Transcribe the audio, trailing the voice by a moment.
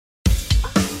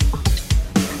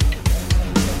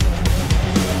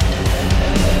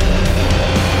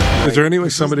Is there any way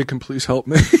somebody can please help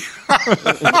me?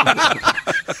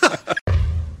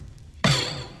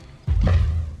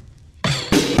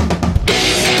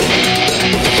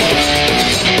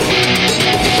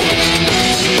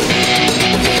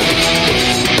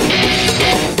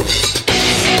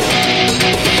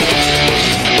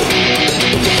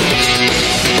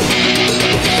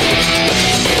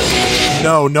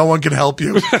 No one can help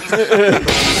you.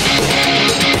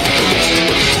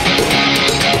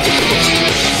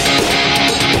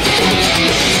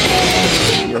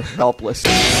 You're helpless.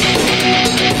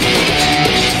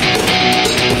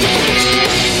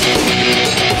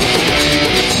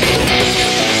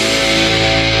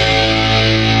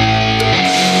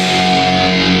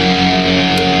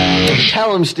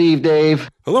 Tell him, Steve Dave.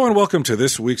 Hello and welcome to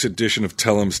this week's edition of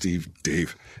Tell 'em Steve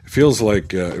Dave. It feels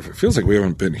like we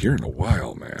haven't been here in a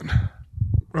while, man.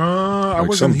 I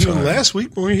wasn't here last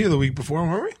week, but we were here the week before,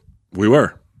 weren't we? We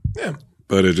were. Yeah.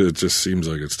 But it just seems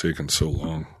like it's taken so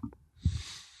long.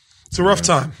 It's a rough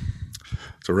time.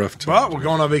 It's a rough time. But we're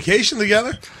going on vacation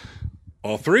together.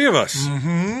 All three of us.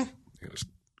 Mm-hmm.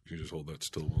 You just hold that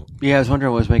still, Walt. Yeah, I was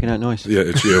wondering what was making that noise. Yeah,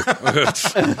 it's you.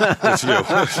 it's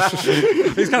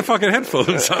you. He's got fucking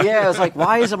headphones on. Yeah, I was like,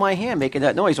 why isn't my hand making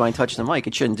that noise when I touch the mic?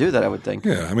 It shouldn't do that, I would think.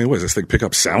 Yeah, I mean, what, does this thing pick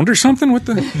up sound or something? What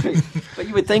the? But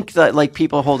you would think that, like,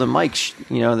 people holding mics,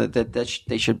 you know, that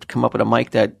they should come up with a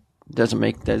mic that doesn't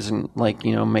make that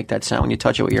sound when you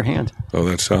touch it with your hand. Oh,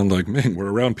 that sound like me. We're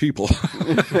around people.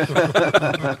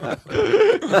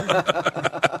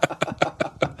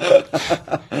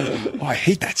 Oh, I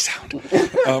hate that sound.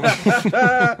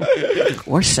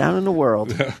 Worst sound in the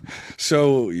world.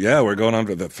 So, yeah, we're going on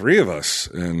to the three of us.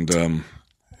 And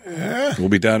we'll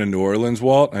be down in New Orleans,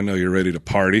 Walt. I know you're ready to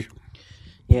party.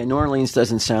 Yeah, New Orleans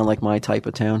doesn't sound like my type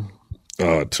of town.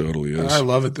 Oh, it totally is. I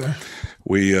love it there.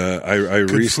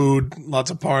 Good food, lots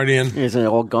of partying. Isn't it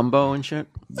all gumbo and shit?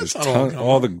 There's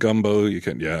all the gumbo you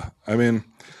can. Yeah, I mean,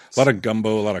 a lot of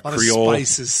gumbo, a lot of Creole,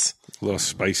 spices, a little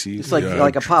spicy. It's like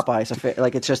a Popeyes.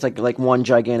 Like it's just like one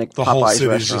gigantic the Popeyes whole city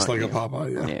restaurant. is just like a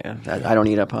Popeye. Yeah, I don't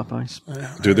eat at Popeyes.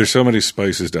 Dude, there's so many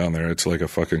spices down there. It's like a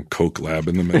fucking coke lab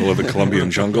in the middle of the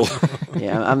Colombian jungle.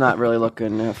 Yeah, I'm not really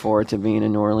looking forward to being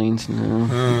in New Orleans.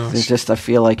 No. It's just I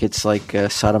feel like it's like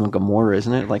Sodom and Gomorrah,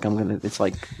 isn't it? Like it's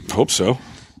like. Hope so.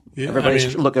 Yeah,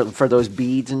 everybody's looking for those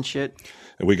beads and shit.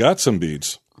 And we got some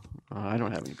beads. I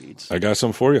don't have any beads. I got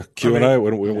some for you. And I,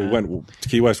 when we went to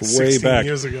Key West way back. 16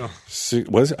 years ago.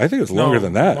 Was it? I think it was longer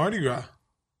than that. Mardi Gras.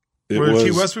 It was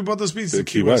Key West we bought those beads?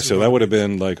 Key West. So that would have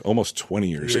been like almost 20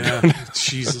 years ago.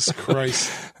 Jesus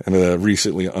Christ. And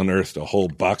recently unearthed a whole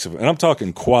box of, and I'm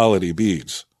talking quality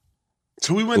beads.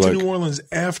 So we went to New Orleans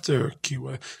after Key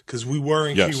West because we were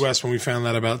in Key West when we found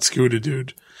out about Scooter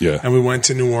Dude. Yeah. And we went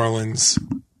to New Orleans.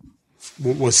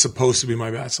 What was supposed to be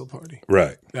my bachelor party.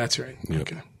 Right. That's right. Yep.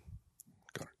 Okay.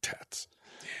 Got our tats.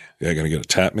 Yeah, gonna get a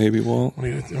tat maybe, Walt?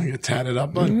 Want to get tatted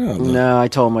up, bud? No, I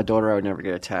told my daughter I would never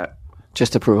get a tat.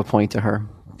 Just to prove a point to her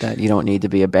that you don't need to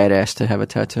be a badass to have a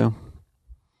tattoo.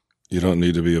 You don't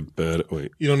need to be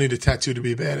You don't need a tattoo to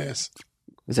be a badass.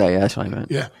 That's what I meant.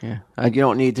 Yeah. You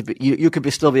don't need to be. You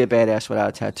could still be a badass without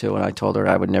a tattoo. And I told her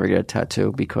I would never get a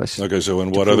tattoo because. Okay, so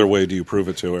in what other way do you prove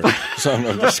it to her? So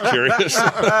I'm just curious.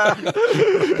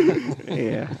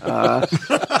 Yeah.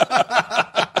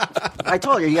 I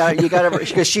told her you got to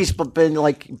because she's been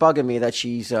like bugging me that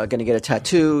she's going to get a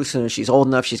tattoo. So she's old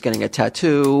enough, she's getting a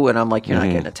tattoo, and I'm like, you're not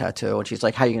getting a tattoo. And she's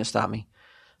like, how are you going to stop me?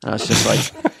 And I was just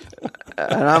like.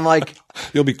 And I'm like,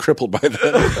 you'll be crippled by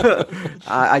then.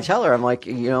 I tell her, I'm like,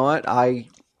 you know what?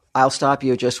 I'll stop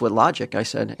you just with logic. I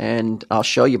said, and I'll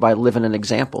show you by living an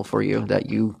example for you that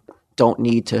you don't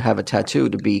need to have a tattoo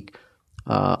to be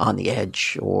on the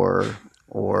edge or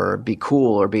be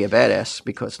cool or be a badass.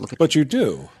 Because look at but you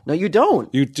do. No, you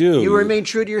don't. You do. You remain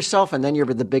true to yourself, and then you're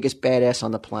the biggest badass on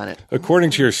the planet.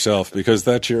 According to yourself, because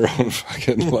that's your own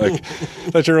fucking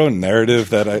that's your own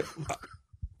narrative that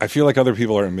I feel like other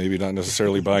people are maybe not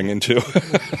necessarily buying into.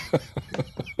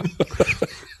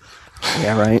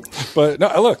 Yeah, right. But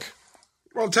no, look.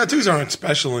 Well, tattoos aren't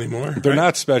special anymore. They're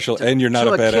not special, and you're not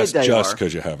a badass just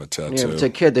because you have a tattoo. Yeah, to a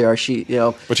kid they are. But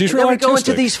she's really artistic. We go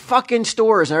into these fucking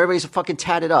stores, and everybody's fucking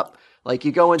tatted up. Like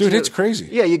you go into, dude, it's crazy.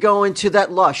 Yeah, you go into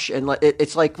that Lush, and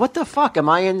it's like, what the fuck? Am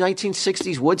I in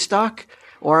 1960s Woodstock,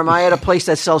 or am I at a place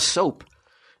that sells soap?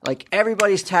 Like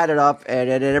everybody's tatted up, and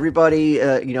everybody,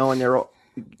 and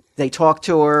they talk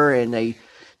to her, and they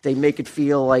make it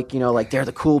feel like like they're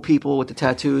the cool people with the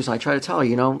tattoos. And I try to tell her,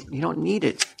 you don't need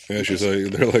it. Yeah, she's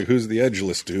like, they're like, who's the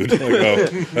edgeless dude? Like, oh,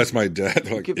 that's my dad.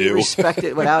 Like, you can be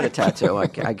respected without a tattoo. I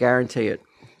guarantee it.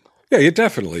 Yeah, you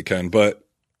definitely can, but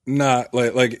not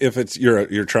like if it's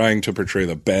you're trying to portray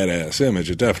the badass image,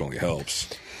 it definitely helps.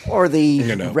 Or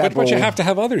the rebel. But you have to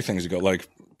have other things to go, like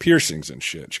piercings and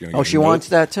shit. She wants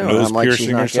that too. Nose I'm like, piercing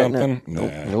she's not or something?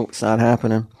 Nope, it's not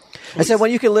happening. I said,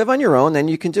 when you can live on your own, then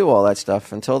you can do all that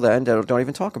stuff. Until then, don't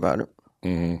even talk about it.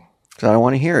 Mm-hmm. Because I don't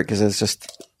want to hear it, because it's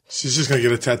just... She's just going to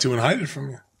get a tattoo and hide it from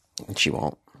you. She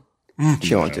won't.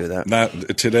 She won't do that.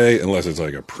 Not today, unless it's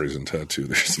like a prison tattoo.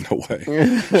 There's no way.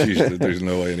 There's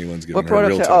no way anyone's getting a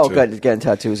real tattoo. Oh, good. Getting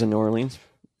tattoos in New Orleans.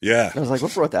 Yeah. I was like,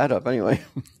 what brought that up anyway?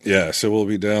 Yeah, so we'll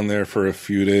be down there for a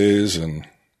few days, and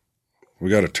we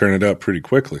got to turn it out pretty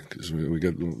quickly, because we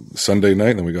get Sunday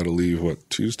night, and then we got to leave,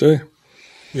 Tuesday?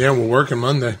 Yeah, we're working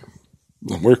Monday.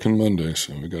 I'm working Monday,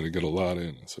 so we got to get a lot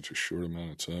in such a short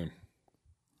amount of time.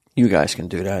 You guys can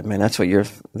do that, man. That's your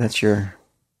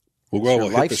we'll hit the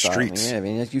lifestyle. streets. Yeah, I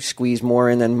mean, you squeeze more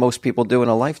in than most people do in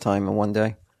a lifetime in one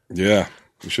day. Yeah,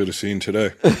 you should have seen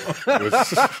today.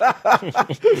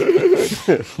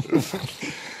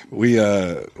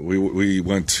 We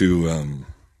went to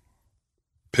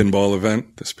pinball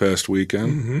event this past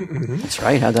weekend. Mm-hmm, mm-hmm. That's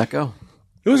right. How'd that go?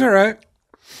 It was all right.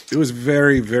 It was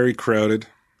very, very crowded.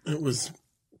 It was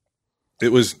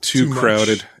too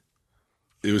crowded. Much.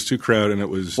 It was too crowded, and it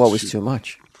was... What was too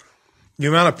much? The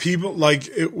amount of people, like,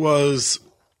 it was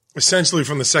essentially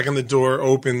from the second the door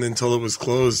opened until it was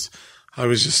closed, I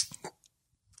was just...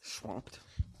 swamped.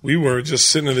 We were just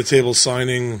sitting at a table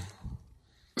signing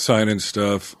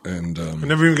stuff, and... I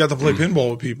never even got to play pinball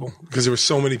with people, because there were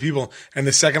so many people. And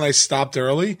the second I stopped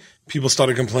early, people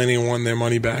started complaining and wanted their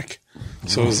money back.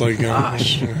 So it was like...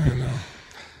 Gosh.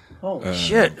 Holy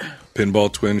shit.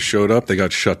 Pinball Twins showed up. They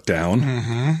got shut down.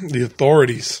 Mm-hmm. The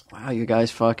authorities. Wow, you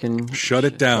guys fucking... Shut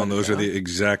it down. Those are the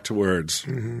exact words.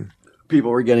 Mm-hmm.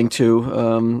 People were getting too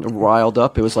riled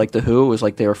up. It was like The Who. It was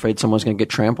like they were afraid someone was going to get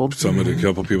trampled. A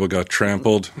couple people got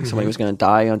trampled. Somebody was going to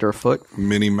die under a foot.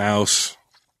 Minnie Mouse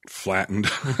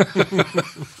flattened.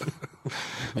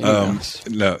 No,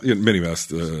 Minnie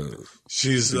Mouse.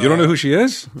 She's. You don't know who she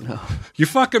is? No. You're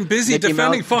fucking busy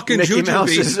defending fucking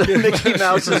Jujubee. Mickey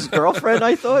Mouse's girlfriend,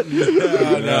 I thought.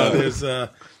 No, there's an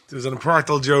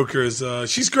Impractical Jokers.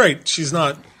 She's great. She's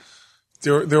not.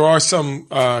 There are some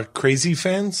crazy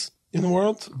fans in the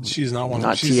world. She's not one of them.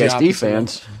 Not She's TSD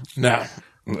fans. No.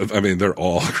 I mean, they're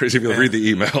all crazy. If you read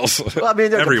the emails, well, I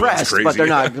mean, they're depressed, crazy. but they're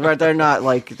not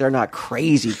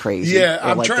crazy. Yeah, They're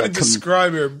I'm like trying to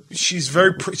describe her. She's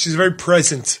a very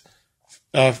present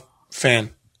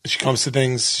fan. She comes to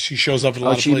things. She shows up at a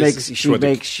lot of places. She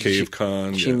makes Cave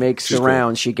Con. She makes the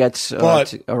rounds. She gets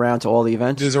around to all the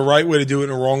events. There's a right way to do it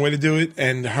and a wrong way to do it,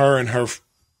 and her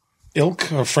ilk,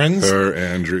 her friends,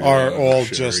 Andrew, are all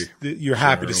Sherry, just. You're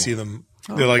happy to see them.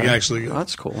 They're okay. actually good. Oh,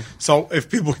 that's cool. So if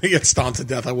people get stomped to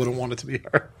death, I wouldn't want it to be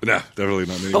her. No, definitely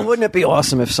not me. But wouldn't it be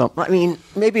awesome if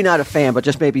maybe not a fan, but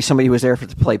just maybe somebody who was there to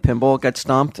play pinball got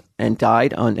stomped and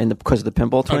died because of the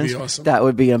Pinball Twins? That'd be awesome. That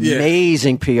would be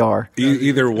amazing PR.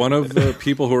 Either one of the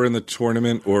people who were in the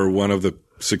tournament or one of the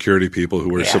security people who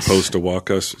were supposed to walk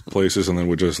us places and then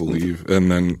would just leave.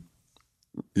 And then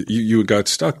you got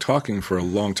stuck talking for a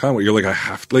long time where you're like,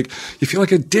 you feel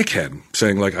like a dickhead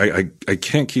saying like, I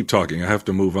can't keep talking. I have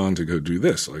to move on to go do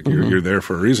this. Like you're there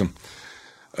for a reason.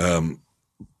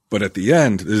 But at the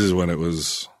end, this is when it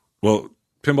was,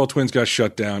 Pinball Twins got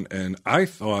shut down and I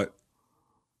thought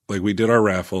like we did our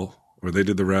raffle or they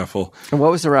did the raffle. And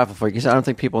what was the raffle for? Because I don't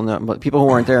think people know, but people who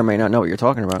weren't there may not know what you're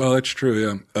talking about. Well, that's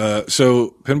true. Yeah.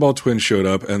 So Pinball Twins showed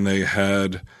up and they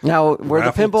had, now were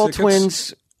the Pinball tickets?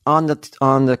 Twins on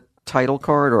the title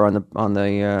card or on the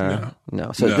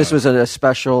no. So this was a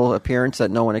special appearance that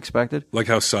no one expected. Like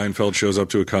how Seinfeld shows up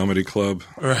to a comedy club,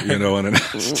 right. and You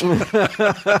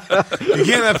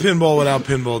can't have pinball without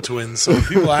Pinball Twins. So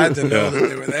people had to know that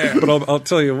they were there. But I'll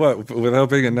tell you what,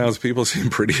 without being announced, people seem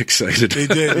pretty excited. They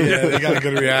did. Yeah, they got a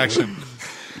good reaction.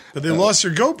 But they lost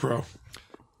your GoPro.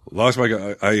 Lost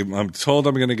my. I'm told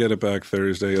I'm going to get it back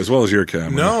Thursday, as well as your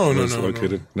camera. No. Your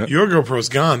GoPro's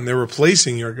gone. They're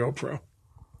replacing your GoPro.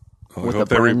 With a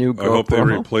brand new GoPro? I hope they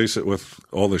replace it with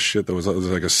all the shit that was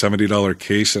like a $70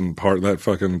 case, and part of that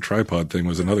fucking tripod thing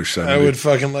was another $70. I would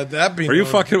fucking let that be. Are you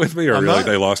fucking with me, or I'm really not.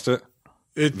 They lost it?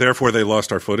 Therefore, they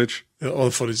lost our footage? All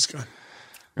the footage is gone.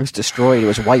 It was destroyed. It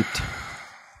was wiped.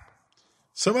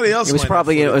 Somebody else. It was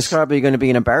probably going to be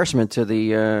an embarrassment to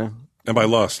the. And by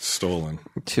lost, stolen.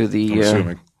 To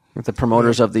the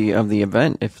promoters of the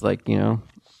event, if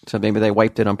so maybe they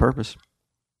wiped it on purpose.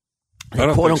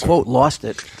 They quote unquote lost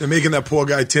it. They're making that poor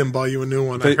guy Tim buy you a new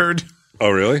one. I heard. Oh,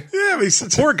 really? Yeah, but he's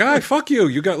such Poor guy. Fuck you.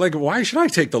 You got why should I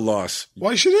take the loss?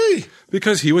 Why should he?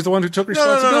 Because he was the one who took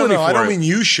responsibility for it. I don't mean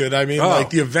you should. I mean like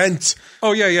the event.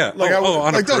 Oh, yeah. Like,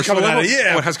 on a personal level?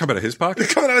 Yeah. Oh, it has come out of his pocket?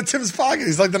 It's coming out of Tim's pocket.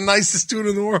 He's like the nicest dude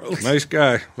in the world. Nice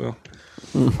guy. Well,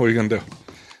 what are you going to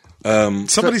do?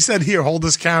 Somebody said, here, hold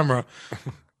this camera.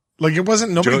 Like, it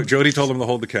wasn't nobody. Jody told him to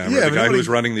hold the camera. Yeah, the guy who was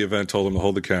running the event told him to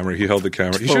hold the camera. He held the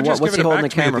camera. He should just what's given he it holding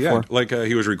back the to me at camera the end. for? Like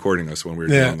he was recording us when we were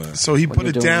doing that. So he put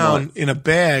it doing down what? in a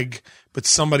bag, but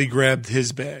somebody grabbed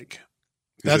his bag.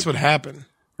 That's what happened.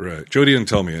 Right. Jody didn't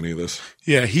tell me any of this.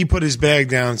 Yeah, he put his bag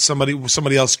down. Somebody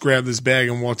else grabbed his bag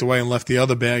and walked away and left the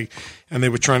other bag. And they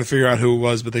were trying to figure out who it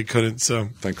was, but they couldn't. So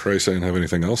Thank Christ I didn't have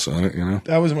anything else on it,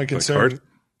 that was my concern. Card?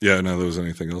 Yeah, no, there was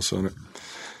anything else on it.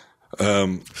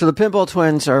 So the Pinball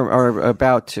Twins are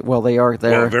about to, they are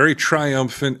there. Well, a very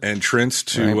triumphant entrance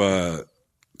to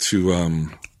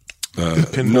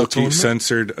Nookie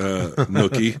censored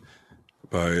Nookie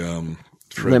by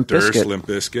Fred Limp Durst, Bizkit. Limp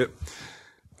Bizkit.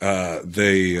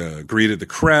 They greeted the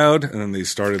crowd and then they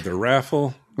started their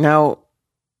raffle. Now,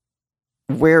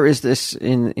 where is this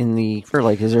in the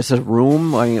is this a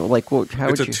room? I mean, like what? How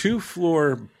It's would a you?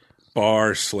 2-floor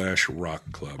bar / rock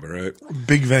club, all right?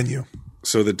 Big venue.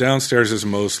 So the downstairs is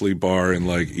mostly bar and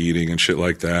like eating and shit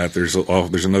like that. There's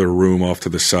another room off to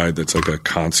the side that's like a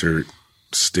concert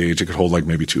stage. It could hold like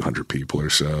maybe 200 people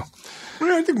or so.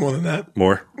 Yeah, I think more than that.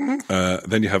 More.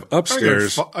 Then you have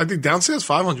upstairs. I think downstairs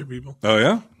 500 people. Oh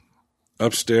yeah,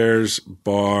 upstairs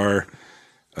bar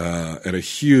and a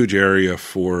huge area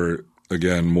for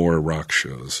again more rock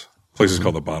shows. The place is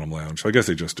called the Bottom Lounge. So I guess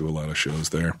they just do a lot of shows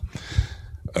there.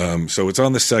 So it's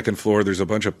on the second floor. There's a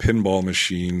bunch of pinball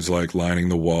machines like lining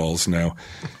the walls. Now,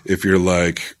 if you're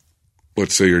like,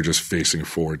 let's say you're just facing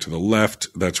forward to the left,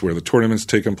 that's where the tournament's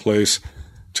taking place.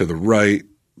 To the right,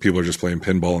 people are just playing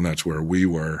pinball, and that's where we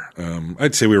were.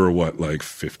 I'd say we were like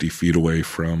 50 feet away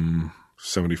from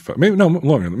 75, maybe no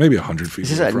longer, maybe 100 feet.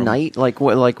 Is this at night? Like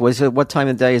what? Like was it? What time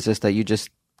of day is this that you just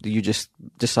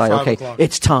decide? 5 Okay, o'clock.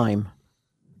 it's time.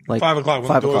 Like 5 o'clock when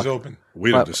 5 the doors o'clock. open.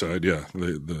 We didn't decide. Yeah,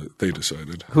 they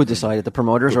decided. Who decided? The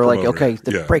promoters The or like promoter,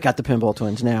 okay, yeah. break out the Pinball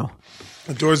Twins now.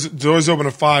 The doors open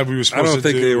at 5. We were I supposed don't to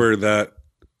think do. they were that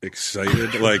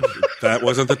excited. Like that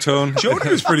wasn't the tone. Jody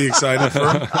was pretty excited for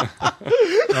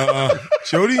him.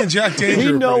 Jody and Jack Danger. Did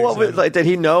he were know pretty what was excited. like? Did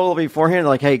he know beforehand?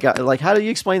 Like, hey, like, how do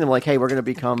you explain them? Like, hey, we're going to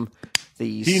become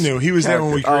these. He knew. He was there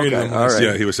when we created okay, them. all right.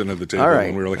 Yeah, he was sitting at the table, All right.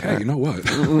 and we were like, "Hey, you know what?"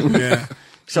 Yeah.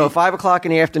 So 5 o'clock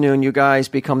in the afternoon, you guys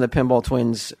become the Pinball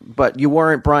Twins, but you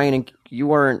weren't Brian and you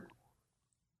weren't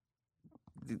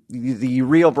the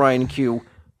real Brian and Q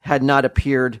had not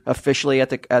appeared officially at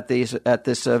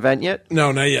this event yet.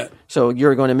 No, not yet. So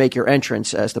you're going to make your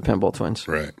entrance as the Pinball Twins.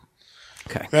 Right.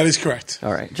 Okay. That is correct.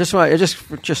 All right. Just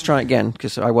try again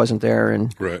because I wasn't there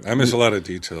and Right. I miss a lot of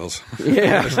details.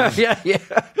 yeah.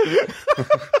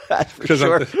 That's for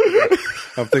sure.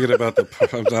 I'm thinking about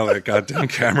I'm not like goddamn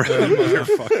camera,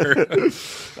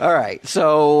 motherfucker. All right.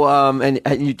 So,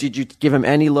 did you give him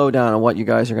any lowdown on what you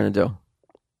guys are going to do?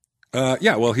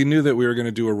 Yeah. Well, he knew that we were going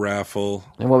to do a raffle.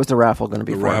 And what was the raffle going to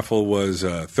be The for? raffle was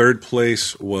third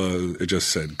place was it just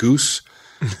said goose.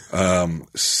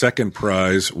 Second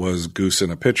prize was goose in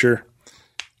a pitcher,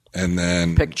 and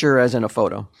then Picture as in a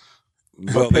photo.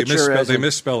 well they picture as in-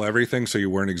 misspell everything, so you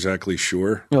weren't exactly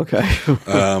sure. Okay.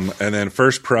 And then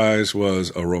first prize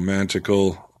was a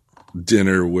romantical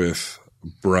dinner with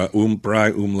Bry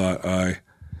Umlaut I,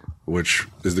 which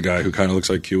is the guy who kind of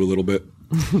looks like Q a little bit.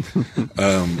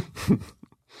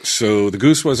 So the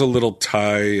goose was a little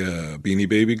Thai Beanie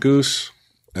Baby goose.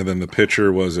 And then the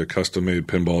pitcher was a custom-made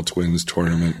Pinball Twins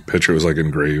tournament pitcher. It was like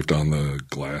engraved on the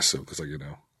glass. It was like,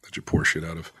 that you pour shit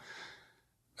out of.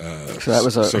 So that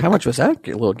was how much was that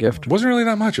little gift? It wasn't really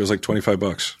that much. It was like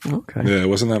 $25. Okay. Yeah, it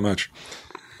wasn't that much.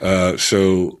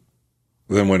 So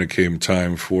then when it came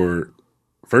time for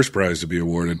first prize to be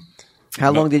awarded.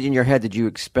 How long in your head did you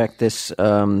expect this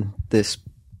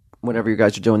whatever you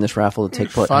guys are doing this raffle to take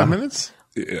place? 5 minutes?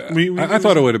 Yeah, I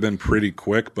thought it would have been pretty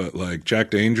quick, but like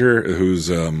Jack Danger, who's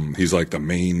he's like the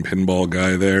main pinball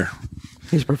guy there.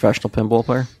 He's a professional pinball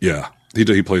player. Yeah, he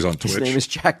plays on Twitch. His name is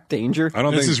Jack Danger. I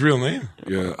don't That's think his real name.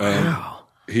 Yeah, Wow.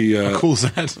 he. How cool is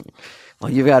that?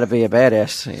 Well, you've got to be a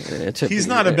badass. He's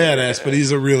not a badass, but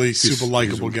he's a really super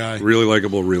likable guy. Really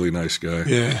likable, really nice guy.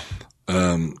 Yeah.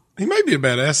 He might be a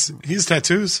badass. He has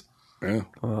tattoos. Yeah.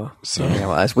 So Yeah,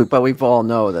 well, but we all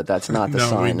know that that's not the No,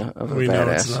 sign we- of a we know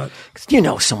it's badass. not.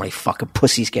 'Cause so many fucking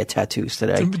pussies get tattoos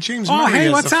today. But James Oh, Murray hey,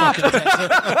 has what's the up?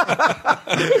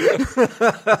 fucking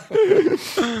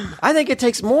I think it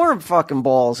takes more fucking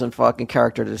balls and fucking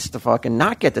character to fucking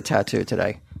not get the tattoo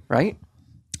today, right?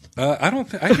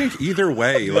 I think either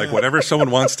way, like whatever someone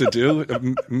wants to do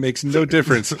makes no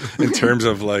difference in terms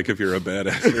of like if you're a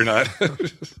badass or not.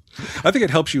 I think it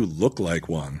helps you look like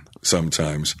one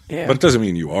sometimes, but it doesn't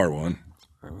mean you are one,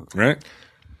 right?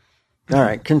 All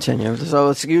right, continue. So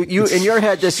it's, you in your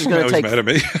head, this is going to take mad at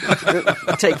me.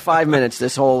 take 5 minutes.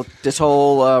 This whole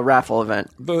raffle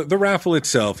event. The raffle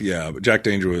itself, yeah. But Jack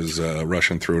Danger was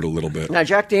rushing through it a little bit. Now,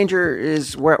 Jack Danger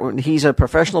he's a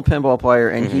professional pinball player,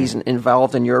 and he's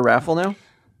involved in your raffle now.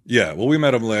 Yeah, well, we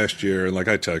met him last year, and like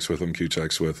I text with him,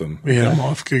 Q-text with him. We had him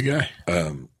off, good guy.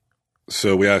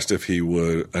 So we asked if he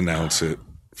would announce it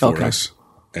for us,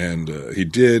 and he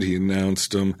did. He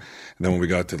announced them, and then when we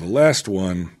got to the last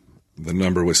one, the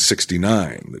number was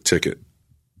 69. The ticket.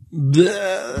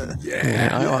 Yeah.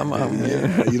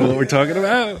 You know what we're talking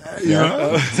about?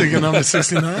 Ticket number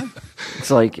 69. It's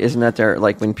like, isn't that there?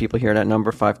 Like when people hear that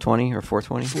number, 520 or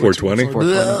 420? 420.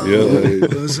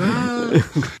 Yeah.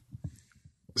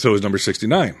 So it was number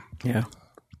 69. Yeah.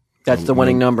 That's the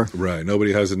winning number. Right.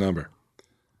 Nobody has a number.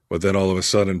 But then all of a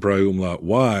sudden, Bri Umlaut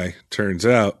Y turns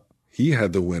out he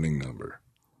had the winning number.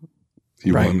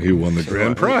 He won the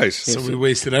grand prize. So we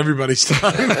wasted everybody's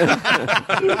time.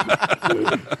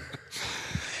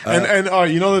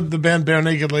 And you know the band Bare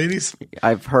Naked Ladies?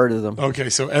 I've heard of them. Okay,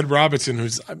 so Ed Robertson,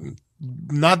 who's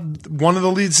not one of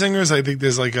the lead singers, I think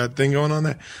there's like a thing going on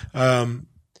there.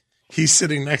 He's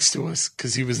sitting next to us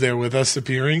because he was there with us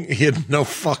appearing. He had no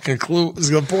fucking clue.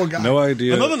 This is a poor guy. No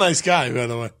idea. Another nice guy, by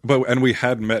the way. And we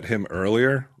had met him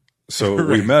earlier. So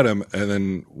we met him, and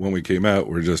then when we came out,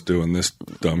 we're just doing this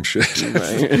dumb shit.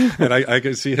 And I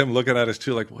could see him looking at us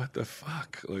too, like, what the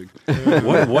fuck? Like,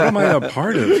 what am I a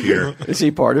part of here? Is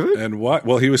he part of it? And why?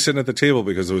 Well, he was sitting at the table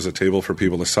because there was a table for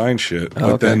people to sign shit.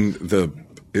 But then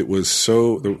it was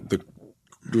such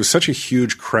a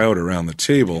huge crowd around the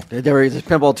table. The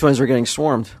pinball twins were getting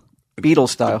swarmed, Beatles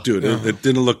style. Dude, it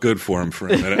didn't look good for him for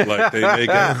a minute. Like they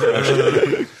got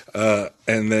crushed.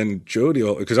 And then Jody,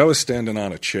 because I was standing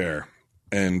on a chair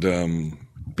and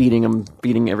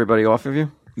beating everybody off of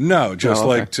you. No, just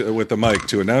with the mic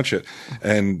to announce it.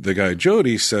 And the guy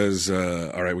Jody says,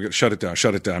 "All right, we got to shut it down,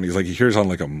 shut it down." He's like, he hears on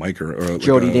like a mic or like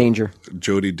Jody Danger.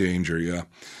 Jody Danger, yeah.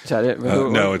 Is that it?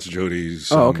 No, it's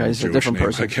Jody's. Okay, it's a Jewish different name.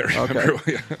 person. I can't remember.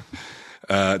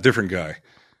 Okay. Different guy,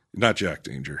 not Jack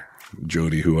Danger.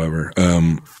 Jody, whoever.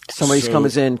 Somebody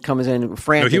comes in frantic.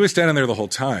 No, he was standing there the whole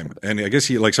time, and I guess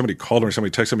somebody called him or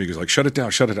somebody texted him. He goes like, "Shut it down,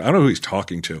 shut it down." I don't know who he's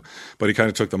talking to, but he kind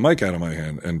of took the mic out of my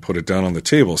hand and put it down on the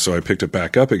table. So I picked it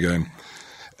back up again,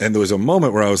 and there was a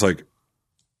moment where I was like,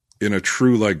 in a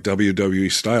true like WWE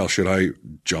style, should I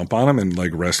jump on him and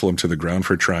like wrestle him to the ground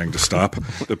for trying to stop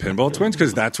the Pinball Twins?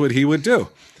 Because that's what he would do.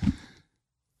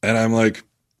 And I'm like,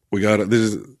 we got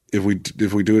this is. If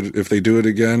they do it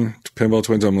again, Pinball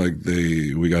Twins, I'm like,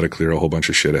 we got to clear a whole bunch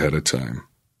of shit ahead of time,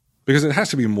 because it has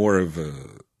to be more of a,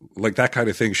 like that kind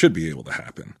of thing should be able to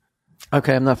happen.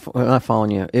 Okay, I'm not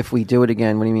following you. If we do it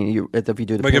again, what do you mean? If you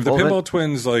do the like pinball if the Pinball event?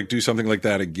 Twins like do something like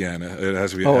that again, it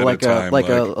has to be ahead of time. Like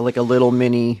a little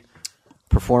mini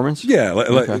performance. Yeah,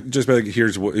 like just like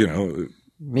here's what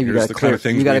Maybe you got to clear.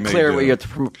 You got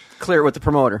to clear it with the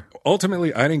promoter.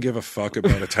 Ultimately, I didn't give a fuck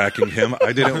about attacking him.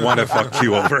 I didn't want to fuck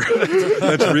you over.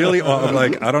 That's really all.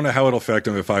 Like, I don't know how it'll affect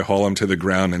him if I haul him to the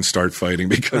ground and start fighting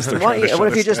because they're trying to shut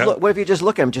us down. What if you just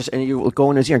look at him and you go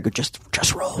in his ear and go, just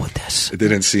roll with this? It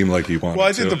didn't seem like he wanted. Well,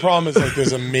 I think the problem is like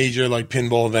there's a major like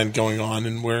pinball event going on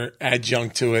and we're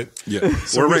adjunct to it. Yeah,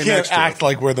 so we can't act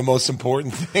like we're the most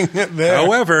important thing there.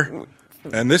 However.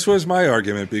 And this was my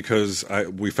argument because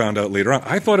we found out later on.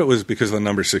 I thought it was because of the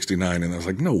number 69, and I was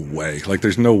like, no way. Like,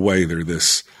 there's no way they're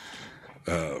this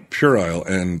puerile.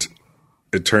 And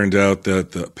it turned out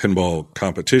that the pinball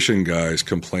competition guys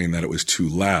complained that it was too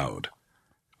loud.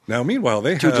 Now, meanwhile,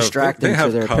 they have distract them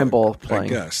to their pinball playing. I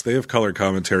guess they have color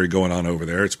commentary going on over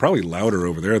there. It's probably louder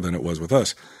over there than it was with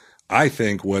us. I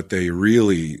think what they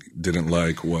really didn't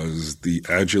like was the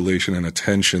adulation and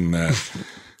attention that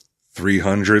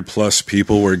 300 plus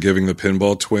people were giving the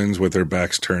Pinball Twins with their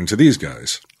backs turned to these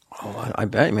guys. Oh, I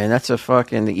bet, man. That's a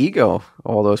fucking ego,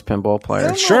 all those pinball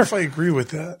players. I don't know if I agree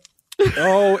with that.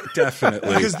 Oh,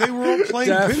 definitely. Because they were all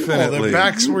playing pinball. Their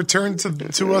backs were turned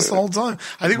to us the whole time.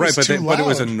 I think it was too loud. But it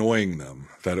was annoying them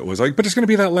that it was like, but it's going to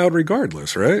be that loud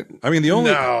regardless, right? I mean, the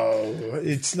only... No,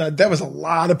 it's not. That was a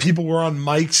lot of people were on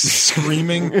mics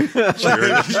screaming.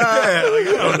 I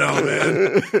don't know,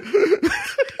 man.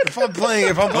 If I'm playing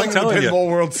the Pinball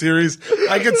World Series,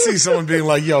 I could see someone being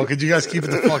like, yo, could you guys keep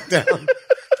it the fuck down?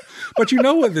 But you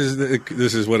know what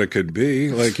this is what it could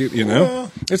be. Like,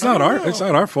 it's not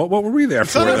our fault. What were we there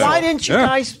for? Why didn't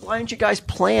you guys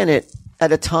plan it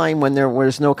at a time when there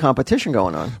was no competition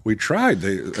going on. We tried.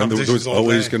 There was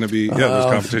always going to be there was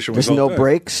competition. There's no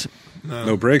breaks.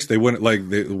 No breaks. They wouldn't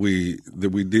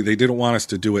they didn't want us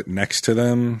to do it next to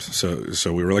them.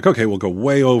 So we were like, okay, we'll go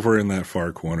way over in that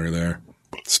far corner there.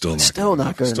 Still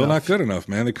not good enough,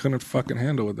 man. They couldn't fucking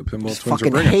handle what the pinball twins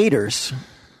fucking were bringing. Haters.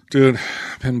 Dude,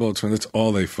 pinball twins, that's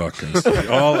all they fucking say.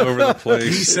 All over the place.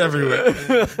 Geese everywhere.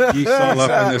 Geese all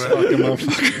up in this fucking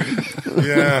motherfucker.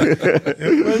 Yeah.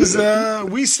 It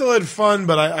was, we still had fun,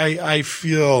 but I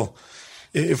feel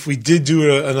if we did do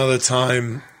it another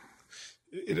time,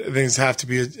 things have to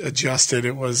be adjusted.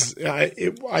 It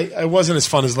wasn't as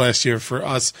fun as last year for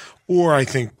us, or I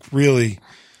think really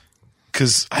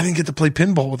because I didn't get to play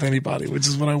pinball with anybody, which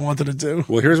is what I wanted to do.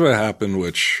 Well, here's what happened,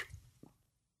 which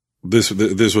this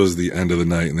was the end of the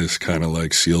night, and this kind of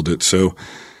like sealed it. So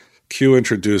Q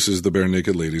introduces the Bare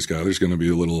Naked Ladies guy. There's going to be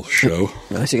a little show.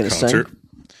 Is he going to sing?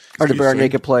 Are the Bare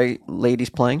Naked ladies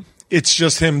playing? It's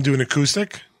just him doing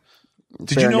acoustic.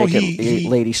 Did you know he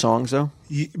lady songs though?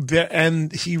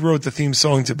 And he wrote the theme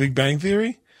song to Big Bang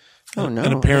Theory. Oh no!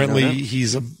 And apparently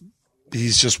he's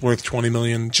just worth $20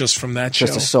 million just from that show.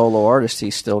 Just a solo artist.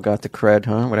 He's still got the cred,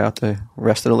 huh? Without the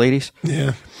rest of the ladies.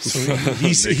 Yeah. So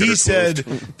he said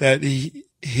that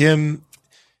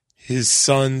his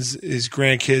sons, his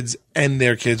grandkids, and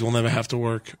their kids will never have to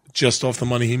work just off the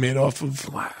money he made off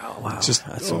of. Wow! Just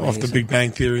off the Big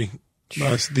Bang Theory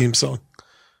theme song.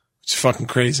 It's fucking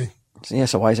crazy. Yeah.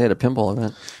 So why is he at a pinball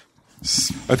event?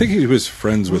 I think he was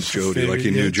friends with Jody. Like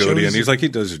he knew Jody, and he's like he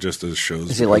does it just as shows.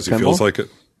 Does he like pinball? He feels like it.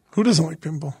 Who doesn't like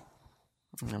pinball?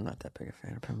 I'm not that big a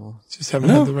fan of pinball. Just haven't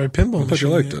had the right pinball. I thought you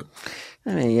liked it.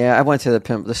 I mean, yeah, I went to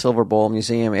the Silver Bowl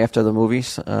Museum after the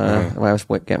movies. When I was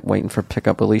waiting for pick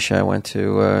up Alicia, I went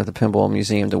to the Pinball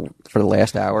Museum for the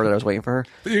last hour that I was waiting for her.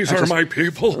 These are my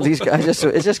people. These guys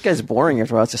it just gets boring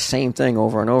after a while. It's the same thing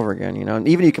over and over again, you know. And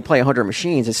even if you can play 100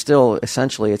 machines, it's still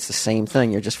essentially it's the same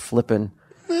thing. You're just flipping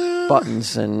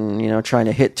buttons and, you know, trying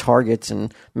to hit targets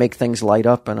and make things light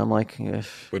up. And I'm like,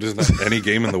 but isn't that any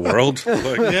game in the world?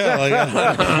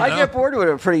 I get bored with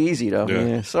it pretty easy though.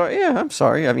 Yeah. So yeah, I'm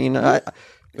sorry. I mean,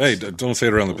 hey, don't say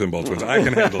it around the pinball twins. I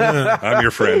can handle it. I'm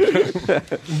your friend.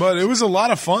 But it was a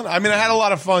lot of fun. I mean, I had a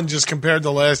lot of fun just compared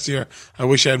to last year. I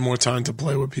wish I had more time to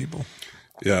play with people.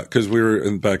 Yeah, because we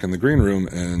were back in the green room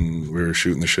and we were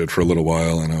shooting the shit for a little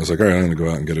while. And I was like, all right, I'm going to go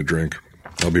out and get a drink.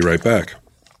 I'll be right back.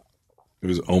 It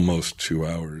was almost 2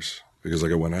 hours because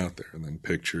like I went out there and then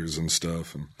pictures and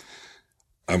stuff. And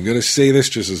I'm going to say this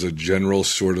just as a general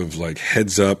sort of like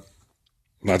heads up,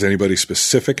 not to anybody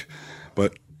specific,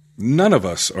 but none of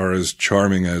us are as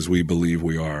charming as we believe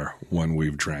we are when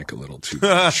we've drank a little too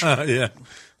much. Yeah.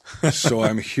 So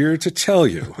I'm here to tell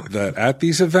you that at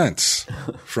these events,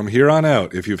 from here on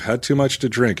out, if you've had too much to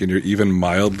drink and you're even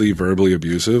mildly verbally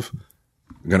abusive,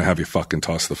 I'm going to have you fucking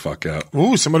toss the fuck out.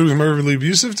 Ooh, somebody was verbally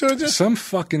abusive to you? Some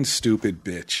fucking stupid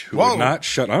bitch who would not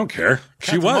shut. I don't care.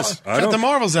 She was. Cut the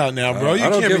marbles out now, bro. You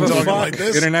can't be talking like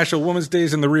this. International Women's Day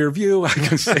is in the rear view. I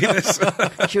can say this.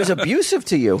 She was abusive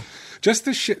to you. Just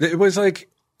the shit. It was like,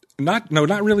 not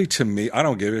really to me. I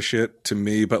don't give a shit to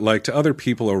me, but like to other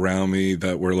people around me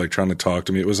that were like trying to talk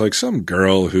to me. It was like some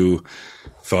girl who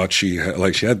thought she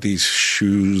had these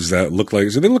shoes that looked like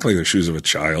the shoes of a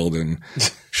child, and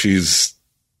she's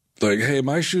like, hey,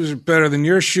 my shoes are better than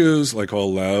your shoes, like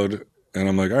all loud. And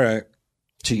I'm like, all right.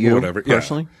 To you, whatever.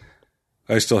 Personally?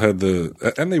 Yeah. I still had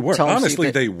and they weren't. Honestly,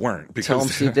 they weren't. Because, tell them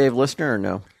Steve Dave listener or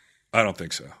no? I don't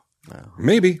think so. No.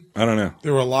 Maybe. I don't know.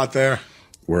 There were a lot there.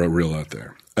 We're a real lot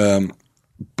there.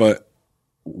 But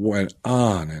went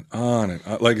on and on and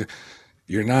on. Like,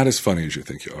 you're not as funny as you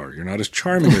think you are. You're not as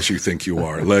charming as you think you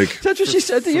are. Like, that's what she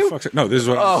said to you? No, this is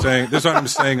what I'm saying. This is what I'm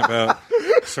saying about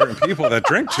certain people that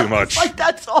drink too much. Like,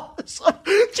 that's awesome.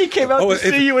 She came out to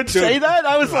see you and say that?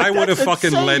 I was like, I would have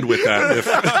fucking led with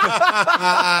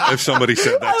that if somebody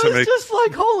said that to me. I was just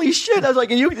like, holy shit. I was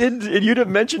like, and you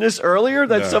didn't mention this earlier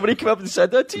that somebody came up and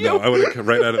said that to you? No, I would have,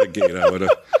 right out of the gate,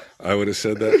 I would have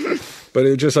said that. But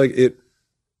it just like it,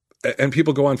 and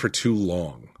people go on for too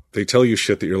long. They tell you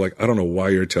shit that you're like, I don't know why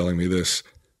you're telling me this,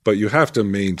 but you have to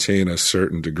maintain a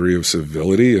certain degree of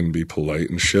civility and be polite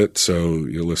and shit. So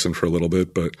you listen for a little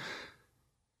bit, but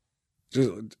just,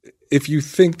 if you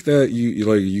think that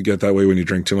you get that way when you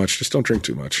drink too much, just don't drink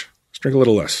too much. Just drink a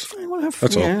little less.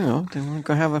 That's all. Yeah, they want to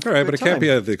go have a all right, but it can't be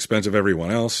at the expense of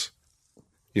everyone else.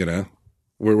 You know,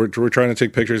 we're trying to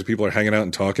take pictures. People are hanging out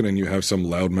and talking, and you have some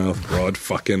loudmouth broad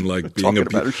fucking like being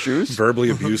about her shoes?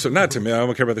 Verbally abusive. Not to me. I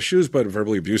don't care about the shoes, but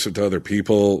verbally abusive to other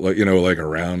people, like, you know, like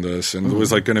around us. And it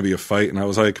was like going to be a fight, and I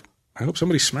was like, I hope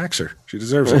somebody smacks her. She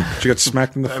deserves it. She got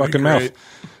smacked in the fucking mouth.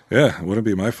 Yeah, it wouldn't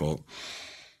be my fault.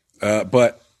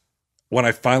 But when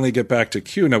I finally get back to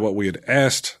Q, now what we had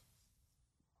asked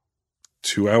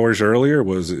 2 hours earlier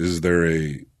was, is there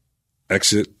a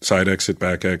exit, side exit,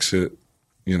 back exit,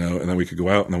 and then we could go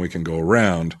out and then we can go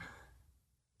around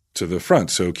to the front.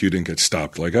 So Q didn't get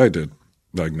stopped like I did.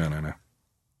 Like, no.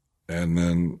 And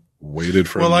then waited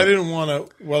for Well, I didn't want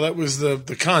to. Well, that was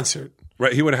the concert.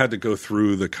 Right. He would have had to go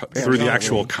through the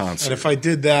actual concert. And if I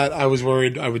did that, I was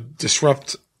worried I would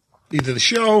disrupt either the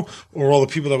show or all the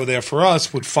people that were there for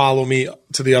us would follow me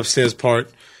to the upstairs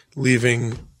part,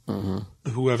 leaving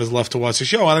whoever's left to watch the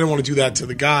show. I didn't want to do that to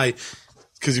the guy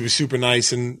because he was super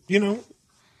nice and, Yeah,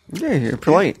 you're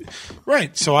polite.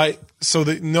 Right. So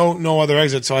no other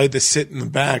exit. So I had to sit in the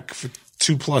back for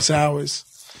 2+ hours.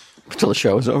 Till the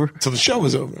show was over? Till the show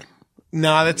was over.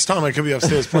 Nah, that's time I could be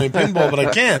upstairs playing pinball, but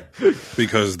I can't.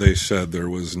 Because they said there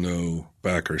was no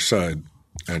back or side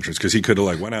entrance. Because he could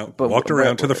have went out, walked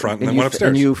around to the front, and then went upstairs.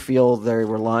 And you feel they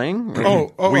were lying?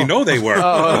 We know they were.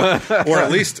 Or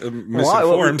at least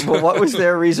misinformed. Well, what was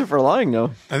their reason for lying,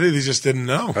 though? I think they just didn't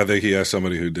know. I think he asked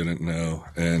somebody who didn't know.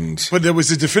 But there was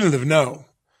a definitive no.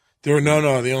 There were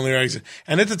no, the only exit.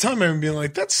 And at the time I remember being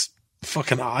like, that's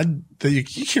fucking odd that you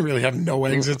can't really have no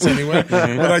exits anywhere.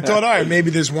 But I thought, all right,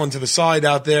 maybe there's one to the side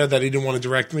out there that he didn't want to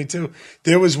direct me to.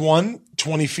 There was one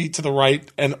 20 feet to the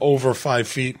right and over 5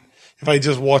 feet. If I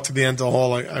just walked to the end of the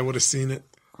hall, I would have seen it.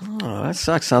 Oh, that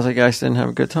sucks. Sounds like you guys didn't have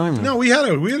a good time. Then. No, we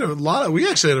actually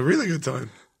had a really good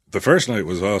time. The first night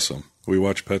was awesome. We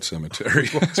watched Pet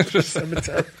Sematary.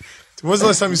 When was the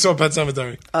last time you saw Pet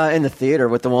Sematary? In the theater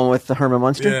with the one with the Herman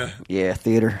Munster? Yeah,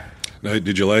 theater. Now,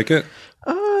 did you like it?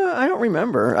 I don't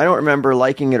remember. I don't remember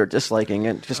liking it or disliking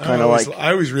it. Just kind of like...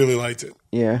 I always really liked it.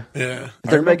 Yeah. Yeah.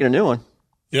 They're making a new one.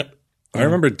 Yep. I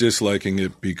remember disliking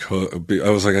it because I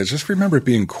was like, I just remember it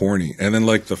being corny. And then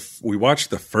we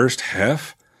watched the first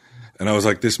half and I was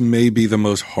like, this may be the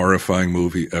most horrifying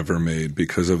movie ever made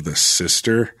because of the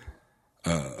sister.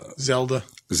 Zelda,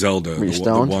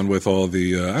 the one with all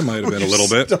the. I might have been a little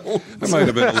bit. I might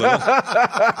have been a little.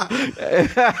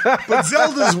 But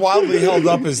Zelda's wildly held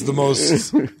up as the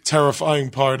most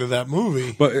terrifying part of that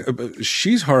movie. But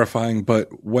she's horrifying.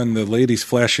 But when the lady's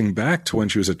flashing back to when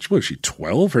she was was she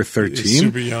 12 or 13?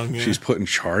 Super young. Yeah. She's put in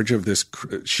charge of this.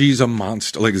 She's a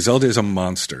monster. Like Zelda is a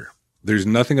monster. There's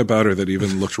nothing about her that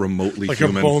even looks remotely like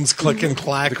human. Her bones click and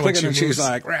clack when she moves. She's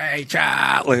like, Rachel!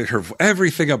 Like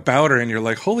everything about her, and you're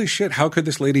like, holy shit, how could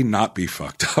this lady not be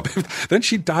fucked up? Then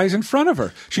she dies in front of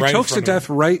her. She chokes to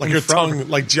death right in front of her. Like her tongue,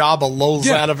 like Jabba lolls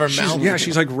out of her mouth. Yeah,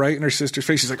 she's like right in her sister's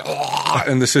face. She's like, oh!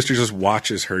 And the sister just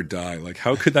watches her die. Like,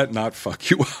 how could that not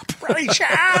fuck you up?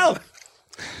 Rachel!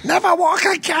 Never walk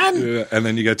again! Yeah, and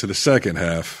then you get to the second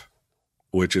half.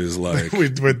 Which is like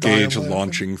Gage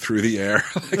launching through the air.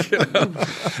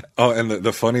 Oh, and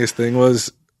the funniest thing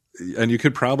was, and you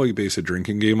could probably base a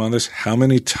drinking game on this, how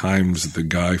many times the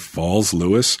guy falls,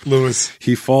 Lewis.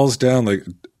 He falls down like,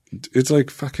 it's like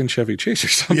fucking Chevy Chase or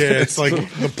something. Yeah, it's like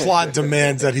the plot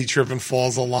demands that he trip and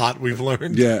falls a lot, we've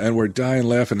learned. Yeah, and we're dying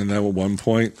laughing, and then at one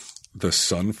point, the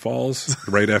son falls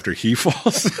right after he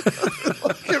falls.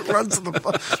 It runs to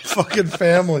the fucking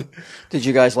family. Did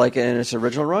you guys like it in its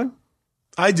original run?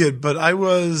 I did, but I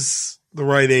was the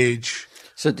right age.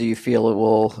 So do you feel it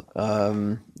will,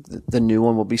 the new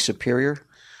one will be superior?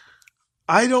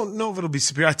 I don't know if it'll be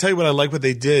superior. I tell you what I like what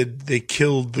they did. They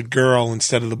killed the girl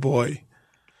instead of the boy.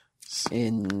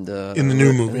 In the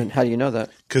new movie. And how do you know that?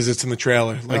 Because it's in the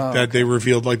trailer. That they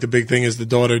revealed like the big thing is the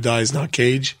daughter dies, not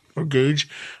Cage or Googe.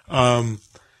 And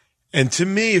to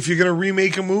me, if you're going to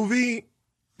remake a movie,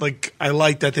 like I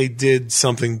like that they did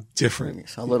something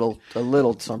different. A little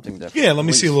something different. Yeah, let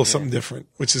me see a little something different,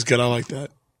 which is good. I like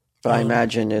that. But I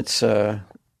imagine it's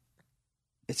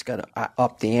got to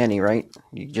up the ante, right?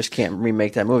 You just can't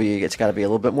remake that movie. It's got to be a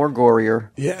little bit more gorier.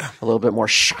 Yeah. A little bit more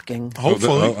shocking.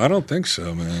 Hopefully. I don't think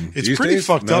so, man. It's pretty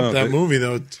fucked up, that movie,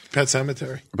 though, Pet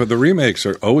Sematary. But the remakes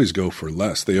always go for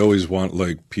less. They always want,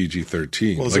 like,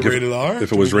 PG-13. Well, is like it rated R?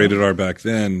 If it was rated R back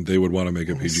then, they would want to make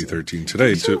it PG-13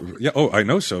 today. I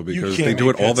know so, because they do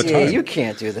it all the time. Yeah, you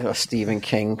can't do the Stephen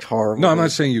King horror movie. No, I'm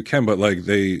not saying you can, but, like,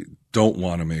 they don't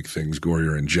want to make things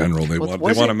gorier in general. They want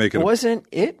to make it... Wasn't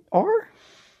it R?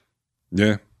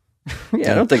 Yeah.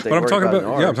 Yeah, I don't think they. But I'm talking about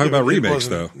I'm talking about remakes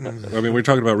though. I mean, we're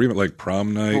talking about remake like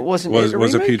Prom Night. Was a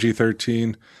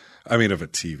PG-13? I mean, of a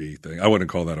TV thing. I wouldn't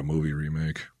call that a movie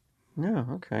remake. No,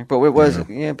 okay, but it was.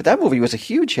 Yeah, but that movie was a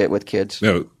huge hit with kids.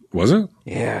 Yeah, was it?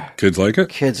 Yeah, kids like it.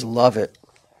 Kids love it.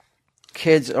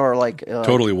 Kids are like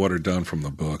totally watered down from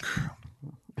the book.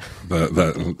 I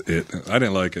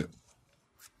didn't like it.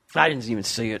 I didn't even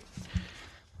see it.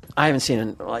 I haven't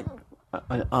seen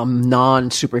a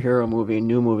non-superhero movie,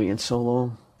 new movie in so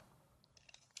long.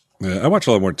 Yeah, I watch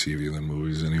a lot more TV than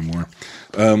movies anymore.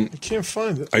 I can't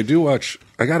find it. I do watch.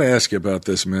 I got to ask you about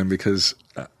this, man, because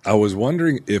I was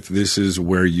wondering if this is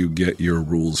where you get your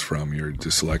rules from, your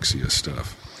dyslexia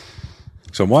stuff.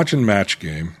 So I'm watching Match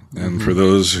Game, and for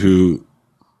those who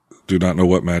do not know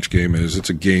what Match Game is,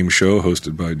 it's a game show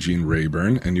hosted by Gene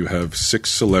Rayburn, and you have 6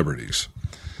 celebrities.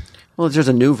 Well, there's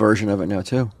a new version of it now,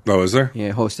 too. Oh, is there?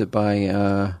 Yeah, hosted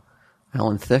by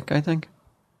Alan Thicke, I think.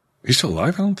 He's still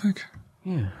alive, I don't think?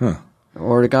 Yeah. Huh.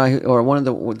 Or the guy, or one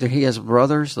of he has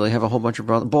brothers. They have a whole bunch of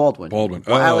brothers. Baldwin.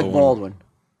 Alec Baldwin.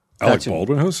 Alec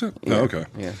Baldwin hosts it? Yeah. Oh, okay.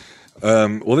 Yeah.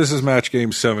 Well, this is Match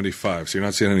Game 75, so you're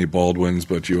not seeing any Baldwins,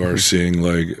 but you are seeing,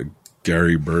 like,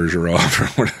 Gary Bergeron or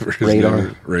whatever his name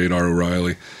is. Radar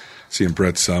O'Reilly. Seeing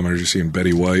Brett Summers. You're seeing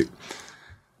Betty White.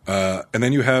 And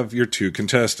then you have your 2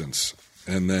 contestants.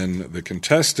 And then the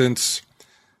contestants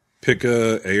pick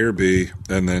a or B,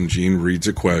 and then Gene reads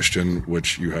a question,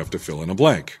 which you have to fill in a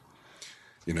blank.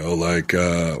 You know, like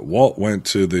Walt went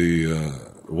to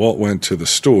the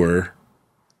store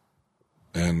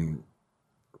and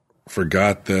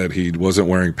forgot that he wasn't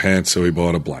wearing pants, so he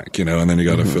bought a blank. You know, and then you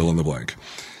got to fill in the blank.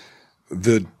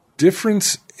 The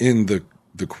difference in the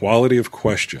quality of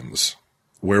questions,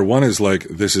 where one is like,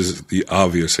 this is the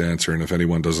obvious answer, and if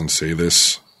anyone doesn't say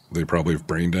this, they probably have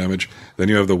brain damage. Then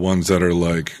you have the ones that are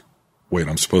like, wait,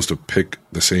 I'm supposed to pick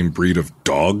the same breed of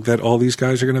dog that all these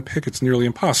guys are going to pick? It's nearly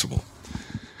impossible.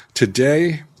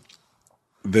 Today,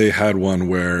 they had one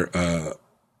where,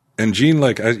 and Gene,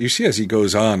 like, as you see as he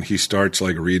goes on, he starts,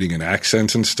 like, reading in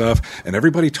accents and stuff, and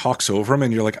everybody talks over him,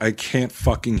 and you're like, I can't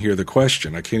fucking hear the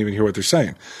question. I can't even hear what they're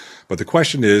saying. But the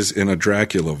question is in a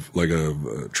Dracula, like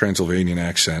a Transylvanian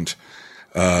accent,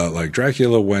 like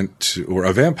Dracula went to, or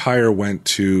a vampire went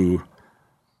to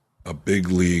a big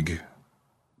league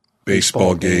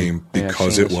baseball game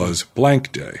because it was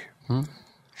blank day.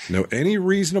 Now, any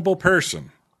reasonable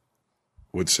person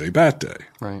would say Bat Day.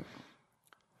 Right.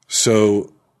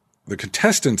 So the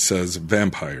contestant says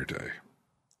Vampire Day.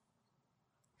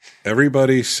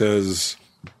 Everybody says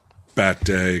Bat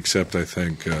Day, except I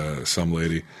think some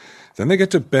lady. Then they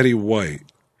get to Betty White,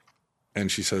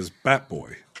 and she says Bat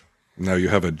Boy. Now you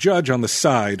have a judge on the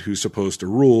side who's supposed to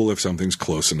rule if something's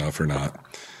close enough or not.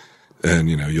 And,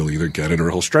 you know, you'll either get it or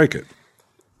he'll strike it.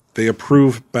 They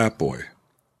approve Bat Boy.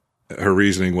 Her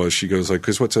reasoning was, she goes like,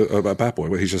 because what's a Bat Boy?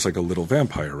 Well, he's just like a little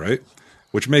vampire, right?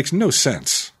 Which makes no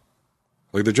sense.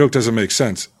 Like, the joke doesn't make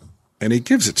sense. And he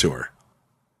gives it to her.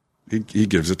 He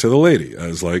gives it to the lady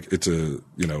as like, it's a,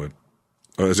 you know,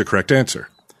 as a correct answer,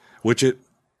 which it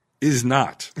is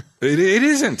not. It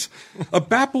isn't. A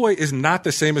Bat Boy is not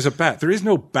the same as a bat. There is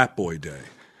no Bat Boy Day.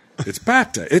 It's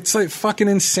Bat Day. It's like fucking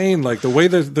insane. Like, the way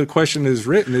the question is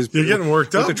written is. You're getting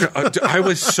worked up. I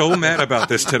was so mad about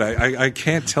this today. I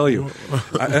can't tell you.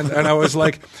 And I was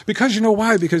like, because you know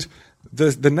why? Because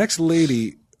the next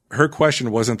lady, her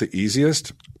question wasn't the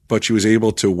easiest, but she was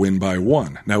able to win by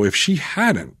 1. Now, if she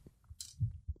hadn't,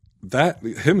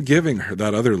 him giving her,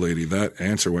 that other lady, that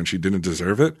answer when she didn't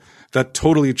deserve it, that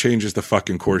totally changes the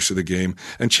fucking course of the game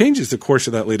and changes the course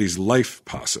of that lady's life,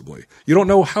 possibly. You don't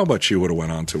know how much she would have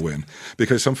went on to win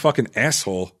because some fucking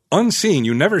asshole, unseen,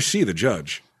 you never see the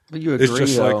judge. But you agree,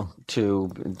 though, to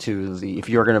the, if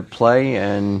you're going to play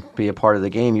and be a part of the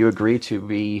game, you agree to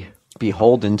be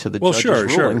beholden to the judge's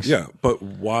rulings. Sure, yeah. But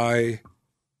why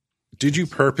did you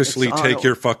purposely take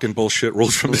your fucking bullshit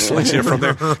rules from dyslexia from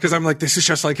there? Because I'm like, this is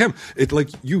just like him. It, like,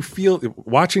 you feel,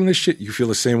 watching this shit, you feel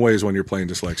the same way as when you're playing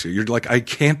dyslexia. You're like, I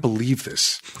can't believe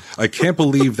this. I can't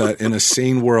believe that in a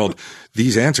sane world,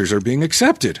 these answers are being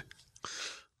accepted.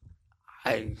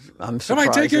 I'm surprised. Am I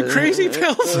taking crazy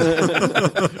pills?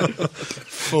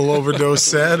 Full overdose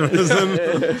sad.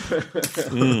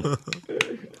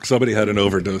 Somebody had an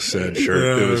overdose sad shirt.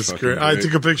 Yeah, it was great. I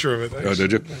took a picture of it. Actually. Oh,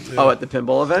 did you? Yeah. Oh, at the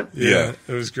pinball event? Yeah,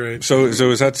 it was great. So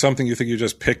is that something you think you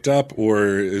just picked up,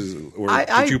 or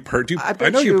I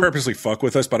know you purposely fuck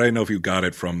with us, but I didn't know if you got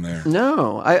it from there.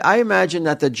 No, I imagine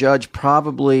that the judge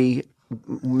probably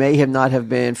may not have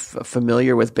been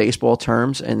familiar with baseball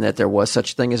terms and that there was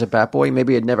such thing as a bat boy.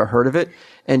 Maybe had never heard of it,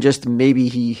 and just maybe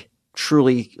he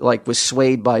truly was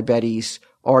swayed by Betty's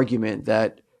argument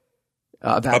that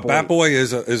a bat boy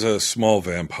is a small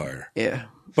vampire. Yeah.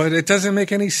 But it doesn't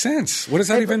make any sense. What does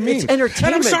that even mean? It's entertainment.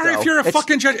 And I'm sorry if you're a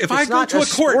fucking judge. If I go to a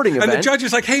court and the judge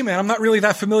is like, hey, man, I'm not really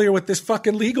that familiar with this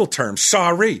fucking legal term.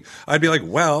 Sorry. I'd be like,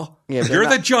 well, you're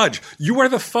the judge. You are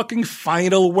the fucking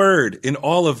final word in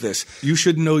all of this. You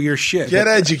should know your shit. Get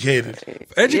educated.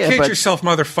 Educate yourself,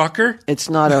 motherfucker. It's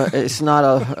not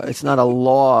a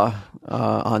law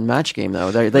on Match Game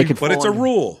though. They could, but it's a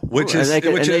rule, which is like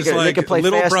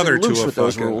little brother to a with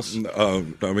those rules.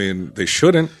 I mean, they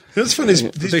shouldn't. It's funny.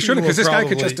 They shouldn't, because this guy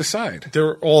could just decide.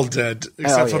 They're all dead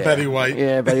except for Betty White.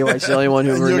 Yeah, Betty White's the only one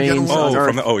who remains.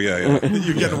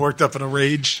 You're getting worked up in a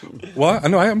rage. Well,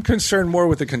 no, I'm concerned more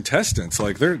with the contestants.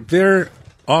 Like their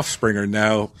offspring are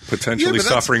now potentially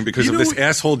suffering because of this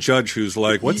asshole judge who's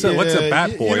like, what's a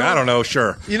bat boy? I don't know.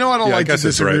 Sure. You know, I don't like to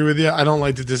disagree with you. I don't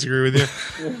like to disagree with you.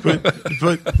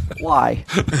 But why?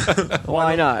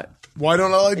 Why not? Why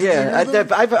don't I like to disagree with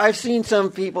you? I've seen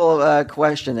some people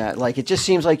question that. Like, it just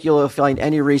seems like you'll find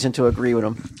any reason to agree with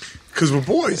them. Because we're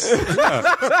boys.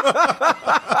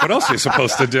 What else are you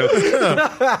supposed to do?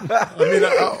 I mean,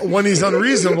 when he's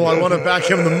unreasonable, I want to back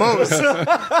him the most.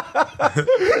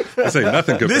 I say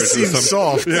nothing compared this to seems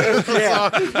soft. Yeah.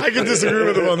 I can disagree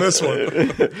with him on this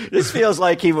one. This feels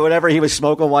like whenever he was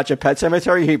smoking watching Pet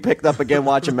Sematary, he picked up again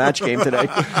watching Match Game today.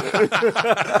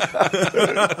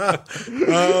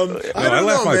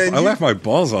 I laughed my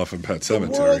balls off in Pet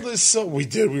Sematary. The world is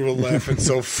we were laughing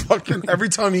so fucking every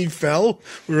time he fell,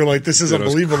 we were like, this is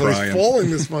unbelievable. He's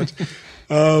falling this much.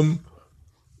 The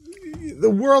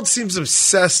world seems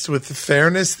obsessed with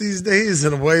fairness these days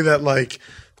in a way that, like,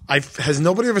 has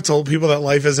nobody ever told people that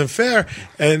life isn't fair?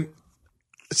 And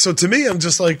so to me, I'm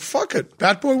just like, fuck it.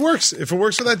 Bat Boy works. If it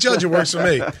works for that judge, it works for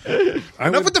me.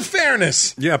 Enough with the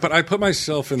fairness. Yeah, but I put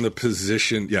myself in the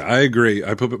position. Yeah, I agree.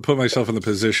 I put myself in the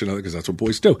position, because that's what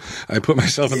boys do. I put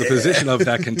myself in the position of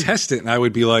that contestant, and I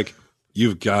would be like,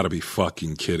 you've got to be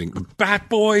fucking kidding. Bat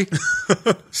Boy?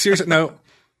 Seriously? No,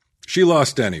 she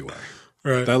lost anyway.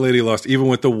 Right. That lady lost. Even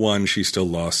with the one, she still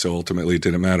lost, so ultimately it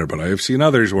didn't matter. But I have seen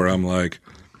others where I'm like,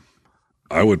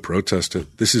 I would protest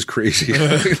it. This is crazy.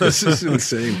 This is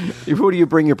insane. Who do you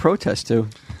bring your protest to?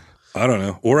 I don't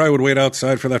know. Or I would wait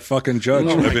outside for that fucking judge.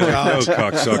 I'd be like, no,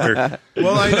 cocksucker.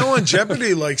 Well, I know on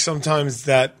Jeopardy, like, sometimes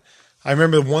that – I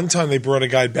remember one time they brought a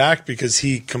guy back because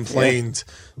he complained,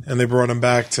 and they brought him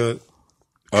back to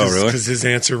 – oh, really? Because his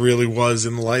answer really was,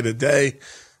 in the light of day,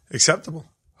 acceptable.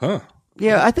 Huh.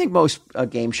 Yeah, I think most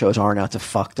game shows aren't out to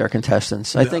fuck their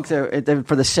contestants. I think they're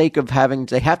for the sake of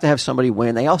they have to have somebody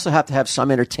win. They also have to have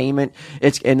some entertainment.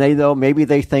 Maybe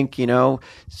they think,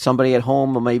 somebody at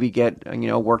home will maybe get,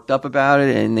 worked up about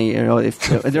it, and if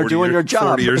they're doing their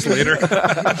job. 40 years later.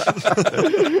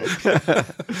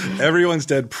 Everyone's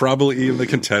dead, probably even the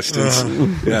contestants.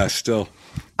 Yeah, still.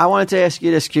 I wanted to ask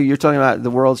you this, Q. You're talking about the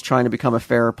world's trying to become a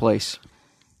fairer place.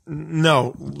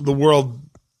 No, the world.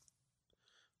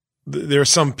 There are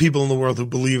some people in the world who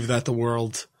believe that the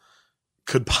world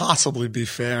could possibly be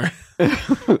fair.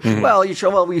 Well,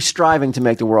 we're striving to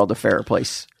make the world a fairer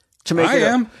place. I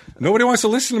am. Nobody wants to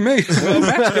listen to me. Well,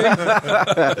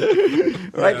 Match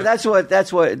Game. Right, but that's what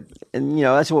that's what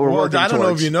we're working towards. I don't know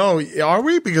if you know. Are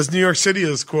we? Because New York City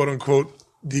is, quote unquote,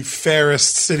 the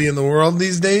fairest city in the world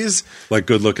these days. Like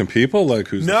good-looking people? Like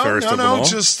who's the fairest of them all?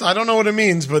 Just I don't know what it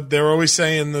means, but they're always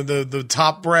saying the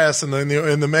top brass in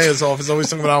the mayor's office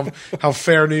always talking about how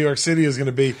fair New York City is going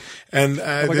to be. And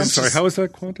I'm sorry, how is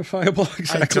that quantifiable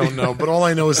exactly? I don't know, but all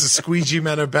I know is the squeegee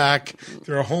men are back.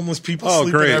 There are homeless people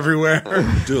sleeping everywhere.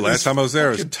 Dude, last time I was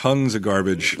there, there was tons of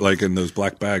garbage, like in those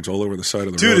black bags all over the side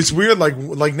of the road. Dude, it's weird.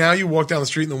 Like now you walk down the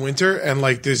street in the winter, and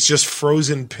like there's just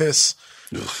frozen piss.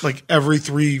 Like every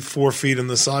 3-4 feet in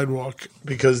the sidewalk,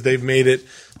 because they've made it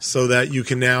so that you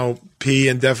can now pee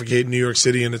and defecate in New York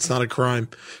City and it's not a crime.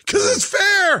 Because it's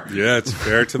fair! Yeah, it's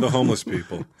fair to the homeless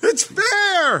people. It's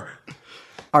fair!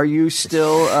 Are you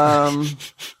still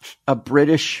a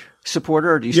British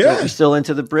supporter, or do you still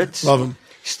into the Brits? Love them.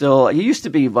 Still, you used to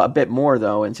be a bit more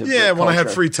though into Brit when I had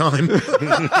culture. free time.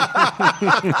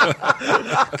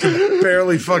 Could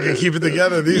barely fucking keep it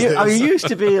together these days. You used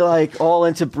to be like all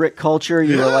into Brit culture.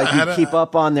 You were like you'd keep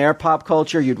up on their pop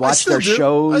culture. You'd watch their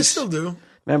shows. I still do.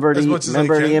 Remember the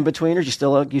In-Betweeners? You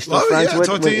still friends with? I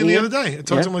talked to Ian the other day. I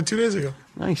talked to him like 2 days ago.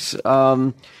 Nice.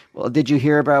 Well, did you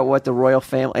hear about what the royal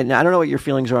family? And I don't know what your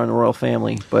feelings are on the royal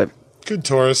family, but. Good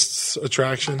tourist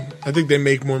attraction. I think they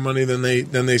make more money than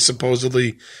they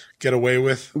supposedly get away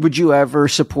with. Would you ever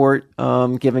support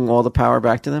giving all the power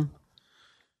back to them?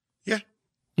 Yeah.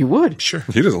 You would? Sure.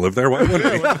 He doesn't live there. Why would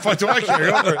he? What the fuck do I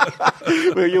care? Go for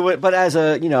it. Well, you would, but as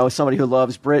somebody who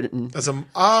loves Britain.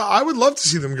 I would love to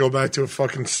see them go back to a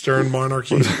fucking stern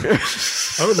monarchy.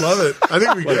 I would love it. I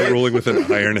think we could. Ruling with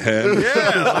an iron hand.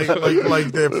 Yeah,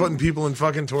 like they're putting people in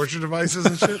fucking torture devices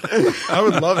and shit. I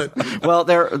would love it. Well,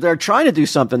 they're trying to do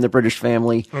something, the British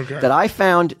family, that I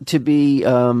found to be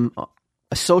a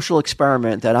social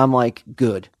experiment that I'm like,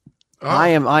 good. Oh. I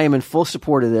am in full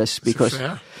support of this because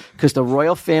the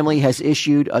royal family has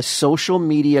issued a social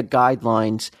media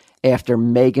guidelines after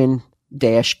Meghan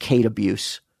Kate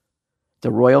abuse.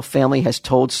 The royal family has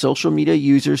told social media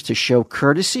users to show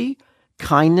courtesy,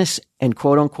 kindness, and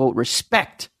quote-unquote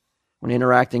respect when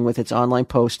interacting with its online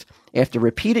post after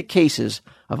repeated cases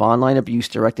of online abuse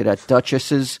directed at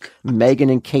Duchesses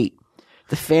Meghan and Kate.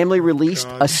 The family released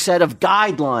a set of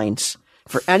guidelines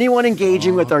for anyone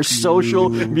engaging with our social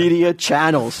media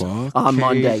channels on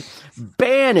Monday,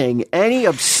 banning any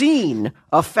obscene,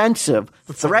 offensive,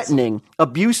 threatening,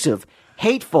 abusive,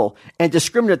 hateful, and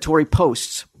discriminatory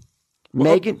posts.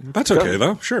 Well, Meghan, that's okay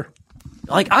though. Sure.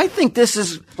 Like, I think this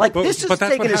is this is but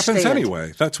that's taking what a happens stand.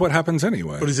 anyway. That's what happens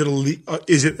anyway. But is it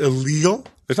illegal?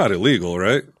 It's not illegal,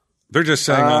 right? They're just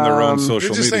saying on their own social They're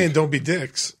just media. saying don't be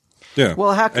dicks. Yeah.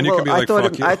 Well, and you can be I like,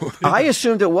 thought fuck you. I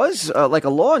assumed it was like a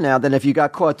law now that if you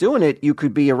got caught doing it, you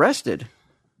could be arrested.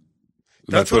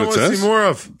 That's what what I it want to says? see more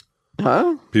of.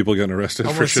 Huh? People getting arrested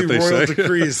I for want to see shit they royal say.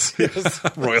 decrees.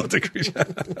 Yes. Royal decrees.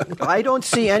 I don't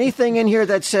see anything in here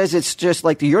that says it's just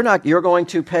like you're going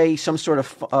to pay some sort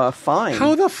of fine.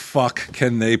 How the fuck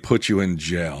can they put you in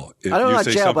jail? If I don't know, you not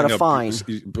say jail, but a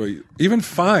something but even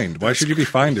fined. Why should you be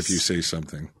fined if you say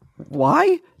something?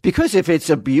 Why? Because if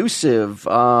it's abusive,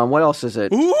 what else is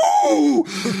it? Ooh!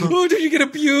 Oh, did you get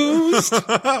abused?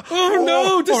 Oh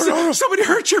no! Did somebody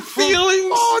hurt your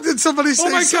feelings? Oh, did somebody say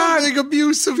my God. something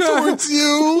abusive towards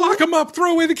you? Lock him up.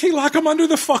 Throw away the key. Lock him under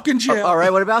the fucking jail. All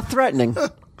right, what about threatening?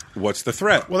 What's the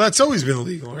threat? Well, that's always been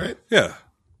illegal, right? Yeah.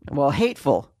 Well,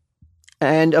 hateful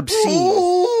and obscene.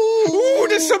 Ooh,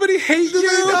 does somebody hate you?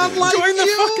 they not like Join the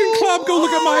you? fucking club. Go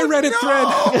look at my Reddit thread.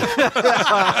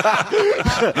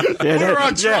 We're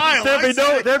on trial.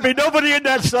 There'd be nobody in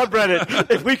that subreddit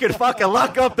if we could fucking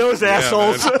lock up those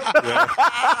assholes. Man. Yeah.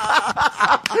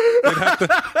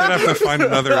 They'd have to find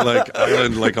another like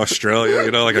island like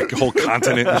Australia, like a whole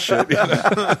continent and shit.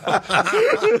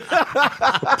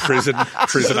 Prison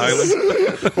island.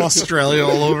 Australia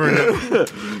all over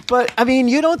it. But I mean,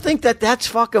 you don't think that that's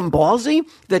fucking ballsy?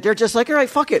 That they're just like, all right,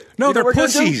 fuck it. No, You know they're what we're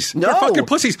gonna do? pussies. No, They're fucking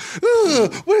pussies.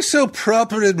 Ugh, we're so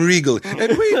proper and regal,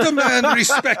 and we demand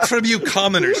respect from you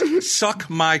commoners. Suck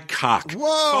my cock.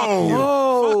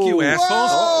 Whoa. Fuck you, assholes.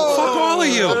 Whoa. Fuck all of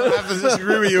you. I have to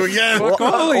disagree with you again. Fuck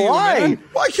all of you, Why? man.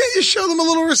 Why can't you show them a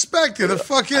little respect? They're the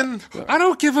fucking... I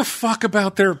don't give a fuck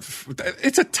about their...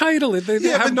 It's a title. They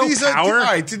have no these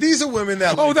power. these are women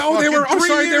that... They were. I'm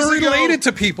sorry. They were ago, related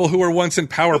to people who were once in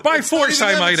power by force.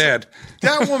 I might add.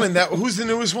 That woman. Who's the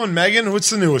newest one? Meghan. What's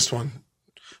the newest one?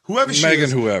 Whoever she Meghan,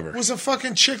 is, whoever. was a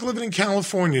fucking chick living in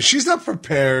California. She's not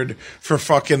prepared for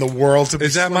fucking the world to be.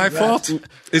 Is that my fault?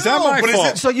 Is that my but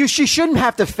fault? So she shouldn't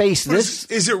have to face this.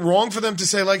 Is it wrong for them to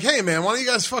say like, "Hey, man, why don't you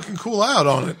guys fucking cool out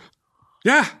on it"?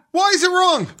 Yeah. Why is it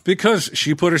wrong? Because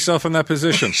she put herself in that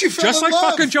position. She fell Just in like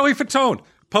love. fucking Joey Fatone.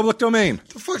 Public domain.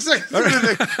 The fuck's that?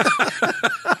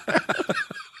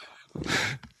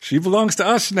 She belongs to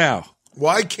us now.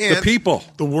 Why can't The people.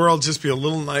 the world just be a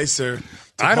little nicer to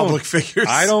public figures?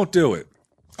 I don't do it.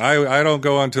 I don't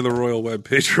go onto the royal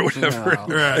webpage or whatever.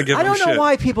 No. Right. I don't know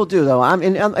why people do though. A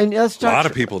lot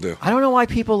of people do. I don't know why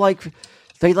people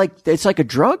it's like a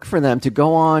drug for them to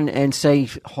go on and say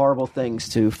horrible things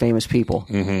to famous people.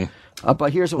 Mm-hmm.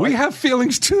 But here's what We have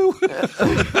feelings too.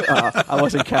 I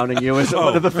wasn't counting you as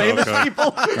one of the famous people.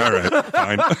 All right,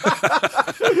 fine.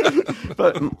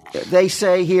 But they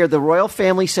say here the royal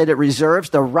family said it reserves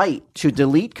the right to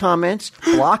delete comments,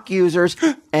 block users,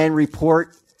 and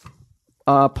report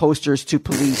posters to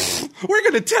police. We're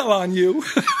going to tell on you.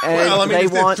 And Well, I mean, they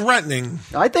if they're want. threatening.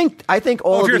 I think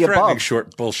all If of you're the threatening above.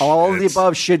 short bullshit. All of the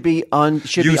above should be on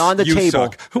the you table.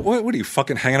 Suck. What are you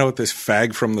fucking hanging out with this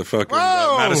fag from the fucking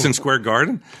Whoa. Madison Square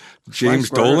Garden? James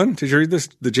Square. Dolan? Did you read this?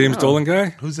 The James Dolan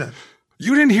guy? Who's that?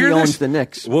 You didn't hear He this? owns the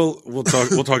Knicks. We'll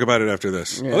talk about it after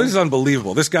this. Oh, this is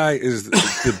unbelievable. This guy is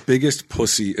the biggest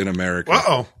pussy in America.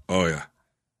 Uh-oh. Oh yeah.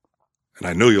 And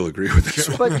I know you'll agree with this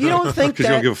one. But you don't think Because you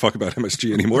don't that give a fuck about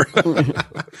MSG anymore.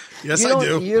 Yes, you I don't,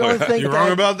 do. you don't think You're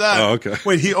wrong about that. Oh, okay.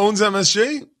 Wait, he owns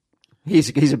MSG?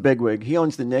 he's a bigwig. He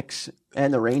owns the Knicks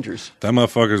and the Rangers. That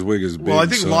motherfucker's wig is big. Well, I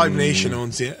think son. Live Nation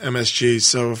owns the MSG,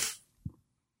 so if,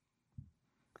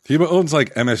 He owns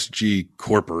like MSG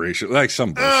Corporation, like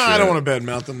some bullshit. I don't want to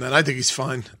badmouth him then. I think he's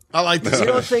fine. I like this. You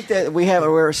don't think that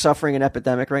we're suffering an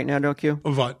epidemic right now, don't you?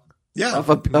 Of what? Yeah,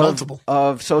 Of multiple.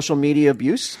 of social media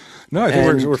abuse. No, I think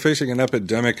And- we're facing an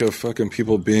epidemic of fucking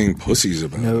people being pussies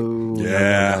about it. No.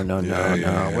 Yeah.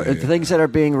 The things that are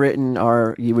being written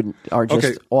are just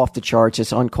Okay. off the charts.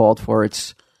 It's uncalled for.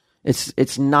 It's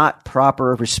not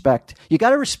proper respect. You got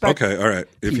to respect. Okay, all right.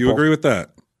 If you people. agree with that,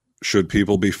 should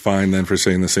people be fined then for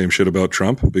saying the same shit about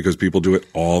Trump? Because people do it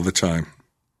all the time.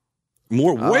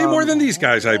 Way more than these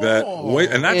guys, I bet.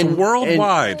 And that's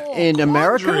worldwide. In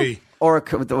America. Laundry. Or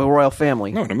the royal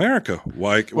family. No, in America.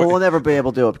 Why? Well, we'll never be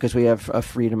able to do it because we have a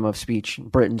freedom of speech.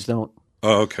 Britons don't.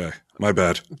 Oh, okay. My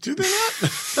bad. Do they not?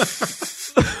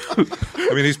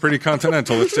 I mean, he's pretty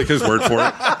continental. Let's take his word for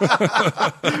it.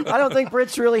 I don't think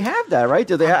Brits really have that, right?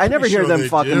 Do they? I never hear them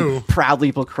fucking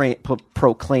proudly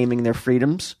proclaiming their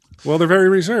freedoms. Well, they're very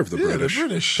reserved, the British. They're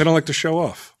British. They don't like to show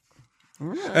off.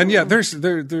 And yeah,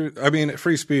 I mean,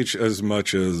 free speech as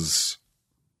much as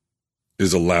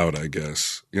is allowed, I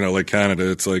guess. You know, like Canada,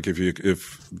 it's like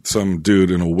if some dude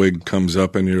in a wig comes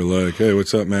up and you're like, "Hey,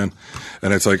 what's up, man?"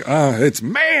 And it's like, it's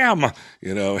ma'am,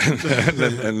 you know,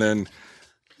 and then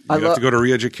you have to go to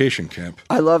re-education camp.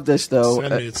 I love this though.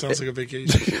 Send me. It sounds like a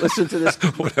vacation. Listen to this.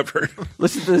 Whatever.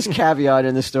 Listen to this caveat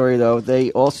in the story though.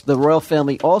 The royal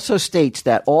family also states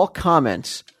that all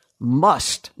comments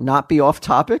must not be off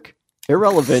topic,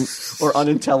 irrelevant, or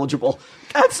unintelligible.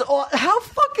 That's how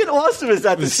fucking awesome is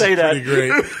that to say that? Pretty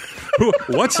great.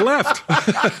 What's left?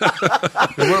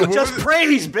 Just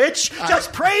praise, bitch.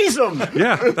 Just praise them.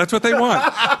 Yeah, that's what they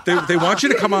want. They want you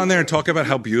to come on there and talk about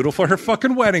how beautiful her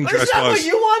fucking wedding dress was. Is that what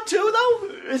you want too,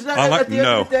 though? Is that at the end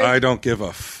of the day? I don't give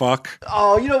a fuck.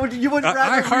 Oh, you would rather.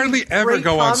 I hardly ever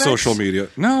go on social media.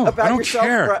 No, I don't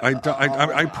care.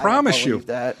 I promise you.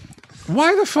 That.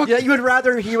 Why the fuck? Yeah, you would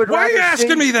rather. Why are you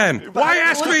asking me then? Why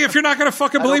ask me if you're not going to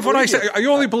fucking believe what I say?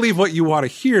 You only believe what you want to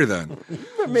hear then.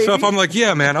 Maybe. So if I'm like,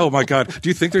 yeah, man, oh my God, do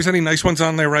you think there's any nice ones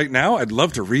on there right now? I'd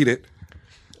love to read it.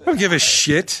 I don't give a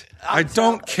shit. I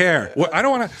don't care. I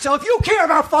don't want to. So if you care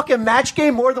about fucking Match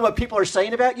Game more than what people are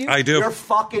saying about you, I do. You're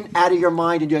fucking out of your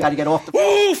mind, and you got to get off the.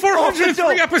 Whoa!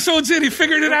 403 episodes in, he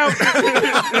figured it out.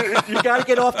 You got to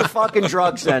get off the fucking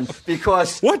drugs then,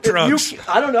 because what drugs?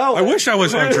 I don't know. I wish I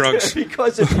was on drugs.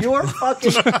 Because if you're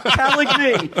fucking telling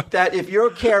me that if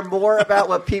you care more about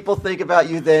what people think about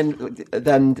you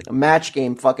than Match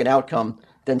Game fucking outcome,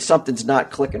 then something's not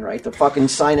clicking right. The fucking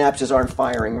synapses aren't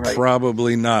firing right.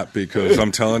 Probably not, because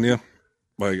I'm telling you,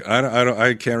 like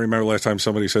I can't remember last time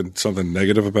somebody said something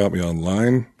negative about me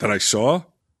online that I saw.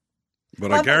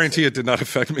 But I guarantee it did not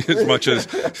affect me as much as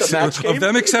of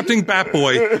them accepting Bat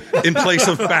Boy in place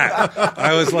of Bat.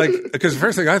 I was like, because the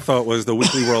first thing I thought was the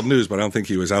Weekly World News, but I don't think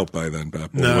he was out by then.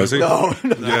 Bat Boy, was he? No.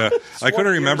 Yeah, I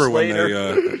couldn't remember when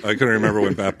I couldn't remember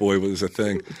when Bat Boy was a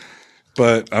thing.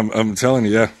 But I'm telling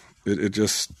you, yeah. It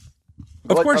just,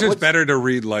 of course, it's better to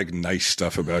read like nice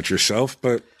stuff about yourself,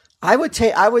 but I would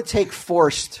take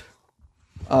forced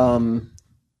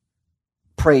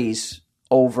praise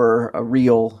over a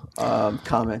real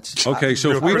comments. Okay,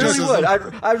 so if we really would,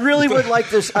 I really would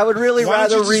like this. I would really Why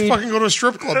rather don't you read. just fucking go to a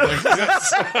strip club. Like,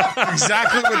 that's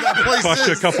exactly what that place cost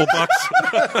you a couple bucks.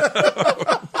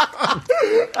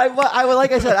 I would,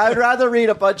 like I said, I would rather read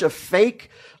a bunch of fake.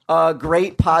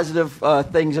 Great positive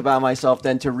things about myself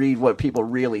than to read what people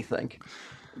really think.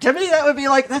 To me, that would be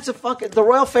like the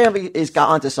royal family is got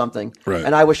onto something, right?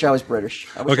 And I wish I was British.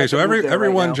 Okay, so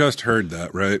everyone just heard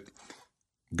that, right?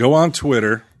 Go on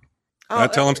Twitter.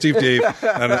 Tell them Steve Dave,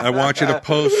 and I want you to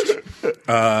post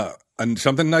and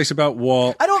something nice about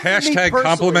Walt. I don't hashtag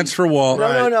compliments for Walt. No.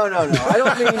 I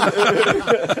don't mean.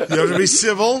 You have to be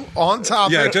civil on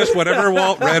topic. Yeah, just whatever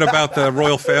Walt read about the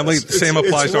royal family, same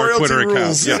applies to our Twitter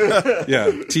rules. account. Yeah,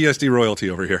 TSD royalty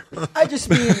over here. I just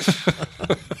mean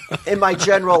in my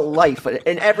general life,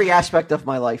 in every aspect of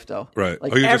my life, though. Right.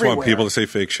 Like you just everywhere. want people to say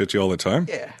fake shit to you all the time?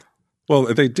 Yeah. Well,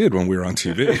 they did when we were on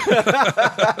TV.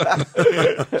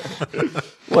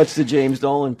 What's the James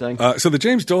Dolan thing? So the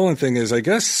James Dolan thing is, I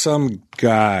guess some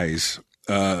guys,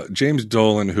 James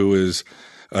Dolan, who is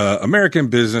American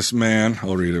businessman.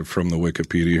 I'll read it from the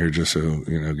Wikipedia here just so,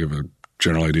 give a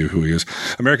general idea of who he is.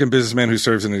 American businessman who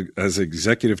serves as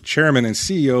executive chairman and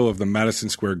CEO of the Madison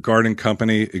Square Garden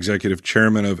Company, executive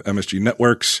chairman of MSG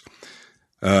Networks,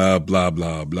 blah,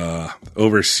 blah, blah,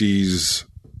 oversees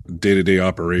day-to-day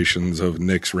operations of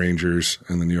Knicks, Rangers,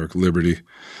 and the New York Liberty.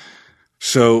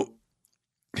 So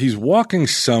he's walking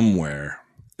somewhere,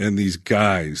 and these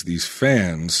guys, these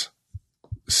fans,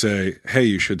 say, hey,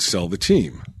 you should sell the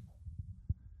team.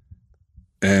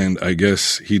 And I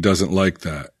guess he doesn't like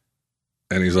that.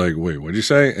 And he's like, wait, what'd you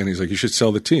say? And he's like, you should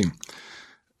sell the team.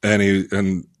 And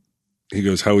he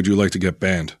goes, how would you like to get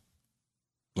banned?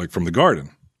 Like from the Garden.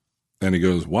 And he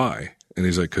goes, why? And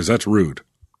he's like, because that's rude,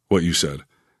 what you said.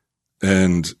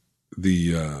 And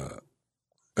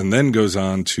and then goes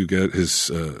on to get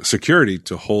his security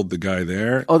to hold the guy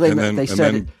there. Oh, and then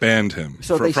banned him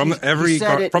from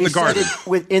the Garden.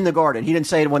 Within the Garden. He didn't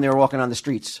say it when they were walking on the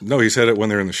streets. No, he said it when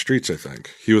they were in the streets. I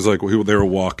think he was like they were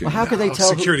walking. Well, how could they tell?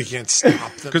 Security can't stop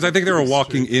them because I think they were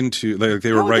walking into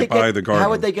they were right by the Garden.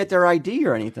 How would they get their ID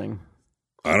or anything?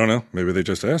 I don't know. Maybe they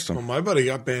just asked him. Well, my buddy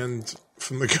got banned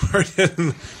from the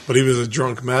Guardian, but he was a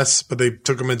drunk mess. But they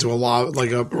took him into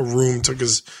a room, took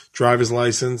his driver's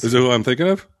license. Is it who I'm thinking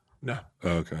of? No. Oh,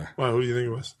 okay. Why? Who do you think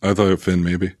it was? I thought Finn,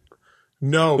 maybe.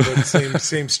 No, but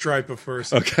same stripe of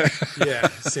person. Okay. Yeah,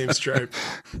 same stripe.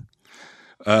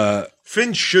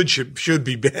 Finn should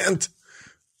be banned.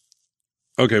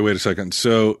 Okay, wait a second.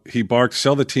 So he barked,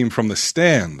 "Sell the team from the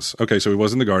stands." Okay, so he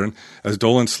was in the Garden as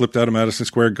Dolan slipped out of Madison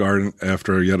Square Garden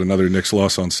after yet another Knicks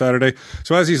loss on Saturday.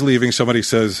 So as he's leaving, somebody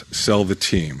says, "Sell the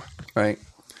team." Right.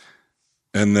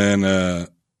 And then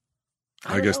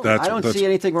I guess that's... I don't see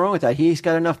anything wrong with that. He's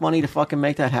got enough money to fucking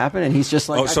make that happen, and he's just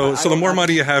like... so the more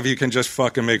money you have, you can just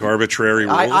fucking make arbitrary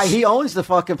rules? He owns the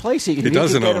fucking place. He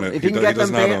doesn't own it. If he can get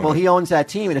them banned, well, he owns that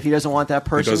team, and if he doesn't want that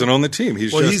person... He doesn't own the team.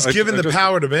 He's given the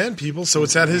power to ban people, so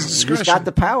it's at his discretion. He's got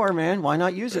the power, man. Why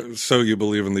not use it? So you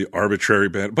believe in the arbitrary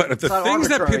ban. But the things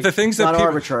that people...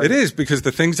 arbitrary. It is, because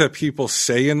the things that people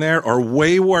say in there are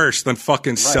way worse than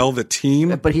fucking sell the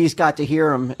team. But he's got to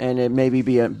hear them, and it maybe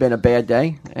been a bad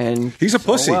day. And he's a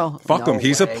pussy. Fuck him.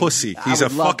 He's a way. pussy. He's a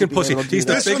fucking pussy. He's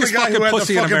the biggest fucking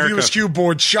pussy in America. This fucking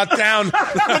board shut down.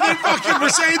 And they fucking were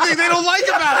saying things they don't like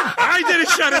about it. I didn't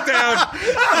shut it down.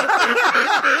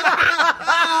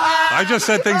 I just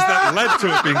said things that led to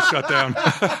it being shut down.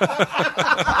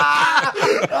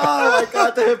 Oh my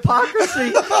God, the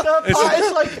hypocrisy!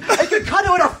 It's like I could cut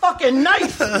it with a fucking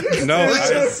knife. No,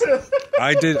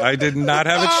 I did not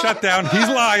have it shut down. He's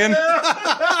lying.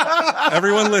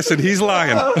 Everyone, listen. He's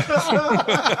lying.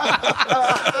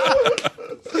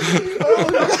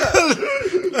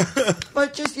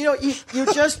 But just you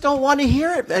just don't want to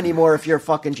hear it anymore if you're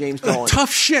fucking James Dolan.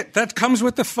 Tough shit. That comes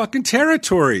with the fucking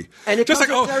territory. And it just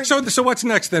like so what's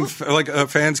next then?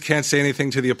 Fans can't say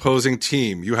anything to the opposing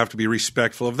team. You have to be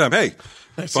respectful of them. Hey,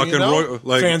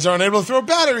 fans aren't able to throw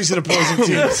batteries at opposing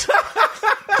teams.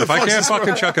 If I can't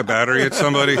fucking chuck a battery at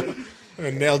somebody.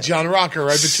 And nail John Rocker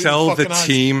right between sell the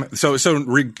team. Eyes.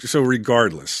 So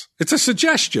regardless, it's a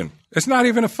suggestion. It's not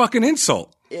even a fucking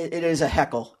insult. It is a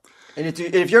heckle. And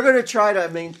if you're going to try to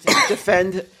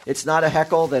defend, it's not a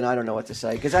heckle. Then I don't know what to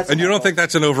say because that's. And you don't think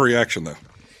that's an overreaction, though?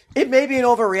 It may be an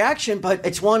overreaction, but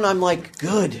it's one I'm like,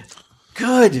 good.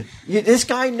 This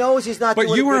guy knows he's not. But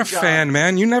you were a fan,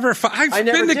 man. You never. I've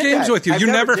been to games with you. You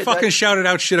never fucking shouted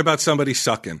out shit about somebody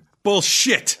sucking.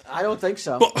 Bullshit. I don't think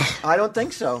so. I don't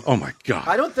think so. Oh my God.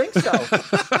 I don't think so.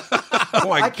 Oh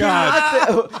my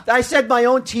God. I said my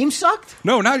own team sucked?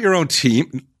 No, not your own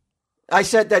team. I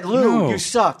said that, Lou, you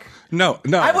suck. No.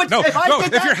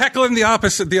 If you're heckling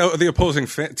the opposing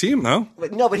team, no.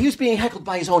 No, but he was being heckled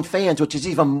by his own fans, which is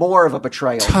even more of a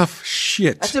betrayal. Tough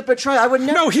shit. That's a betrayal. I would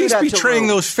never. No, he's betraying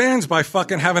those fans by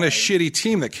fucking having a shitty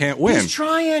team that can't win. He's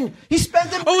trying. He's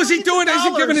spending. Oh, is he doing? Is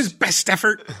he giving his best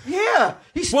effort? Yeah.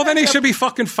 Well, then he should be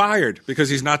fucking fired because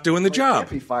he's not doing the job. He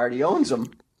can't be fired. He owns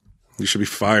them. He should be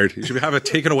fired. He should have it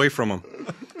taken away from him.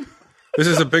 This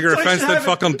is a bigger offense than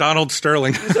fucking Donald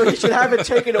Sterling. So he should have it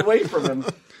taken away from him.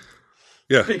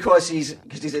 Yeah, because he's a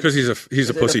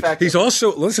pussy. He's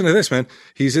also, listen to this, man.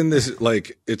 He's in this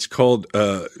it's called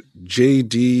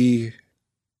JD.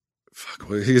 Fuck,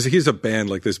 he's a band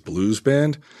like this blues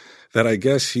band that I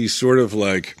guess he's sort of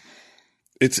like.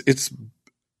 It's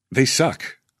they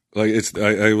suck. Like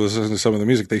I was listening to some of the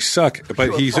music. They suck,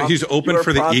 but he's open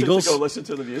for the Eagles. To go listen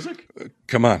to the music.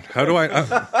 Come on, how do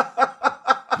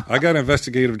I got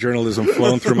investigative journalism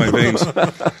flowing through my veins.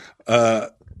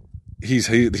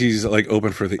 He's like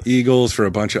open for the Eagles, for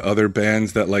a bunch of other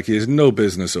bands that like he has no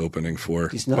business opening for.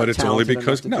 He's not but it's only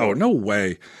because no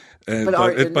way.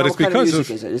 But it's because of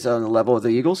is it on the level of the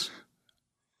Eagles?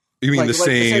 You mean the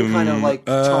same kind of like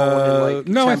tone and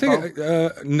no, tempo? I think I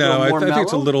think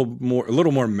it's a little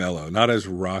more mellow, not as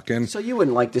rockin'. So you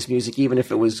wouldn't like this music even if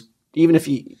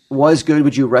he was good,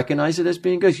 would you recognize it as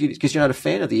being good? Because you're not a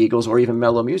fan of the Eagles or even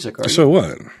mellow music, are you? So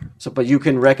what? But you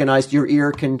can recognize, your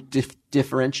ear can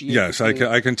differentiate. Yes, I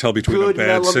can tell between a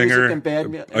bad singer.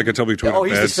 I can tell between a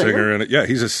bad singer and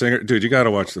he's a singer. Dude, you got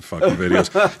to watch the fucking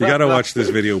videos. You got to watch this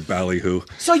video, Ballyhoo.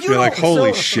 So you're like,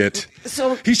 holy shit.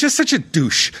 So he's just such a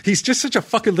douche. He's just such a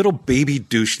fucking little baby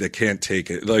douche that can't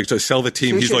take it. Like to sell the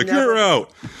team, he's like, you're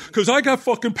out because I got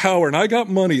fucking power and I got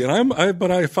money and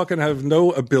but I fucking have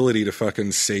no ability to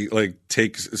fucking say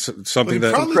take something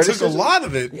that probably took a lot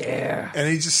of it. Yeah, and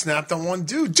he just snapped on one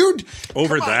dude.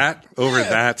 Over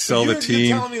that, sell the team.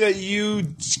 You're telling me that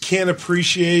you can't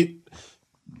appreciate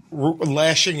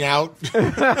lashing out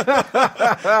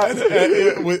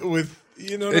with.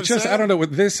 You know, it's just I don't know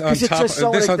with this on top.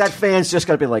 That fans just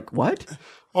got to be like, what?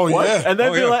 Oh, what? yeah. And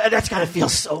then Oh, yeah. like, that's got to feel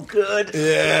so good.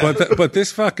 Yeah. But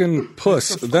this fucking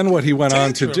puss. Then what he went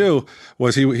on to do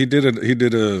was he did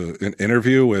an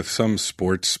interview with some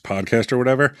sports podcast or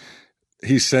whatever.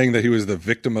 He's saying that he was the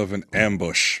victim of an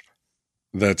ambush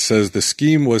that says the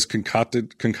scheme was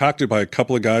concocted by a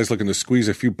couple of guys looking to squeeze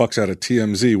a few bucks out of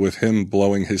TMZ with him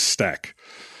blowing his stack.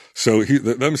 So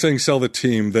them saying sell the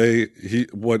team, he's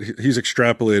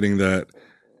extrapolating that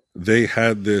they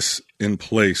had this in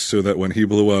place so that when he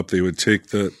blew up, they would take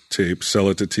the tape, sell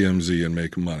it to TMZ, and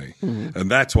make money. Mm-hmm. And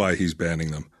that's why he's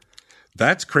banning them.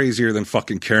 That's crazier than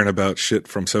fucking caring about shit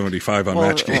from 75 on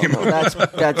Match Game.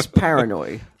 That's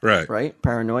paranoia. Right?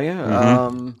 Paranoia.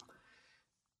 Mm-hmm.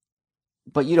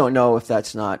 But you don't know if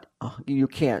that's not. You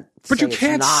can't. But it's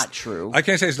not true. I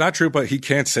can't say it's not true, but he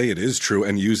can't say it is true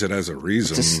and use it as a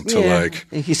reason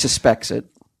He suspects it.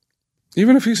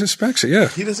 Even if he suspects it, yeah,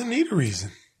 he doesn't need a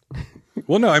reason.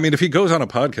 Well, no, I mean, if he goes on a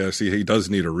podcast, he does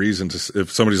need a reason to.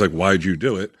 If somebody's like, "Why'd you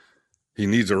do it?" He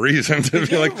needs a reason to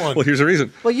be like, well, here's a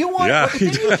reason. Well, didn't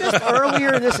you just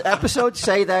earlier in this episode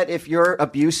say that if you're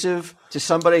abusive to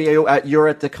somebody, you're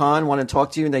at the con, want to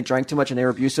talk to you, and they drank too much and they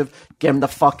were abusive, get them the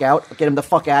fuck out, get them the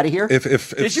fuck out of here?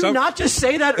 Did you not just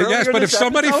say that earlier? Yes, but in if this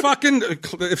somebody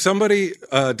episode? if somebody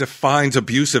defines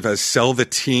abusive as sell the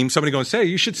team, somebody going, say,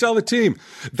 you should sell the team.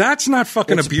 That's not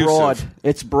fucking abusive.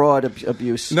 It's broad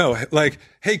abuse. No, like,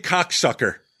 hey,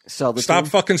 cocksucker. Stop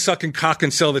fucking sucking cock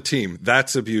and sell the team.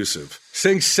 That's abusive.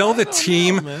 Saying sell the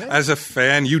team as a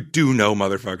fan, you do know,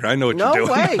 motherfucker. I know what you're doing.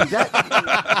 No way.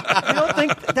 You don't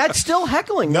think that's still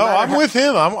heckling? No, I'm with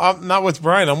him. I'm not with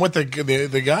Brian. I'm with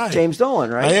the guy. James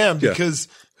Dolan, right? I am, because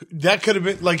that could have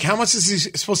been like, how much is he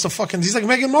supposed to fucking? He's like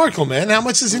Meghan Markle, man. How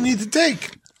much does he need to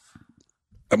take?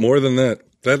 More than that.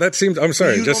 That seems. I'm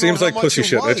sorry. It just seems like pussy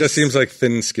shit. It just seems like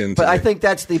thin skin. But I think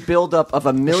that's the buildup of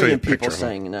a million people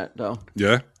saying that, though.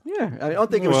 Yeah. Yeah, I don't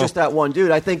think it was just that one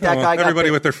dude. I think that guy got everybody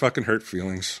with their fucking hurt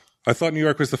feelings. I thought New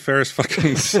York was the fairest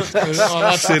fucking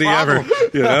city ever.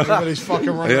 You know? Everybody's fucking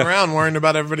running around worrying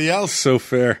about everybody else. So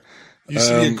fair. Used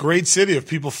to be a great city of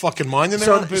people fucking minding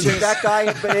their own business. So that guy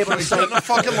had been able to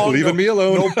say, leaving me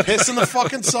alone. No piss in the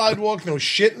fucking sidewalk. No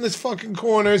shit in the fucking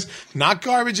corners. Not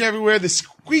garbage everywhere. The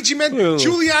squeegee men.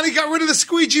 Giuliani got rid of the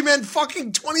squeegee men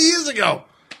fucking 20 years ago.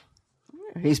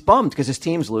 He's bummed because his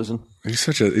team's losing. He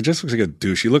just looks like a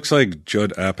douche. He looks like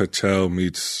Judd Apatow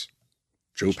meets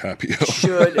Joe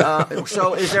Papio.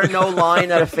 So is there no line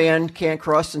that a fan can't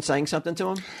cross in saying something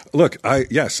to him? Look, I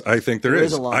think there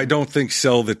is. A line. I don't think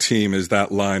sell the team is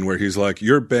that line where he's like,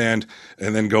 you're banned,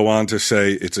 and then go on to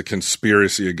say it's a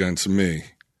conspiracy against me.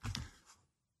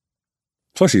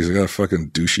 Plus, he's got a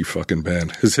fucking douchey fucking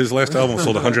band. His last album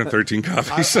sold 113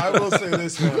 copies. I will say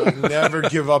this, man. Never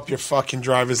give up your fucking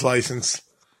driver's license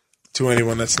to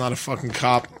anyone that's not a fucking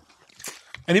cop.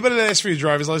 Anybody that asks for your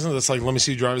driver's license, that's like, let me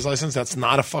see your driver's license, that's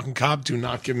not a fucking cop, do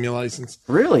not give them your license.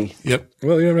 Really? Yep.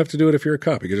 Well, you don't have to do it if you're a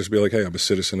cop. You could just be like, hey, I'm a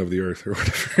citizen of the earth or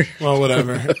whatever. Well,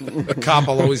 whatever. A cop,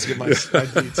 I'll always get my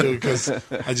ID too, because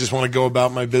I just want to go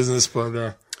about my business,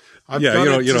 but... you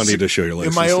don't need to show your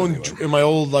license. In my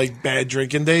old like bad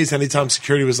drinking days, anytime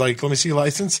security was like, "Let me see your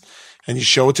license," and you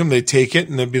show it to them, they take it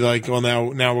and they'd be like, "Well,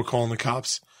 now we're calling the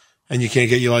cops, and you can't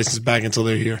get your license back until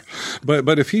they're here."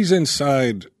 But if he's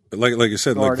inside, like you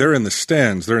said, like they're in the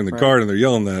stands, they're in the guard, and they're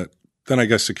yelling that, then I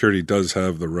guess security does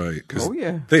have the right.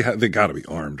 They got to be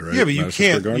armed, right? Yeah, but you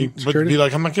can't. But be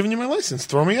like, "I'm not giving you my license.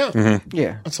 Throw me out." Mm-hmm.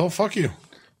 Yeah, that's all. Fuck you.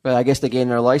 But I guess they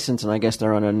gained their license, and I guess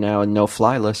they're on a now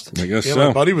no-fly list. I guess so.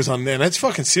 My buddy was on there, and that's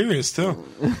fucking serious, too.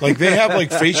 Like, they have,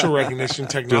 like, facial recognition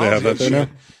technology. Do they have that there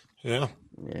now?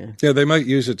 Yeah, they might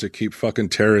use it to keep fucking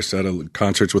terrorists out of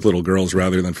concerts with little girls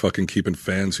rather than fucking keeping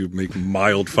fans who make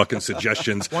mild fucking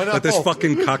suggestions. Why not that this both?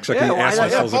 Fucking cocksucking asshole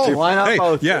sells it to. Why not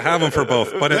both? Yeah, have them for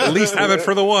both, but at least have it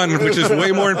for the one, which is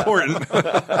way more important.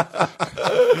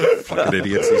 Fucking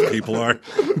idiots these people are.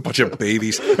 Bunch of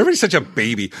babies. Everybody's such a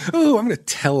baby. Ooh, I'm going to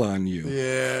tell on you.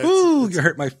 Yeah. Ooh, you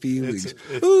hurt my feelings.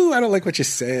 Ooh, I don't like what you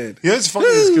said. Yeah, it's funny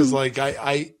because, like,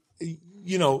 I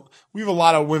you know, we have a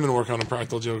lot of women working on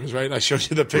Impractical Jokers, right? I showed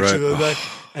you the picture the other day,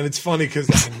 and it's funny because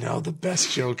I know the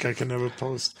best joke I can never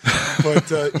post.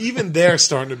 But even they're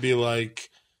starting to be like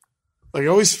I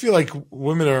always feel like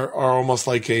women are almost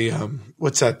like a,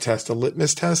 what's that test? A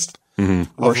litmus test?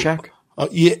 Mm-hmm. Rorschach?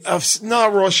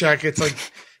 Not Rorschach. It's like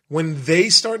when they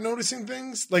start noticing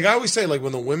things. Like I always say, like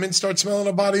when the women start smelling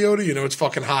a body odor, you know, it's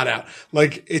fucking hot out.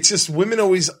 Like it's just women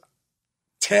always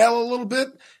tail a little bit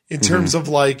in terms of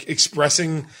like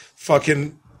expressing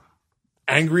fucking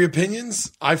angry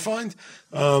opinions, I find.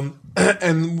 And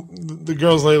the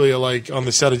girls lately are like on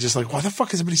the set are just like, why the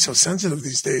fuck is everybody so sensitive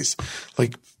these days?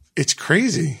 Like it's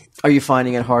crazy. Are you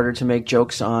finding it harder to make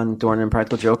jokes on Dorn and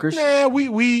Practical Jokers? Yeah,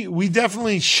 we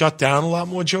definitely shut down a lot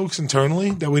more jokes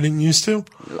internally that we didn't used to.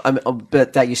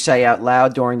 But that you say out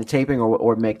loud during the taping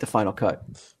or make the final cut?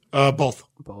 Both.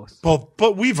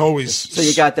 But we've always. So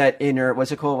you got that inner,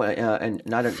 what's it called? And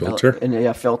not a filter.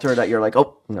 Filter that you're like,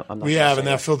 oh no, I'm not. We have, and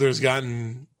that filter has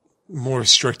gotten more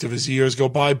restrictive as years go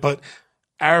by. But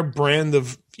our brand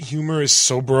of humor is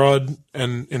so broad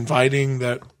and inviting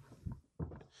that,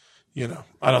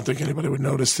 I don't think anybody would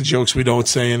notice the jokes we don't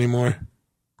say anymore.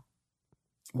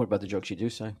 What about the jokes you do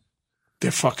say?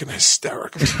 They're fucking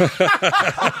hysterical.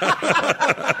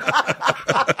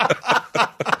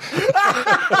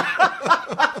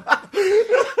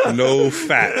 No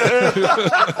fat.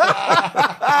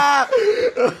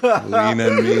 Lean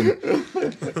and mean.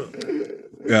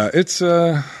 Yeah, it's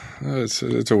a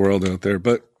world out there.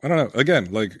 But I don't know.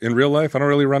 Again, like in real life, I don't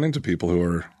really run into people who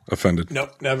are offended. Nope,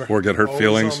 never. Or get hurt Always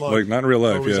feelings. online. Like not in real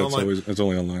life. Always It's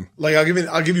only online. Like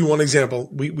I'll give you one example.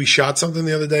 We shot something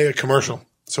the other day, a commercial.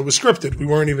 So it was scripted. We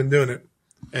weren't even doing it.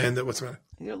 And what's the matter?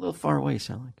 You're a little far away, you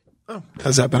sound like. Oh,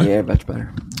 how's that better? Yeah, much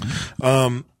better.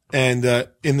 And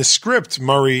in the script,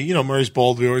 Murray's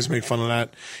bald. We always make fun of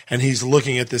that. And he's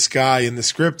looking at this guy in the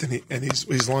script, and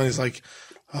his line is like,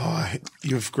 "Oh,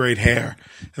 you have great hair."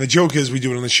 And the joke is, we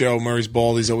do it on the show. Murray's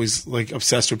bald. He's always like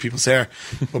obsessed with people's hair.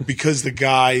 But because the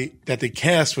guy that they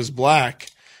cast was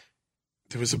black,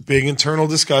 there was a big internal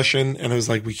discussion, and it was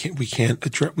like, we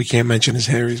can't mention his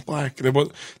hair. He's black.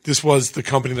 This was the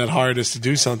company that hired us to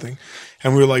do something,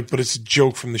 and we were like, but it's a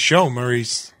joke from the show. Murray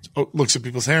looks at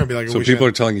people's hair and be like, so people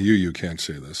are telling you can't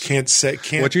say this. Can't.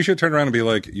 What you should turn around and be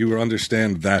like, you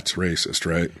understand that's racist,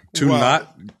 right?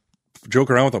 Not joke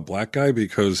around with a black guy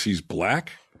because he's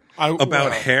black.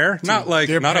 About hair, not a black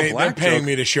They're paying joke.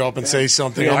 me to show up and say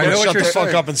something. Yeah, I'm going to shut the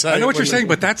fuck up and say it. I know what you're saying,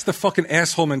 but that's the fucking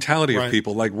asshole mentality of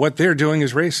people. Like, what they're doing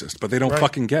is racist, but they don't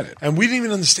fucking get it. And we didn't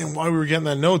even understand why we were getting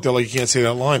that note. They're like, you can't say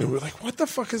that line. And we were like, what the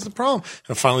fuck is the problem?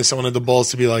 And finally someone had the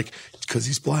balls to be like, because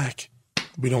he's black.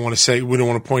 We don't want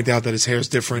to point out that his hair is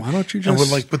different. Why don't you just... And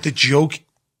we're like, but the joke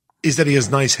is that he has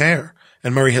nice hair.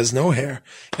 And Murray has no hair.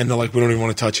 And they're like, we don't even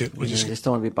want to touch it. We just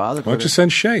don't want to be bothered. Why don't you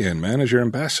send Shay in, man, as your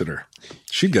ambassador?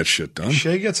 She gets shit done.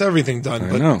 Shay gets everything done.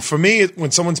 I know. For me,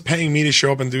 when someone's paying me to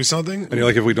show up and do something. And you're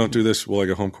like, if we don't do this, will I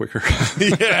go home quicker?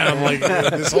 Yeah, I'm like,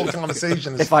 this whole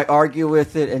conversation is. If I argue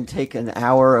with it and take an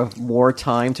hour of more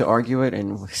time to argue it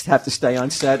and have to stay on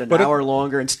set an hour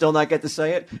longer and still not get to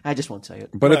say it, I just won't say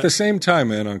it. But at the same time,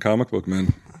 man, on Comic Book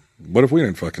Men, what if we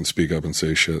didn't fucking speak up and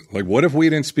say shit? Like, what if we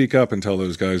didn't speak up and tell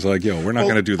those guys, like, yo, we're not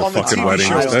going to do the fucking wedding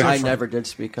today? I never did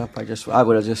speak up. I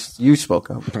would have just, you spoke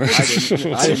up. I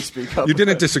didn't speak up. You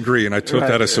didn't disagree, and I took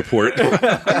that as support.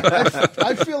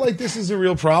 I feel like this is a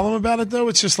real problem about it, though.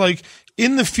 It's just like,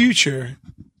 in the future,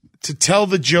 to tell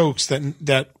the jokes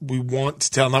that we want to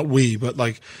tell, not we, but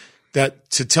like, that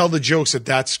to tell the jokes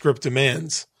that script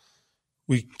demands,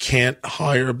 we can't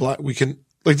hire we can,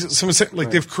 like someone said, like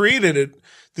they've created it.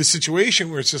 The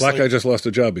situation where it's just Black guy just lost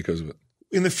a job because of it.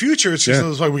 In the future, it's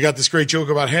just like we got this great joke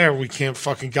about hair. We can't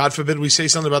fucking, God forbid, we say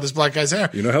something about this black guy's hair.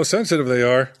 You know how sensitive they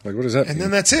are. Like, what does that mean? And then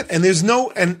that's it. And there's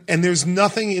there's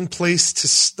nothing in place to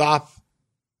stop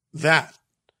that.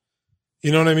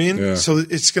 You know what I mean? Yeah. So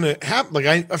it's going to happen. Like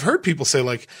I've heard people say,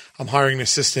 like, I'm hiring an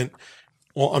assistant.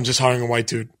 Well, I'm just hiring a white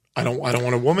dude. I don't want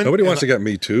a woman. Nobody wants to get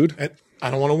Me Too'd. I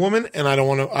don't want a woman, and I don't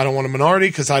want a minority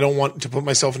because I don't want to put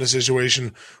myself in a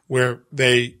situation where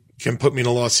they can put me in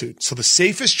a lawsuit. So the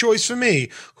safest choice for me,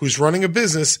 who's running a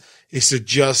business, is to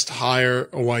just hire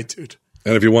a white dude.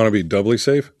 And if you want to be doubly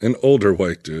safe, an older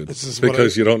white dude,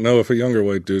 because you don't know if a younger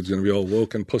white dude's going to be all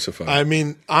woke and pussified. I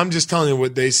mean, I'm just telling you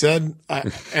what they said,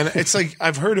 and it's like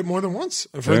I've heard it more than once.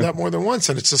 I've heard that more than once,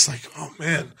 and it's just like, oh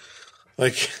man,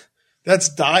 like that's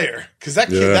dire because that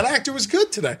kid, that actor was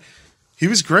good today. He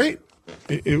was great.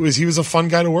 He was a fun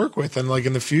guy to work with, and like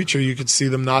in the future, you could see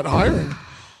them not hiring.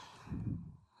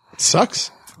 It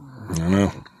sucks. I don't know.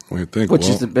 What do you think? Which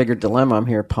is the bigger dilemma I'm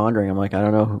here pondering. I'm like, I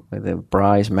don't know, the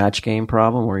Bry's match game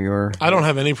problem or your. I don't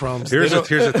have any problems. Here's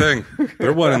the thing.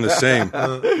 They're one and the same.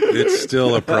 It's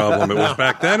still a problem. It was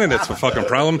back then, and it's a fucking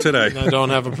problem today. I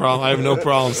don't have a problem. I have no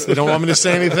problems. They don't want me to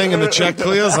say anything, and the check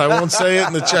clears. I won't say it,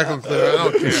 and the check will clear. I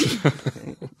don't care.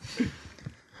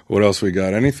 What else we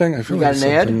got? Anything? I feel we got an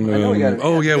ad? I know we got an ad.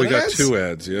 Oh, yeah, we got 2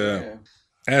 ads, yeah.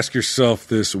 Ask yourself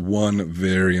this one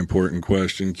very important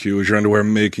question, Q. Is your underwear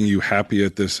making you happy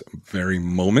at this very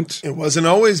moment? It wasn't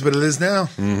always, but it is now.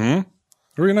 Mm-hmm.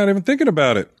 Or you're not even thinking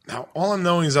about it. Now, all I'm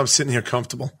knowing is I'm sitting here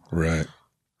comfortable. Right.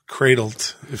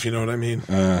 Cradled, if you know what I mean.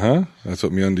 Uh-huh. That's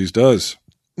what MeUndies does.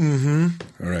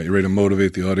 Mm-hmm. All right, you ready to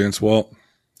motivate the audience, Walt?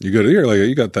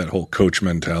 You got that whole coach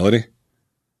mentality.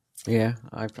 Yeah,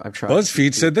 I've tried.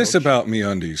 BuzzFeed said this about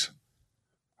MeUndies.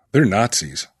 They're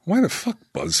Nazis. Why the fuck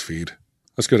BuzzFeed?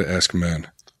 Let's go to Ask Men.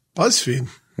 BuzzFeed?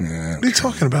 Yeah, what are you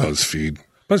talking about? BuzzFeed.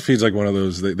 BuzzFeed's like one of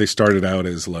those. They started out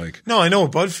as like. No, I know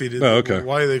what BuzzFeed is. Oh, okay.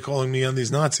 Why are they calling me on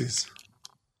these Nazis?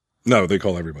 No, they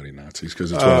call everybody Nazis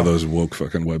because it's one of those woke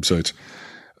fucking websites.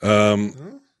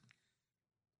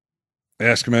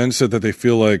 Ask Men said that they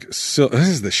feel like this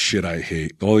is the shit I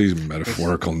hate. All these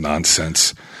metaphorical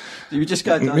nonsense. You just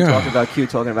got done talking about Q,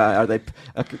 talking about are they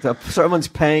someone's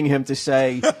paying him to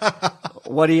say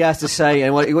what he has to say,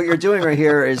 and what you're doing right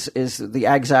here is the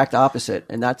exact opposite,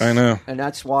 and that's I know, and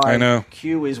that's why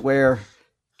Q is where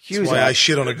Q's. That's why I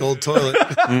shit on a gold toilet.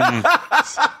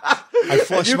 I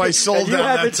flush my soul down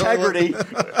that integrity.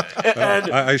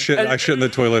 I shit in the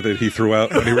toilet that he threw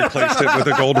out when he replaced it with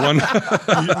a gold one.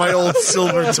 My old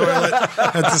silver toilet.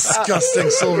 That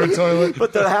disgusting silver toilet.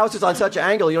 But the house is on such an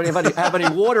angle, you don't even have any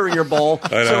water in your bowl,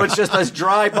 so it's just this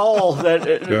dry bowl.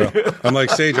 I'm like,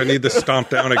 Sage, I need this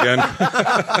stomped down again.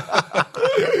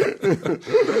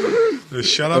 Just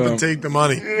shut up and take the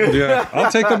money. Yeah,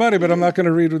 I'll take the money, but I'm not going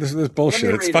to read this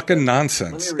bullshit. It's fucking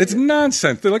nonsense. It's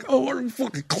nonsense. They're like, oh, we're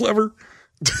fucking clever.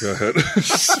 Go ahead.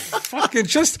 let's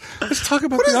talk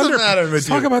about the underpants. Let's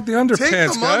talk about the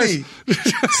underpants, guys.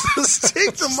 Just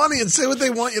take the money and say what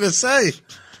they want you to say.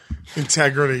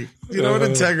 Integrity. You know what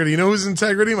integrity? You know who's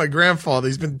integrity? My grandfather.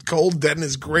 He's been cold dead in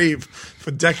his grave for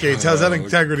decades. How's that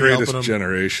integrity helping him? Greatest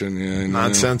generation. Yeah,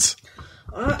 nonsense.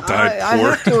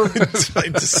 Died poor.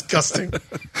 Disgusting.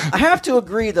 I have to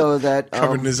agree, though, that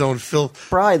covered in his own filth.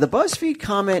 Bri, the BuzzFeed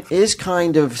comment is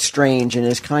kind of strange and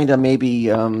is kind of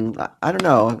maybe I don't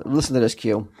know. Listen to this,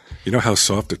 Q. You know how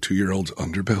soft a 2-year-old's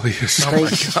underbelly is? Oh my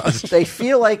God. They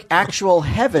feel like actual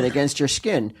heaven against your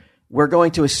skin. We're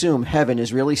going to assume heaven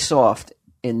is really soft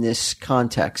in this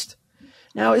context.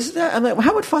 Now, is that? I mean,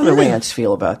 how would Father Lance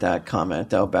feel about that comment,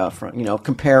 though? About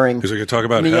comparing because we could talk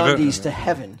about MeUndies to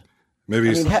heaven.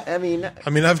 Maybe I mean,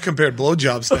 I've compared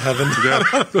blowjobs to heaven.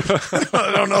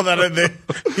 I don't know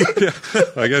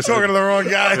that. I guess talking to the wrong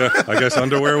guy. Yeah, I guess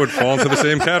underwear would fall into the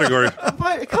same category.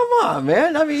 But come on,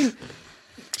 man. I mean,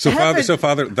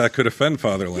 Father, that could offend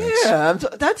Father Lance. Yeah,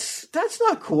 that's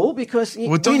not cool because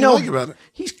what don't you like about it?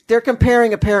 They're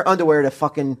comparing a pair of underwear to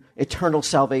fucking eternal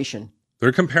salvation.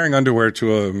 They're comparing underwear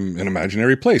to an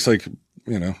imaginary place, like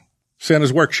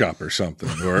Santa's workshop or something,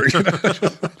 or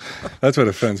that's what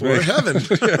offends me. Or heaven,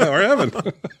 or heaven.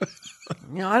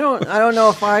 I don't know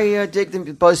if I dig the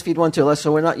BuzzFeed one too.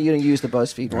 So we're not going to use the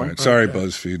BuzzFeed one. Right, sorry,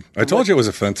 BuzzFeed. I told you it was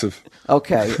offensive.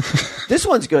 Okay, this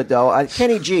one's good though.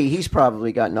 Kenny G, he's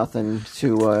probably got nothing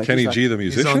to. Kenny G, the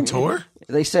musician, he's on tour.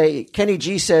 They say Kenny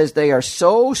G says they are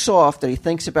so soft that he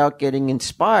thinks about getting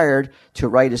inspired to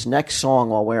write his next song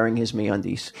while wearing his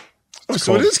MeUndies. Oh,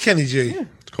 so it is Kenny G. Yeah.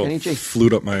 Called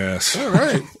Flute Up My Ass. All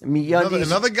right.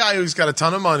 Another guy who's got a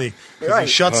ton of money. Right. He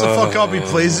shuts the fuck up. He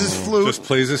plays his flute. Just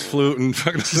plays his flute and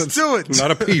fucking just do it.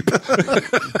 Not a peep.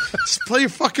 Just play your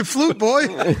fucking flute, boy.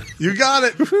 You got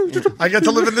it. I get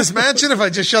to live in this mansion if I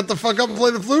just shut the fuck up and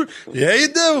play the flute. Yeah, you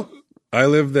do. I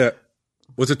live there.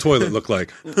 What's a toilet look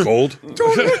like? Gold?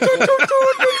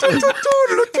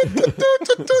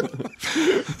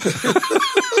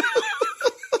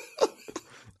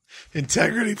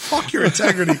 Integrity. Fuck your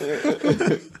integrity.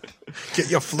 Get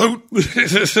your flute.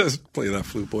 Play that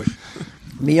flute, boy.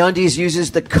 MeUndies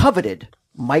uses the coveted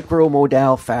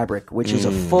micromodal fabric, which is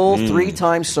a full 3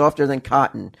 times softer than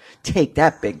cotton. Take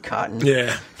that, big cotton.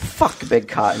 Yeah. Fuck big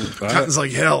cotton. Cotton's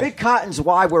like hell. Big cotton's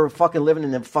why we're fucking living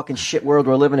in the fucking shit world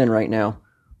we're living in right now.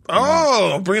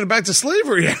 Oh, bringing it back to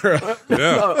slavery era.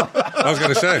 Yeah. I was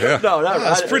going to say, yeah. No,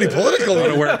 that's pretty political. I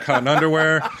don't wear cotton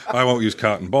underwear. I won't use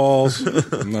cotton balls.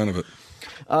 None of it.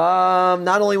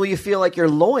 Not only will you feel like your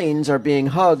loins are being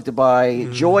hugged by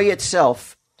joy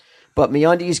itself, but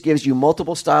MeUndies gives you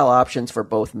multiple style options for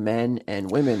both men and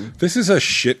women. This is a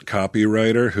shit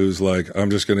copywriter who's like, I'm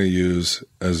just going to use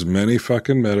as many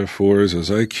fucking metaphors as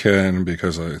I can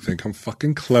because I think I'm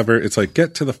fucking clever. It's like,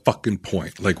 get to the fucking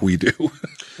point like we do.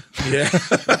 Yeah.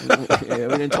 Yeah,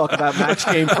 we didn't talk about Max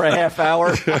Game for a half hour.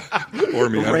 Or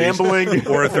me rambling.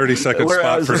 Or a 30-second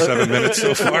spot for 7 minutes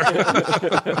so far.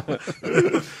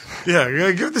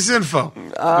 Yeah, give this info.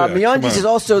 MeUndies is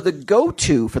also the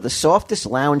go-to for the softest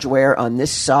loungewear on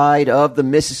this side of the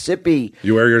Mississippi.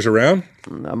 You wear yours around?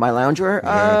 My loungewear?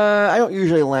 Yeah. I don't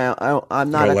usually lounge. I'm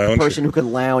not a person who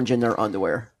can lounge in their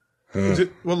underwear.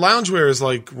 Well, loungewear is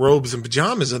like robes and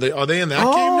pajamas. Are they in that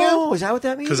game now? Oh, is that what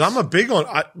that means? Because I'm a big on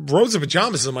robes and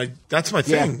pajamas. That's my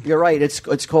thing. Yeah, you're right.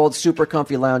 It's called super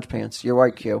comfy lounge pants. You're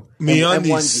right, Q.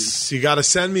 MeUndies. You got to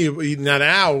send me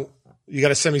now. You got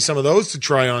to send me some of those to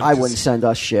try on. I wouldn't send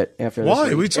us shit after Why?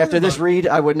 this. What are you talking After this about? read,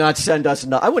 I would not send us.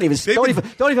 I wouldn't even.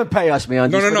 Don't even pay us,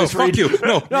 man. No. Fuck you.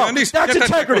 No. That's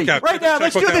integrity. Right now,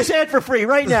 let's do this ad for free.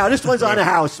 Right now, this one's on the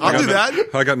house. I'll do that.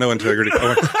 I got no integrity.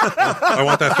 I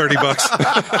want that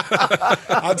 $30.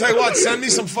 I'll tell you what. Send me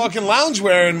some fucking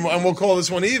loungewear, and we'll call this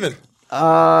one even.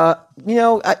 Going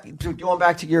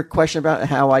back to your question about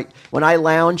when I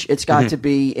lounge, it's got to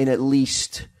be in at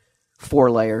least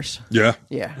 4 layers. Yeah.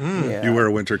 Yeah. Yeah. You wear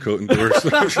a winter coat indoors.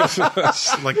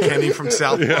 Like Kenny from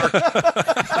South Park.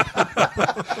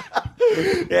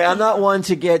 Yeah, I'm not one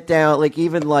to get down. Like,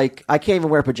 even like, I can't even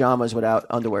wear pajamas without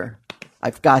underwear.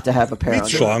 I've got to have a pair of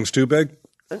underwear. Schlong's too big?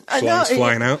 Schlong's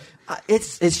flying out? It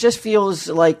just feels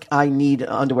like I need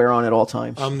underwear on at all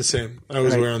times. I'm the same. I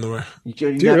always wear underwear.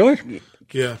 Do you really?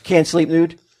 Yeah. Can't sleep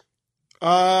nude?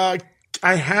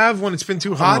 I have when it's been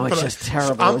too hot, it's but just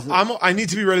terrible. I need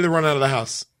to be ready to run out of the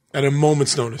house at a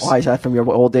moment's notice. Why is that from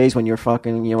your old days when you're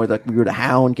fucking, you were the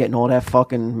hound getting all that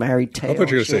fucking married tail? I thought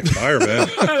you were going to say fireman. Yeah,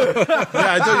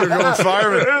 I thought you were going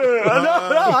fireman. No,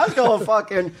 I was going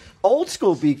fucking old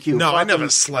school BQ. No, I never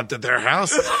slept at their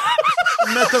house.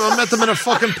 I met them in a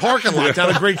fucking parking lot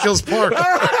down at Great Kills Park.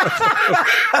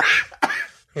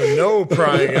 No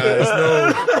prying eyes,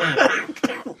 no.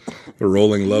 A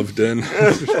rolling love den.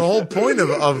 The whole point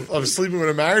of sleeping with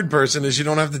a married person is you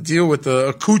don't have to deal with the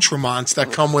accoutrements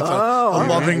that come with a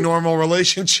loving, normal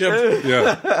relationship.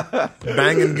 Yeah.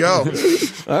 Bang and go.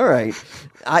 All right.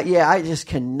 I just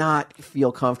cannot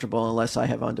feel comfortable unless I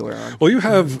have underwear on. Well, you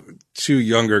have 2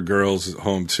 younger girls at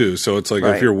home, too. So it's like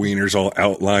if your wiener's all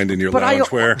outlined in your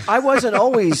loungewear. I wasn't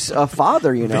always a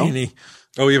father, you know. Beanie.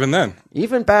 Oh, even then?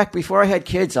 Even back before I had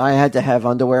kids, I had to have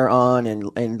underwear on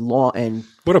and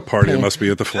what a party it must be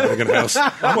at the Flanagan house.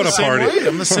 What a party.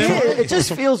 I'm the same way. It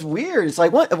just feels weird. It's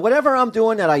like whatever I'm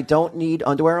doing that I don't need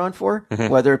underwear on for,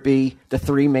 whether it be the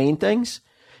 3 main things.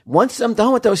 Once I'm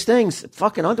done with those things,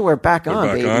 fucking underwear back on,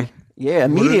 baby. On? Yeah,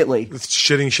 immediately. It's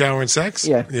shitting, shower, and sex?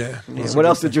 Yeah. What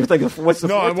else did you think of? What's the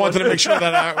No, I wanted to make sure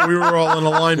that we were all in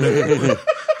alignment.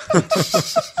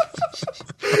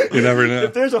 You never know.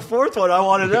 If there's a 4th one, I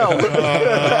want to know.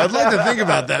 I'd like to think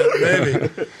about that,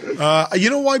 maybe. You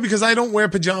know why? Because I don't wear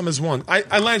pajamas, one.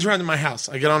 I lounge around in my house.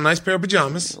 I get on a nice pair of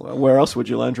pajamas. Where else would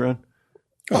you lounge around?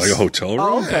 Oh, like a hotel room?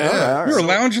 Oh, okay. Yeah. All right. We were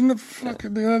lounging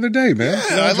the other day, man.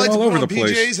 Yeah, I like to all put over on the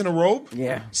place. PJs and a robe.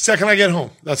 Yeah. Second I get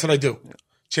home. That's what I do.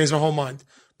 Change my whole mind.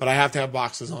 But I have to have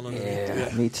boxes on underneath.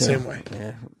 Yeah, me too. Same way.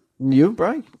 Yeah. You,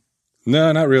 Brian? No,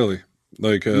 not really.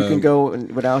 Like you can go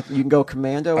without. You can go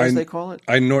commando, as they call it.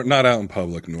 Not out in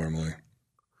public normally,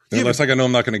 unless I know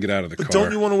I'm not going to get out of the car.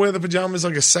 Don't you want to wear the pajamas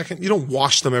like a second? You don't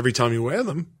wash them every time you wear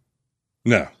them.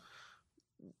 No.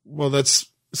 Well,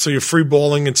 so you're free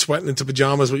balling and sweating into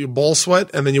pajamas with your ball sweat,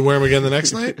 and then you wear them again the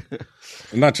next night.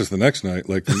 Not just the next night,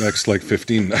 like the next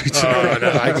 15 nights. Oh,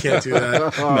 no, I can't do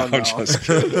that. I'm just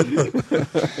kidding.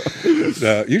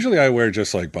 Usually I wear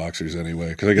just like boxers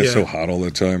anyway because I get so hot all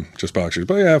the time. Just boxers.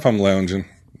 But yeah, if I'm lounging,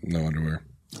 no underwear.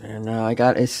 And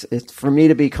it's for me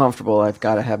to be comfortable, I've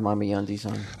got to have my MeUndies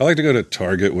on. I like to go to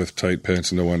Target with tight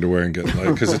pants and no underwear and get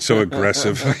because it's so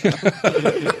aggressive.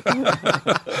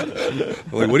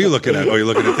 Like, what are you looking at? Oh, you're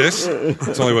looking at this?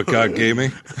 It's only what God gave me.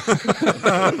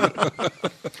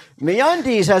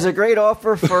 MeUndies has a great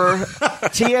offer for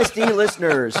TSD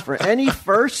listeners. For any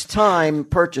first-time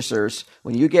purchasers,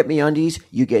 when you get MeUndies,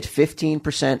 you get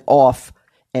 15% off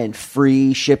and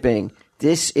free shipping.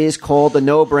 This is called the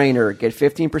no-brainer. Get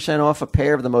 15% off a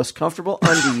pair of the most comfortable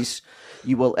undies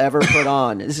you will ever put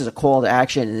on. This is a call to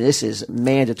action, and this is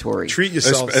mandatory. Treat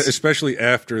yourselves. Especially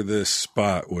after this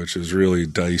spot, which is really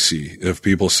dicey. If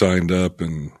people signed up,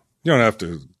 and you don't have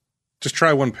to, just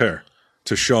try one pair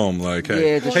to show them, like,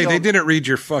 hey, they didn't read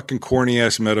your fucking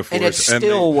corny-ass metaphors. And it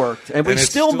still worked. And we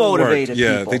still motivated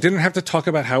people. They didn't have to talk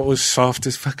about how it was soft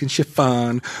as fucking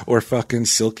chiffon or fucking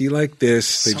silky like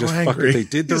this. They just fucking, they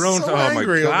did their own. Oh, my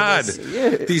God.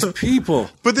 These people.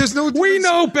 But there's no... We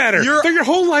know better. Your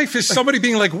whole life is somebody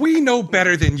being like, we know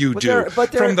better than you do.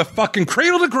 From the fucking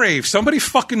cradle to grave, somebody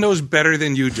fucking knows better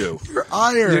than you do. Your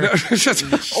ire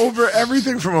over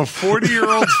everything from a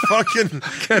 40-year-old fucking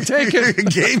can't take it.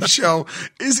 Game show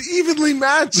is evenly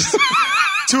matched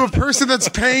to a person that's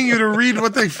paying you to read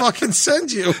what they fucking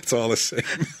send you. It's all the same.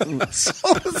 It's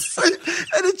all the same.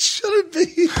 And it shouldn't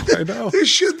be. I know. There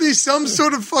should be some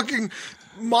sort of fucking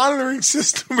monitoring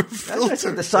system or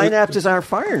filter. The synapses aren't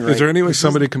firing right. Is there any way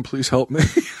somebody can please help me?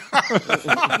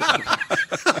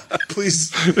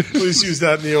 Please use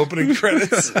that in the opening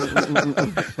credits.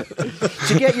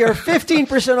 To get your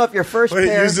 15% off your first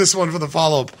pair. Use this one for the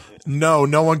follow-up.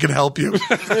 No one can help you.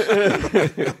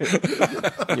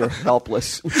 You're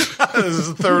helpless. This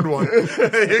is the third one.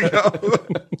 There you go.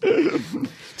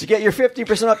 To get your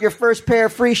 50% off your first pair,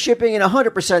 free shipping, and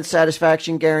 100%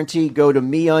 satisfaction guarantee, go to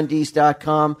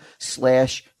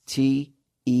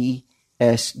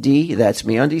meundies.com/TESD. That's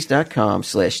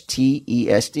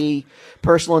meundies.com/TESD.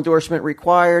 Personal endorsement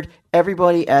required.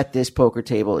 Everybody at this poker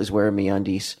table is wearing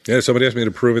MeUndies. Yeah, somebody asked me to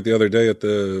prove it the other day at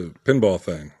the pinball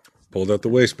thing. Pulled out the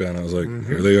waistband. I was like,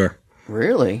 here they are.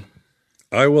 Really?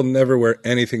 I will never wear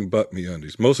anything but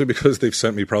MeUndies, mostly because they've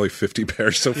sent me probably 50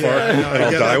 pairs so far. And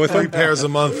I'll die with 3 them. pairs a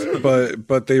month.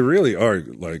 But they really are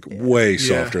like way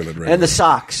softer than regular. And the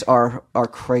socks are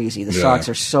crazy. The socks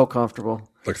are so comfortable.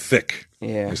 Like thick.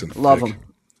 Yeah, Nice and love thick. them.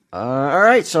 All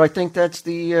right, so I think that's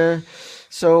the. Let's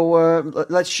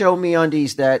show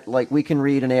MeUndies that like we can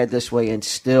read an ad this way and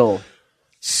still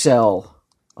sell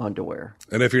underwear.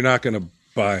 And if you're not going to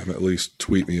buy them, at least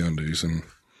tweet MeUndies and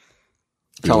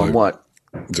Tell them what.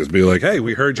 Just be like, hey,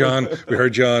 we heard John.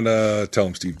 Tell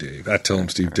him Steve Dave. Tell him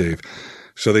Steve Dave.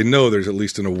 So they know there's at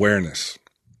least an awareness.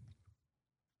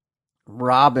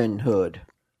 Robin Hood.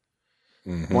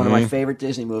 Mm-hmm. One of my favorite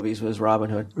Disney movies was Robin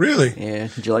Hood. Really? Yeah.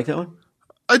 Did you like that one?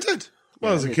 I did.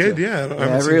 Well, as a kid,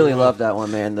 I really loved that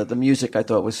one, man. The music I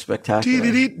thought was spectacular. Yeah,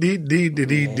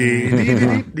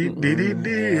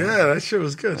 that shit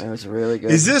was good. It was really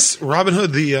good. Is this Robin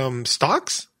Hood the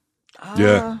stocks?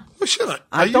 Yeah. Oh, shit.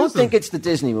 I don't think it's the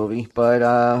Disney movie, but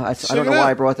I don't know why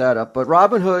I brought that up. But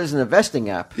Robin Hood is an investing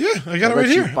app. Yeah, I got it right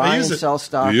here. You buy and sell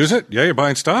stocks. You use it? Yeah, you're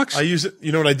buying stocks? I use it.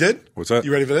 You know what I did? What's that?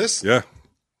 You ready for this? Yeah.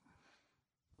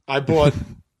 I bought.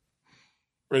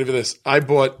 Ready for this? I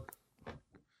bought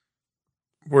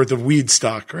worth of weed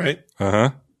stock, right?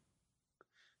 Uh-huh.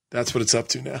 That's what it's up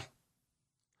to now.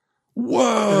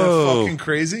 Whoa. Isn't that fucking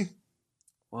crazy?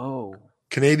 Whoa.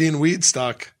 Canadian weed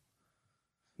stock.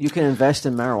 You can invest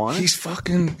in marijuana?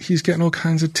 He's getting all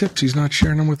kinds of tips. He's not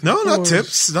sharing them with No, not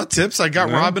tips. Not tips. I got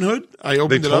Robin Hood. I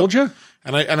opened They it up. told you?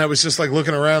 And I was just like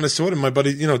looking around as to it. And my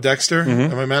buddy, Dexter,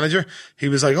 my manager, he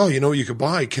was like, oh, you know what you could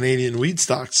buy? Canadian weed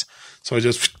stocks. So I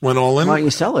just went all in. Why don't you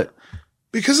sell it?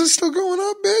 Because it's still going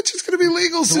up, bitch. It's going to be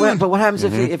legal soon. But what happens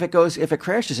if it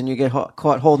crashes and you get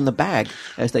caught holding the bag,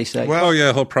 as they say? Well, Oh,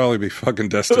 yeah, he'll probably be fucking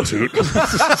destitute.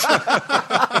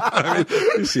 I mean,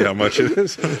 you see how much it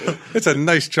is. It's a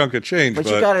nice chunk of change. But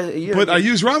you gotta. but I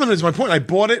use Robin Hood is my point. I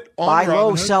bought it on buy Robin low,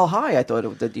 Hood. sell high. I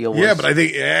thought the deal was. Yeah, but I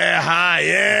think high,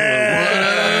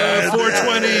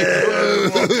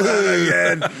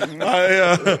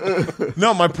 420.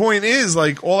 No, my point is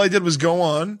like all I did was go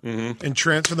on and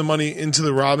transfer the money into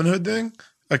the Robin Hood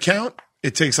account.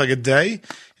 It takes like a day,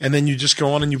 and then you just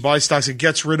go on and you buy stocks. It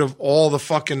gets rid of all the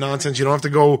fucking nonsense. You don't have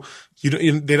to go.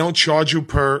 They don't charge you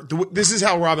per. This is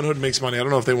how Robin Hood makes money. I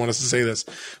don't know if they want us to say this,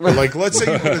 but like, let's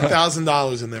say you put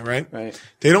 $1,000 in there, right? Right.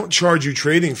 They don't charge you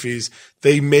trading fees.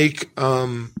 They make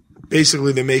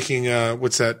basically they're making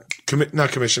what's that?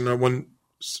 Not commission.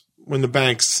 When the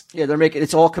banks. Yeah, they're making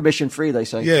it's all commission free. They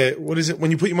say. Yeah, what is it?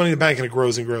 When you put your money in the bank and it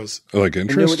grows and grows. Like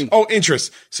interest? Annuity. Oh,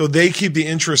 interest. So they keep the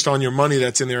interest on your money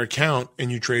that's in their account,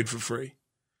 and you trade for free.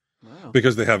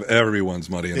 Because they have everyone's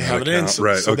money in They their have it account. in, so,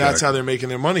 right, so okay. that's how they're making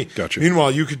their money. Gotcha.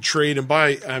 Meanwhile, you could trade and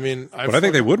buy. I mean, But I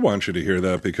think they would want you to hear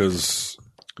that because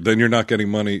then you're not getting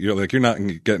money. You're not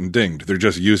getting dinged. They're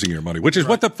just using your money, which is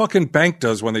what the fucking bank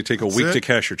does when they take a week to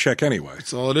cash your check anyway.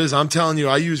 That's all it is. I'm telling you,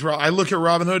 I look at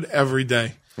Robinhood every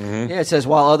day. Yeah, it says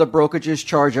while other brokerages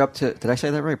charge up to. Did I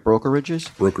say that right?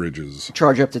 Brokerages.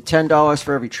 Charge up to $10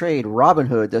 for every trade.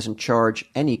 Robinhood doesn't charge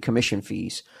any commission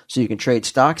fees, so you can trade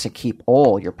stocks and keep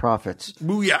all your profits.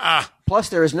 Booyah! Plus,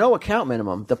 there is no account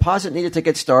minimum. Deposit needed to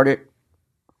get started.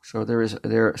 So there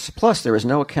is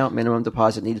no account minimum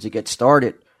deposit needed to get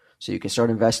started. So you can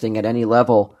start investing at any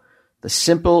level. The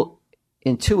simple,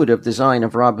 intuitive design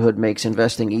of Robinhood makes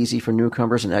investing easy for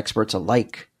newcomers and experts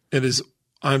alike. It is.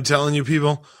 I'm telling you,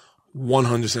 people,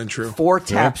 100% true. 4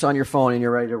 taps on your phone and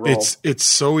you're ready to roll. It's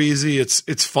so easy.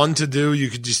 It's fun to do. You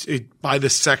could just buy the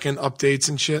second updates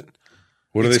and shit.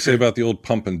 What do they say about the old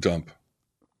pump and dump?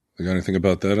 You got anything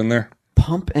about that in there?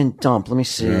 Pump and dump. Let me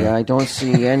see. Yeah. I don't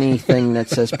see anything that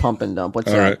says pump and dump.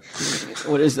 What's All that? right.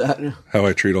 What is that? How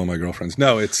I treat all my girlfriends.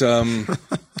 No, it's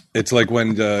it's like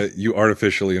when you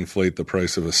artificially inflate the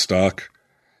price of a stock,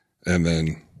 and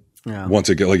then once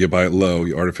you buy it low,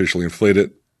 you artificially inflate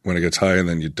it, when it gets high, and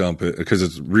then you dump it because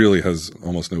it really has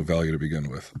almost no value to begin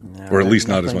with, or at least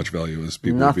not as much value as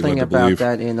people would be led to believe. Nothing about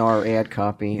that in our ad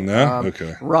copy. No,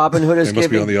 okay. Robinhood is must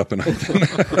be on the up and up.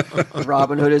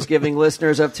 Robinhood is giving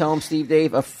listeners of Tell 'em Steve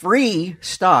Dave a free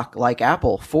stock like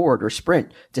Apple, Ford, or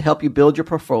Sprint to help you build your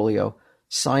portfolio.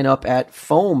 Sign up at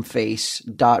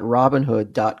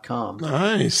foamface.robinhood.com.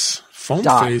 Nice.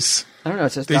 Foamface. I don't know.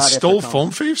 It says they stole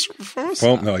Foamface from us?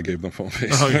 No, I gave them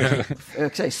Foamface. Oh, yeah.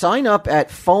 Okay, sign up at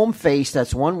foamface,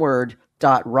 that's one word,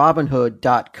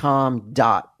 .robinhood.com.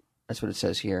 That's what it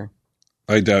says here.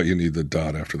 I doubt you need the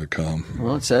dot after the com.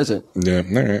 Well, it says it. Yeah,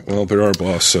 all right. Well, they're our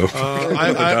boss, so.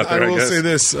 I will say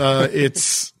this.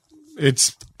 It's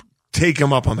take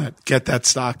them up on that. Get that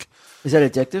stock. Is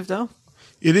that addictive, though?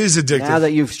 It is addictive. Now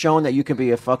that you've shown that you can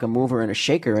be a fucking mover and a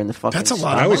shaker in the fucking That's a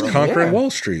lot. I was conquering Wall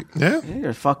Street. Yeah.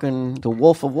 You're fucking the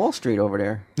Wolf of Wall Street over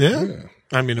there. Yeah.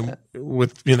 I mean,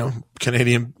 with,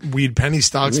 Canadian weed penny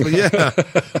stocks, but yeah.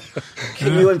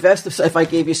 Can you invest, if I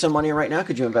gave you some money right now,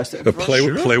 could you invest it? Play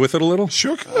with it a little?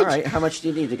 Sure. All right. How much do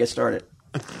you need to get started?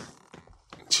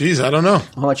 Jeez, I don't know.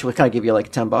 How much? Can I give you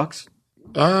like $10?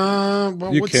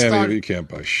 Well, You can't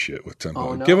buy shit with $10.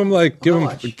 Oh, no? Give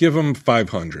them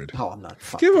 500. Oh, I'm not.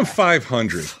 Give them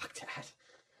 500. Fuck that.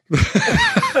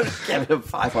 Give him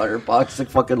 $500 to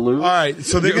fucking lose. All right,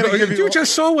 so they're going to give you. You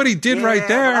just saw what he did right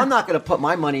there. I'm not going to put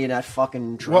my money in that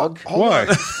fucking drug. Why?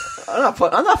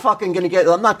 I'm not fucking going to get.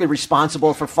 I'm not going to be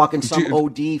responsible for fucking some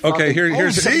OD. Fucking, Okay,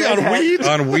 here's on weed.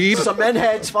 On weed. Cement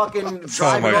heads fucking.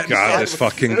 Oh my god, this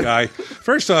fucking guy!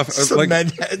 First off,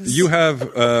 you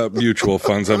have mutual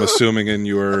funds. I'm assuming in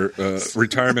your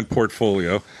retirement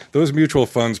portfolio, those mutual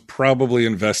funds probably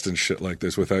invest in shit like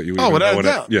this without you. Even without knowing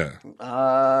doubt. it. Yeah.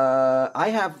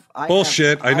 I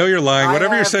Bullshit. I know you're lying.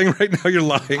 Whatever you're saying right now, you're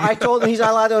lying. I told him he's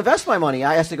not allowed to invest my money.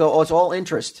 I asked to go. Oh, it's all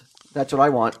interest. That's what I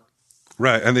want.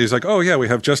 Right, and he's like, "Oh yeah, we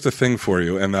have just a thing for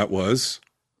you," and that was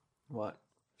what?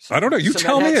 I don't know. You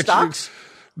tell me. Stocks?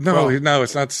 No,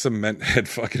 it's not Cement Head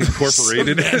fucking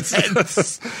Incorporated.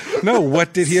 No,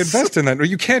 what did he invest in that?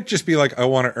 You can't just be like, "I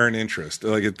want to earn interest."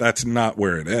 Like that's not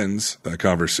where it ends. That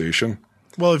conversation.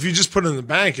 Well, if you just put it in the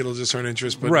bank, it'll just earn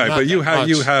interest. But right, not but you much.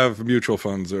 have mutual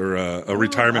funds or a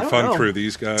retirement fund through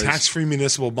these guys. Tax-free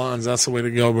municipal bonds. That's the way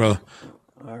to go, brother.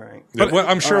 All right. But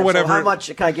I'm sure right, whatever. So how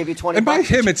much can I give you? $20. And by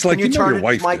him, it's like can you turn your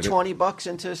wife my did it. $20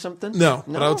 into something? No,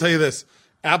 but I'll tell you this: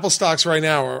 Apple stocks right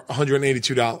now are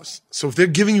 $182. So if they're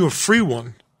giving you a free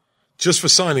one just for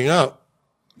signing up,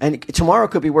 and tomorrow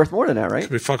could be worth more than that, right?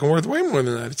 it'd be fucking worth way more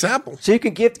than that. It's Apple. So you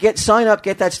could sign up,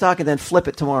 get that stock, and then flip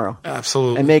it tomorrow,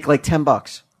 Absolutely, and make like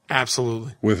 $10.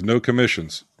 absolutely. With no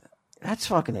commissions. That's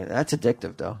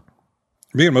addictive, though.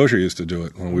 Me and Moshe used to do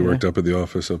it when we worked up at the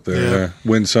office up there. Yeah. Yeah.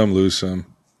 Win some, lose some.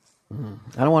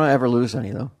 I don't want to ever lose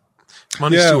any, though.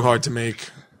 Money's too hard to make.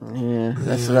 Yeah,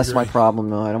 that's my problem,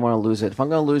 though. I don't want to lose it. If I'm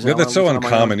going to lose it, Yeah, that's so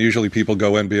uncommon. Usually people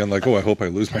go in being like, "Oh, I hope I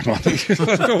lose my money." What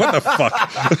the fuck?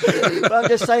 But I'm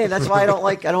just saying that's why I don't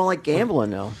like gambling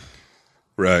now.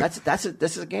 Right.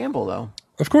 This is a gamble, though.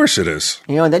 Of course it is.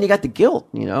 And then you got the guilt.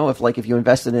 If you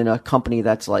invested in a company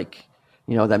that's like,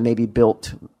 that maybe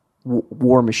built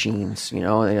war machines,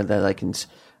 that I can.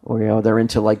 Or, they're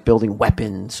into like building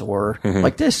weapons or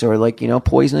like this or like,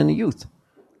 poisoning the youth.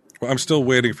 Well, I'm still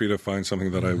waiting for you to find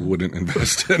something that I wouldn't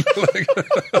invest in.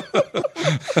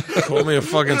 Call me a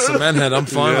fucking cement head. I'm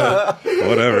fine with it.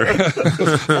 Whatever.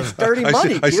 That's dirty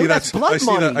money. That's blood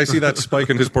money. I see that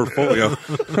spike in his portfolio.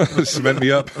 Cement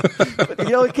me up. You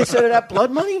don't consider that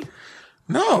blood money?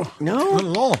 No, not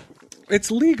at all. It's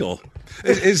legal.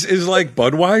 Is like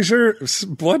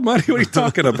Budweiser blood money? What are you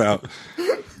talking about?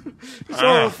 It's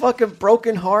all fucking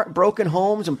broken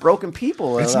homes, and broken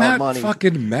people. It's not money.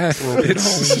 fucking meth.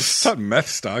 It's not meth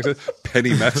stocks. It's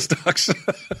penny meth stocks.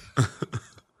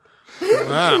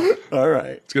 Wow. All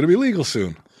right. It's going to be legal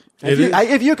soon.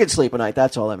 If you can sleep at night,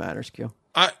 that's all that matters, Q.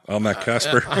 I'm not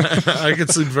Casper. I can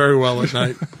sleep very well at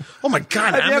night. Oh my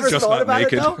god! Have you ever just thought not about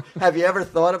naked. it though? Have you ever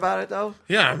thought about it though?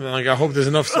 Yeah, I hope there's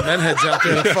enough cement heads out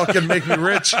there to fucking make me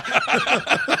rich.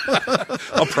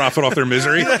 I'll profit off their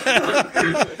misery.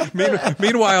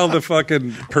 Meanwhile, the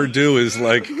fucking Purdue is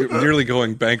like nearly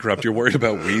going bankrupt. You're worried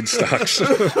about weed stocks.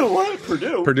 What?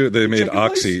 Purdue, they made Chicken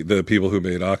Oxy. place? The people who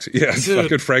made Oxy. Yeah,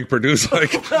 fucking Frank Purdue's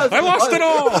like, I lost it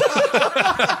all.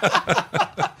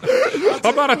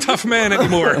 I'm not a tough man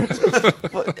anymore.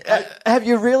 Have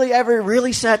you really ever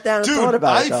sat down and thought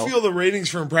about it? I feel the ratings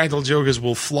for Impractical Jokers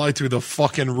will fly through the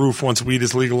fucking roof once weed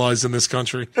is legalized in this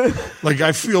country. Like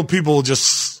I feel people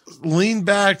just lean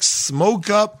back, smoke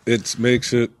up. It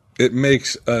makes a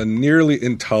nearly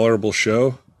intolerable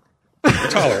show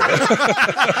tolerable.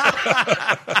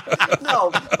 No,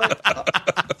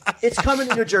 but It's coming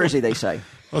to New Jersey, they say.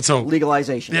 Let's hope.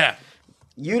 Legalization. Yeah.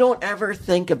 You don't ever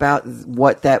think about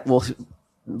what that will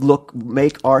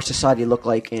make our society look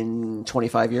like in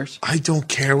 25 years? I don't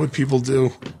care what people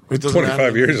do.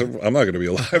 25 years, I'm not going to be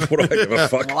alive. What do I give a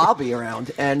fuck? Well, I'll be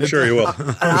around. And sure you will.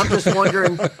 And I'm just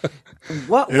wondering,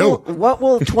 what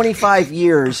will 25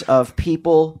 years of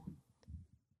people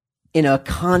in a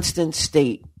constant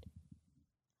state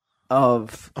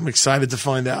of... I'm excited to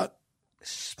find out.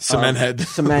 Cement head.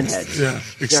 Cement heads. Yeah,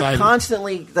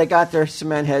 excited. They got their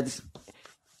cement heads.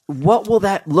 What will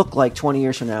that look like 20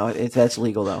 years from now if that's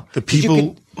legal, though? The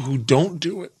people who don't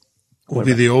do it will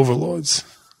be the overlords.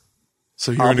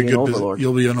 So you're in a good business.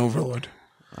 You'll be an overlord.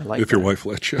 I like if your wife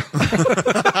lets you.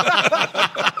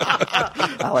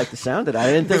 I like the sound of it. I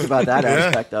didn't think about that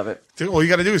aspect of it. Dude, all you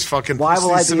got to do is fucking... Why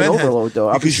will I be an overlord, though?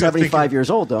 I'll be 75 years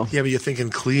old, though. Yeah, but you're thinking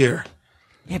clear.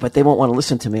 Yeah, but they won't want to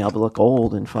listen to me. I'll look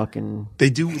old and fucking... They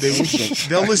do.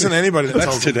 They'll listen to anybody that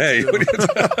tells them. That's today.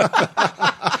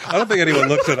 I don't think anyone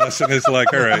looks at us and is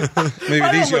like, all right, maybe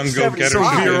these young go-getters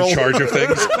should be in charge of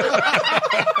things.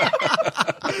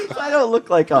 I don't look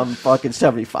like I'm fucking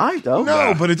 75, though.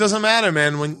 No, but it doesn't matter,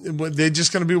 man. When they're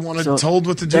just going to be told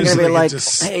what to do. They're going to be like,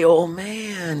 hey, old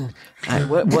man.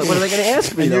 What are they going to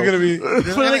ask me? You're going to be...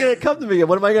 What are they going to come to me?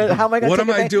 How am I going to... What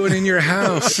am I doing in your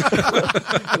house?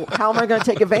 How am I going to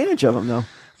take advantage of them, though?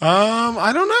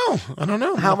 I don't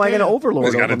know. How am I going to overlord?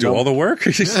 He's got to do all the work.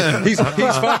 He's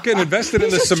fucking invested in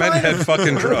the cement head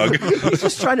fucking drug. He's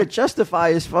just trying to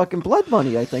justify his fucking blood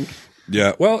money, I think.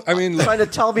 Yeah, well, I mean, trying to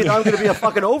tell me that I'm going to be a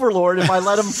fucking overlord if I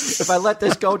let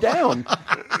this go down.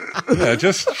 Yeah,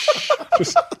 just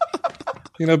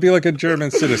be like a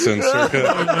German citizen,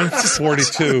 circa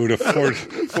 42 to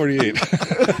 48.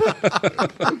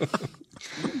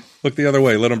 Look the other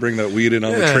way. Let them bring that weed in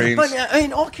on the trains. But I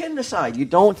mean, all kidding aside, you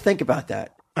don't think about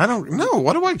that. I don't know.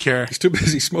 What do I care? He's too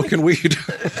busy smoking weed.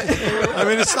 I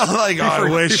mean, it's not like, I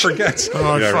wish. He forgets.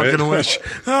 I fucking wish.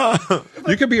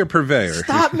 You could be a purveyor.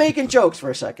 Stop making jokes for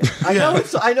a second. I know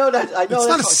it's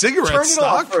not a cigarette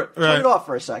stock. Turn it off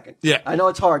for a second. Yeah. I know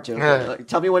it's hard to.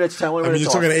 Tell me when it's off. You're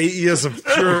talking 8 years of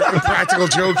pure practical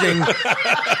joking.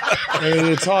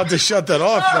 It's hard to shut that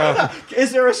off.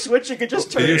 Is there a switch you could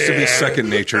just turn? It used to be second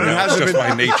nature. Now it's just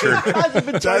my nature.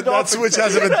 That switch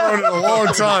hasn't been thrown in a long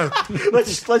time.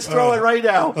 Let's throw it right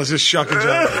now. Let's just shuck and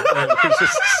jive.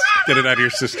 Just get it out of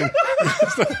your system.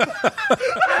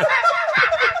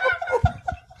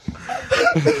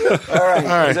 All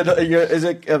right.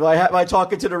 Am I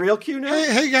talking to the real Q now?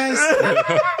 Hey guys.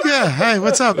 Yeah. Hey,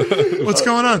 what's up? What's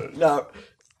going on? No.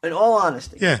 In all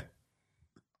honesty. Yeah.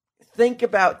 Think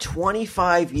about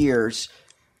 25 years,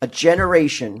 a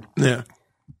generation. Yeah.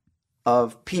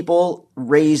 Of people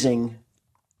raising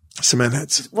cement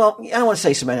heads. Well, I don't want to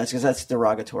say cement heads because that's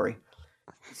derogatory.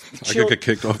 I could get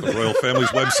kicked off the royal family's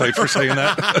website for saying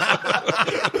that.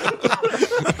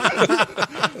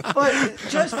 But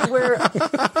just where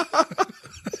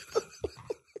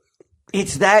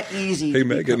it's that easy. Hey,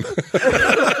 Megan.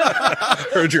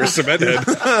 Heard you're a cement head.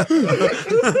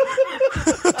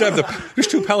 Damn, there's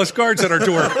 2 palace guards at our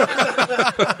door.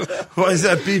 Why is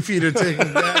that beefeater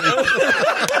taking damage?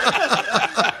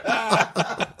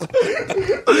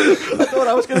 I thought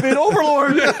I was going to be an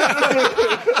overlord.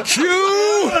 Q!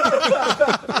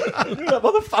 That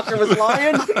motherfucker was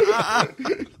lying.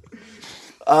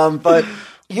 But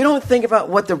you don't think about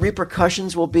what the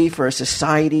repercussions will be for a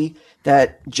society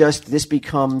that just this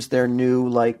becomes their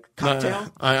new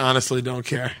cocktail. I honestly don't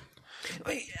care.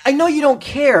 I know you don't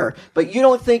care, but you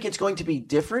don't think it's going to be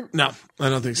different? No, I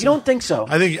don't think so. You don't think so?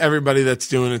 I think everybody that's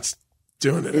doing it's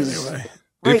doing it anyway.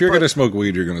 If you're going to smoke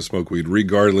weed, you're going to smoke weed,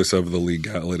 regardless of the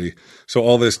legality. So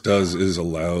all this does is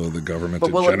allow the government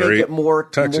to generate. But will it make it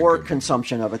more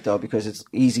consumption of it, though, because it's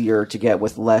easier to get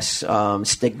with less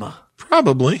stigma?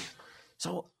 Probably.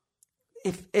 So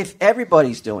if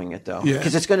everybody's doing it, though,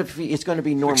 because it's going to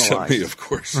be normalized. Except me, of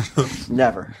course.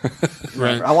 Never.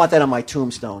 Right. Never. I want that on my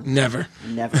tombstone. Never.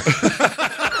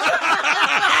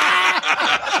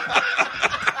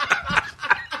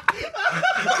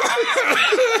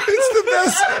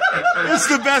 It's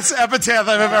the best epitaph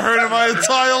I've ever heard in my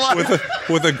entire life.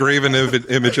 With a graven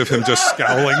image of him just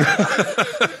scowling.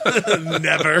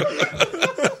 Never.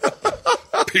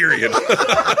 Period.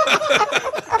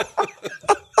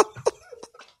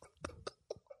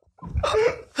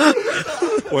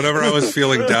 Whenever I was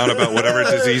feeling down about whatever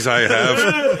disease I have,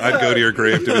 I'd go to your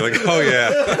grave to be like, oh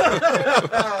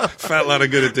yeah, fat lot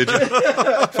of good it did you.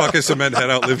 Fucking cement head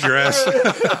outlived your ass.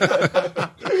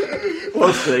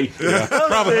 We'll see. Yeah,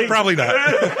 probably not.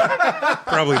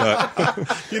 Probably not.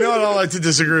 You know what? I like to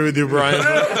disagree with you, Brian.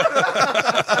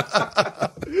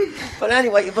 But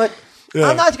anyway,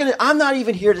 I'm not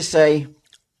even here to say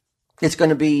it's going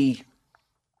to be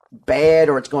bad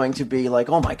or it's going to be like,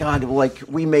 oh my God, like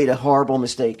we made a horrible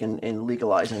mistake in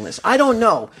legalizing this. I don't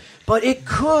know, but it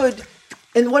could.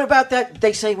 And what about that?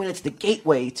 They say when it's the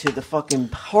gateway to the fucking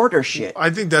harder shit. I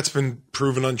think that's been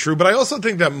proven untrue, but I also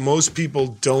think that most people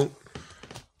don't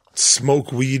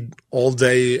smoke weed all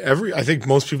day. I think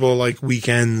most people are like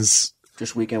weekends.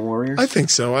 Just weekend warriors? I think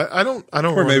so. I don't.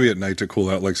 Or maybe at night to cool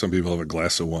out, like some people have a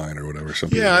glass of wine or whatever. Some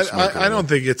people I don't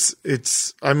think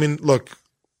it's. I mean, look,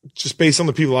 just based on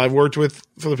the people I've worked with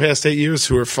for the past 8 years,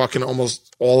 who are fucking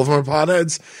almost all of them are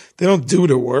potheads, they don't do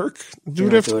it at work.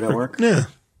 Do it at work. Yeah.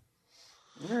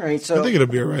 All right. So I think it'll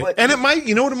be all right. And it might.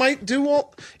 You know what it might do,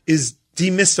 Walt? Is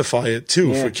demystify it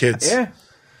too for kids. Yeah.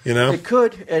 You know, it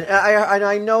could, and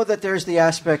I know that there's the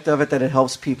aspect of it that it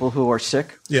helps people who are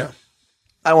sick. Yeah.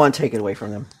 I want to take it away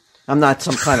from them. I'm not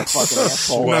some kind of fucking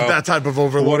asshole. Not that type of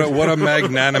overlord. What a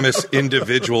magnanimous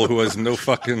individual who has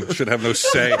should have no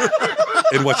say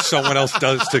in what someone else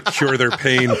does to cure their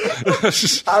pain.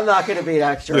 I'm not going to be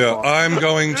that jerk. Yeah, I'm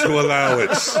going to allow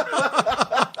it.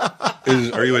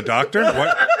 Are you a doctor?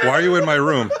 Why are you in my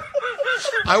room?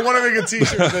 I want to make a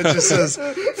T-shirt that just says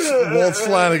Walt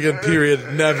Flanagan,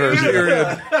 period, never,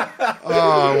 period.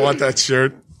 Oh, I want that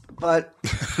shirt. But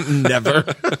never.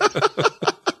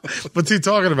 What's he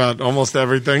talking about? Almost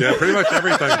everything? Yeah, pretty much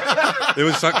everything. It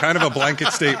was kind of a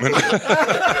blanket statement.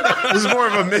 It was more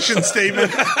of a mission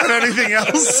statement than anything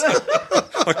else.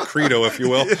 A credo, if you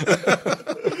will.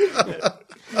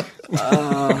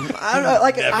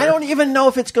 I don't even know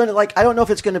if it's going to I don't know if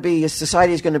it's going to be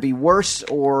society is going to be worse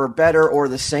or better or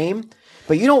the same.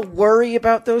 But you don't worry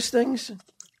about those things.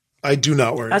 I do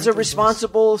not worry. As a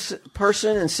responsible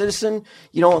person and citizen,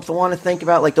 you don't want to think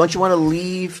about don't you want to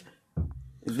leave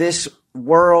this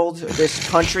world, this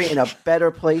country in a better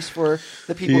place for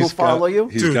the people who follow you?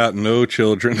 He's got no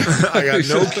children. I got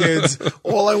no kids.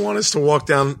 All I want is to walk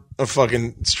down a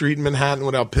fucking street in Manhattan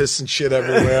without piss and shit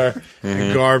everywhere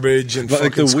and garbage and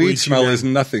fucking the weed smell is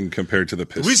nothing compared to the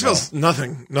piss. The weed smells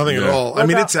nothing at all. I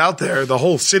mean, it's out there. The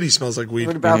whole city smells like weed.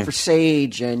 What about for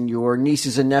Sage and your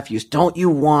nieces and nephews? Don't you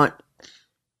want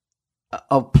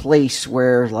a place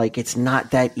where it's not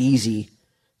that easy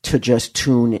to just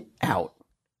tune out?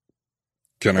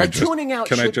 Tuning out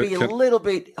should be a little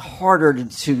bit harder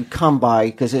to come by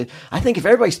because I think if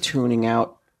everybody's tuning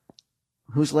out,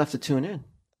 who's left to tune in?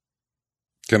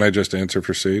 Can I just answer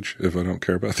for Sage if I don't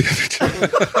care about the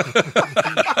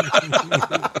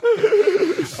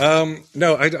other two?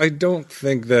 No, I don't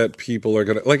think that people are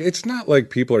going to it's not like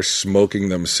people are smoking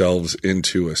themselves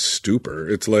into a stupor.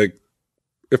 It's like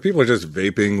if people are just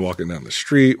vaping, walking down the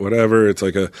street, whatever, it's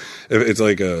like an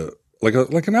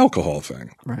alcohol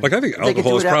thing. Right. I think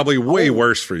alcohol is probably way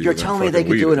worse for you. You're telling me they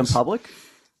could do it in public?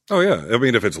 Oh yeah, I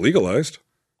mean if it's legalized.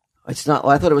 It's not.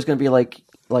 I thought it was going to be like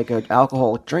an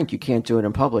alcoholic drink. You can't do it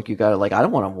in public. You got to I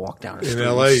don't want to walk down the street.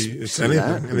 In LA, it's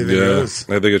anything goes.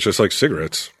 I think it's just like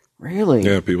cigarettes. Really?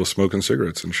 Yeah, people smoking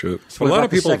cigarettes and shit. A lot of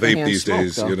people vape these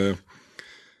days. You know,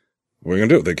 what are you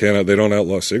gonna do? They don't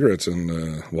outlaw cigarettes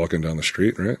and walking down the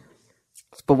street, right?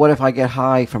 But what if I get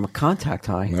high from a contact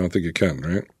high? I don't think you can,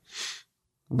 right?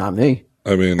 Not me.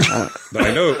 I mean, I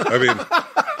know. I mean,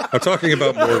 I'm talking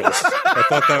about mortals. I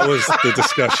thought that was the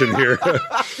discussion here.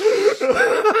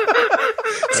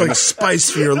 It's like spice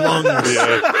for your lungs.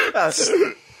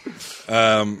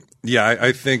 Yeah.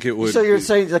 I think it would. So you're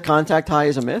saying the contact high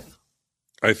is a myth?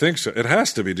 I think so. It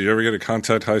has to be. Do you ever get a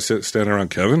contact high standing around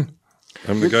Kevin?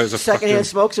 I mean, the guy's a secondhand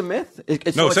smoke's a myth?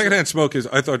 Secondhand smoke is,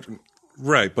 I thought,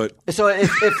 right, but. So if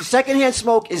secondhand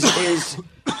smoke is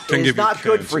not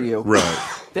good for you.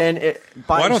 Right. Then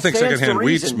I don't think secondhand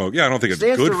weed smoke. Yeah, I don't think it's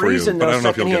good for you. But I don't know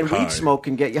if you'll get high. Weed smoke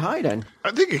can get you high. Then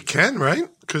I think it can, right?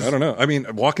 I don't know. I mean,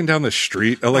 walking down the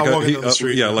street,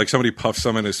 like somebody puffs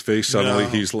some in his face. Suddenly,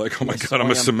 he's like, "Oh my god,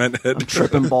 I'm a cement head." I'm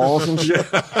tripping balls and shit.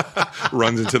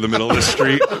 Runs into the middle of the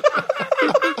street.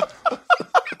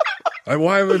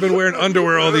 Why have I been wearing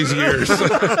underwear all these years?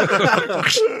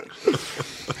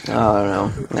 I don't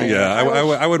know. Yeah,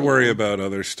 I would worry about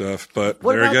other stuff, but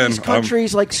what there about again, these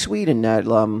countries like Sweden that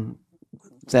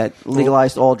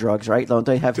legalized all drugs, right? Don't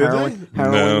they have heroin?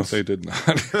 No, they did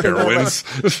not. Heroines.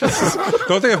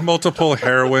 Don't they have multiple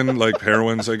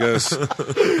heroines, I guess,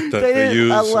 that they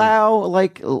use?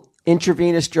 Allow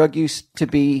intravenous drug use to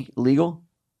be legal?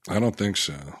 I don't think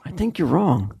so. I think you're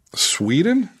wrong.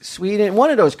 Sweden,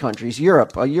 one of those countries,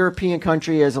 Europe, a European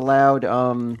country has allowed.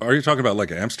 Are you talking about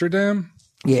like Amsterdam?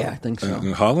 Yeah, I think so.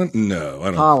 In Holland? No, I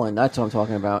don't. Holland, that's what I'm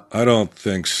talking about. I don't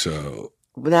think so.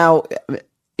 Now,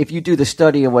 if you do the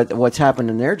study of what's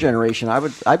happened in their generation,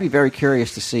 I'd be very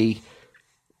curious to see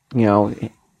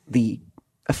the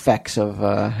effects of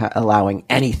allowing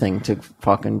anything to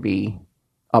fucking be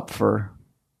up for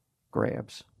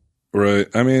grabs. Right.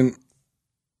 I mean,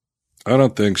 I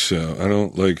don't think so. I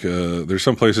don't there's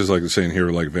some places like saying here,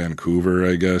 like Vancouver,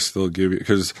 I guess they'll give you,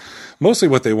 because mostly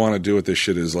what they want to do with this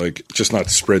shit is like just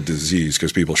not spread disease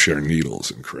because people share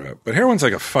needles and crap. But heroin's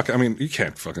like you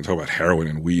can't fucking talk about heroin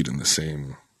and weed in the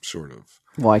same sort of.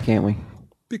 Why can't we?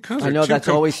 Because I know that's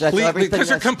everything. Because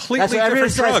they're completely that's what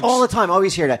different drugs. Says all the time. I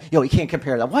always hear that. You can't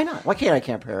compare that. Why not? Why can't I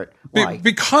compare it? Why?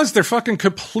 Because they're fucking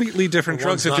completely different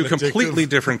drugs that do completely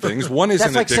different things. One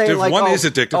isn't addictive. One is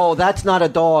addictive. Oh, that's not a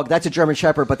dog. That's a German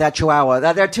Shepherd. But that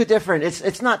Chihuahua. They're two different.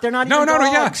 It's not. They're not. No.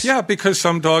 Dogs. Yeah. Because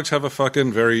some dogs have a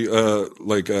fucking very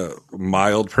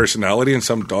mild personality, and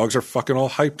some dogs are fucking all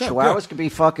hyped up. Chihuahuas could be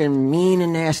fucking mean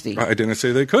and nasty. I didn't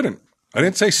say they couldn't. I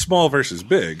didn't say small versus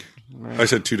big. Right. I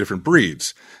said two different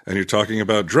breeds. And you're talking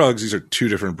about drugs. These are two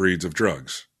different breeds of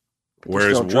drugs.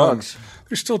 Whereas drugs.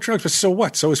 They're still drugs, but so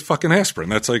what? So is fucking aspirin.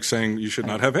 That's like saying you should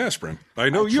not have aspirin. I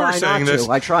know you're saying this.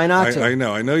 I try not to. I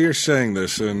know you're saying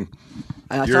this. And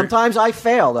sometimes I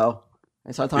fail, though.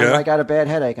 And sometimes I got a bad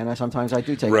headache, and sometimes I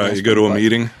do take right, you go to a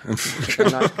meeting.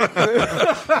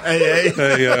 Hey, is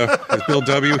Bill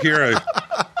W. here? I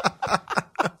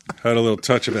had a little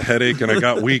touch of a headache, and I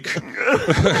got weak.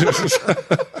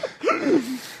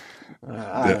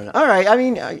 I don't know. All right. I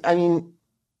mean,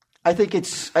 I think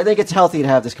it's healthy to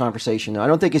have this conversation. I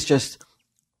don't think it's just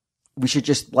we should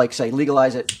just say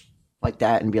legalize it like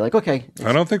that and be like, okay.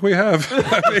 I don't think we have.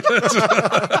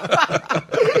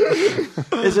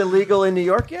 Is it legal in New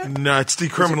York yet? No, it's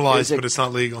decriminalized, but it's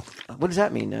not legal. What does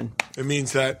that mean then? It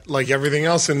means that, like everything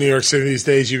else in New York City these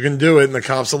days, you can do it, and the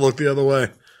cops will look the other way.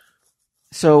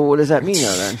 So what does that mean,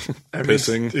 though, then?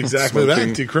 Pissing, exactly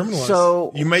smoking. that. Decriminalized.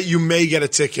 So you may get a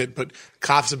ticket, but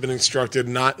cops have been instructed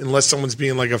not, unless someone's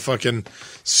being like a fucking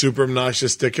super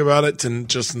obnoxious dick about it, to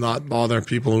just not bother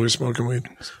people who are smoking weed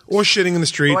or shitting in the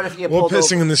street, or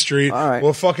pissing in the street,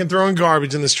 or fucking throwing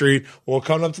garbage in the street, or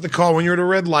coming up to the car when you're at a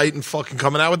red light and fucking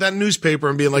coming out with that newspaper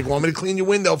and being like, "Want me to clean your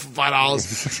window for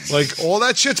 $5?" Like all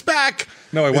that shit's back.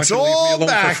 No, I want you to leave me alone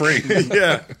back. for free.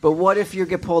 Yeah. But what if you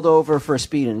get pulled over for a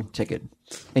speeding ticket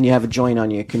and you have a joint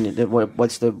on you?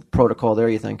 What's the protocol there,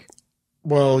 you think?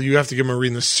 Well, you have to give them a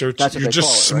reading the search. That's what you're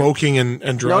just smoking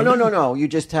and driving? No. You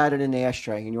just had it in the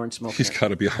ashtray and you weren't smoking. He's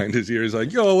got it behind his ear. He's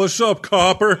like, yo, what's up,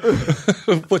 copper?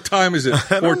 What time is it?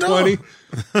 4:20?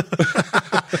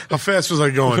 How fast was I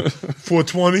going?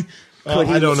 4:20?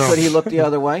 I don't know. Could he look the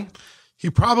other way? He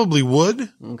probably would.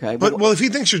 Okay. But if he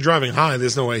thinks you're driving high,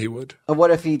 there's no way he would. What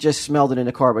if he just smelled it in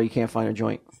the car, but you can't find a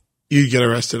joint? You get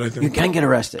arrested, I think. You can get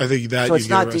arrested. I think that so it's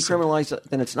not arrested. Decriminalized.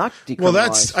 Then it's not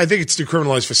decriminalized. Well, I think it's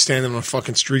decriminalized for standing on a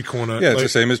fucking street corner. Yeah, it's the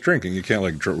same as drinking. You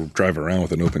can't drive around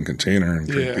with an open container and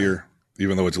drink beer,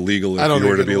 even though it's legal if you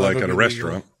were to be like at a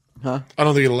restaurant. Huh? I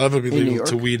don't think it'll ever be legal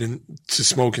to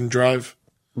smoke and drive.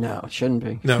 No, it shouldn't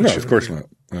be. No, of course not.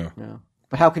 No.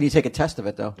 But how can you take a test of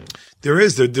it though? They're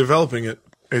developing it.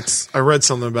 I read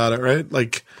something about it, right?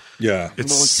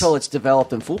 Until it's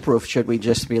developed and foolproof, should we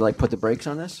just be like, put the brakes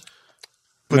on this?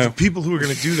 But the people who are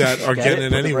going to do that are getting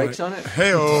it anyway. Put the brakes on it?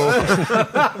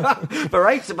 Hey-oh.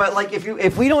 But like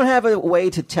if we don't have a way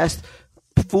to test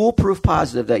foolproof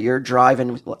positive that you're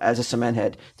driving as a cement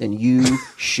head, then you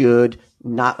should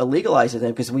not legalize it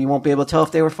then, because we won't be able to tell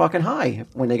if they were fucking high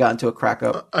when they got into a crack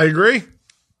up. I agree.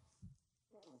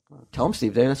 Tell them,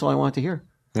 Steve. That's all I wanted to hear.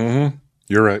 Mm-hmm.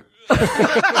 You're right.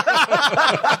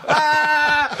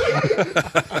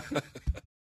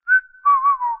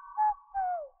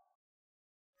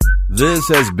 This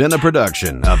has been a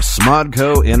production of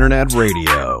Smodco Internet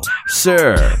Radio.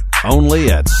 Sir, only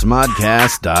at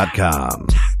smodcast.com.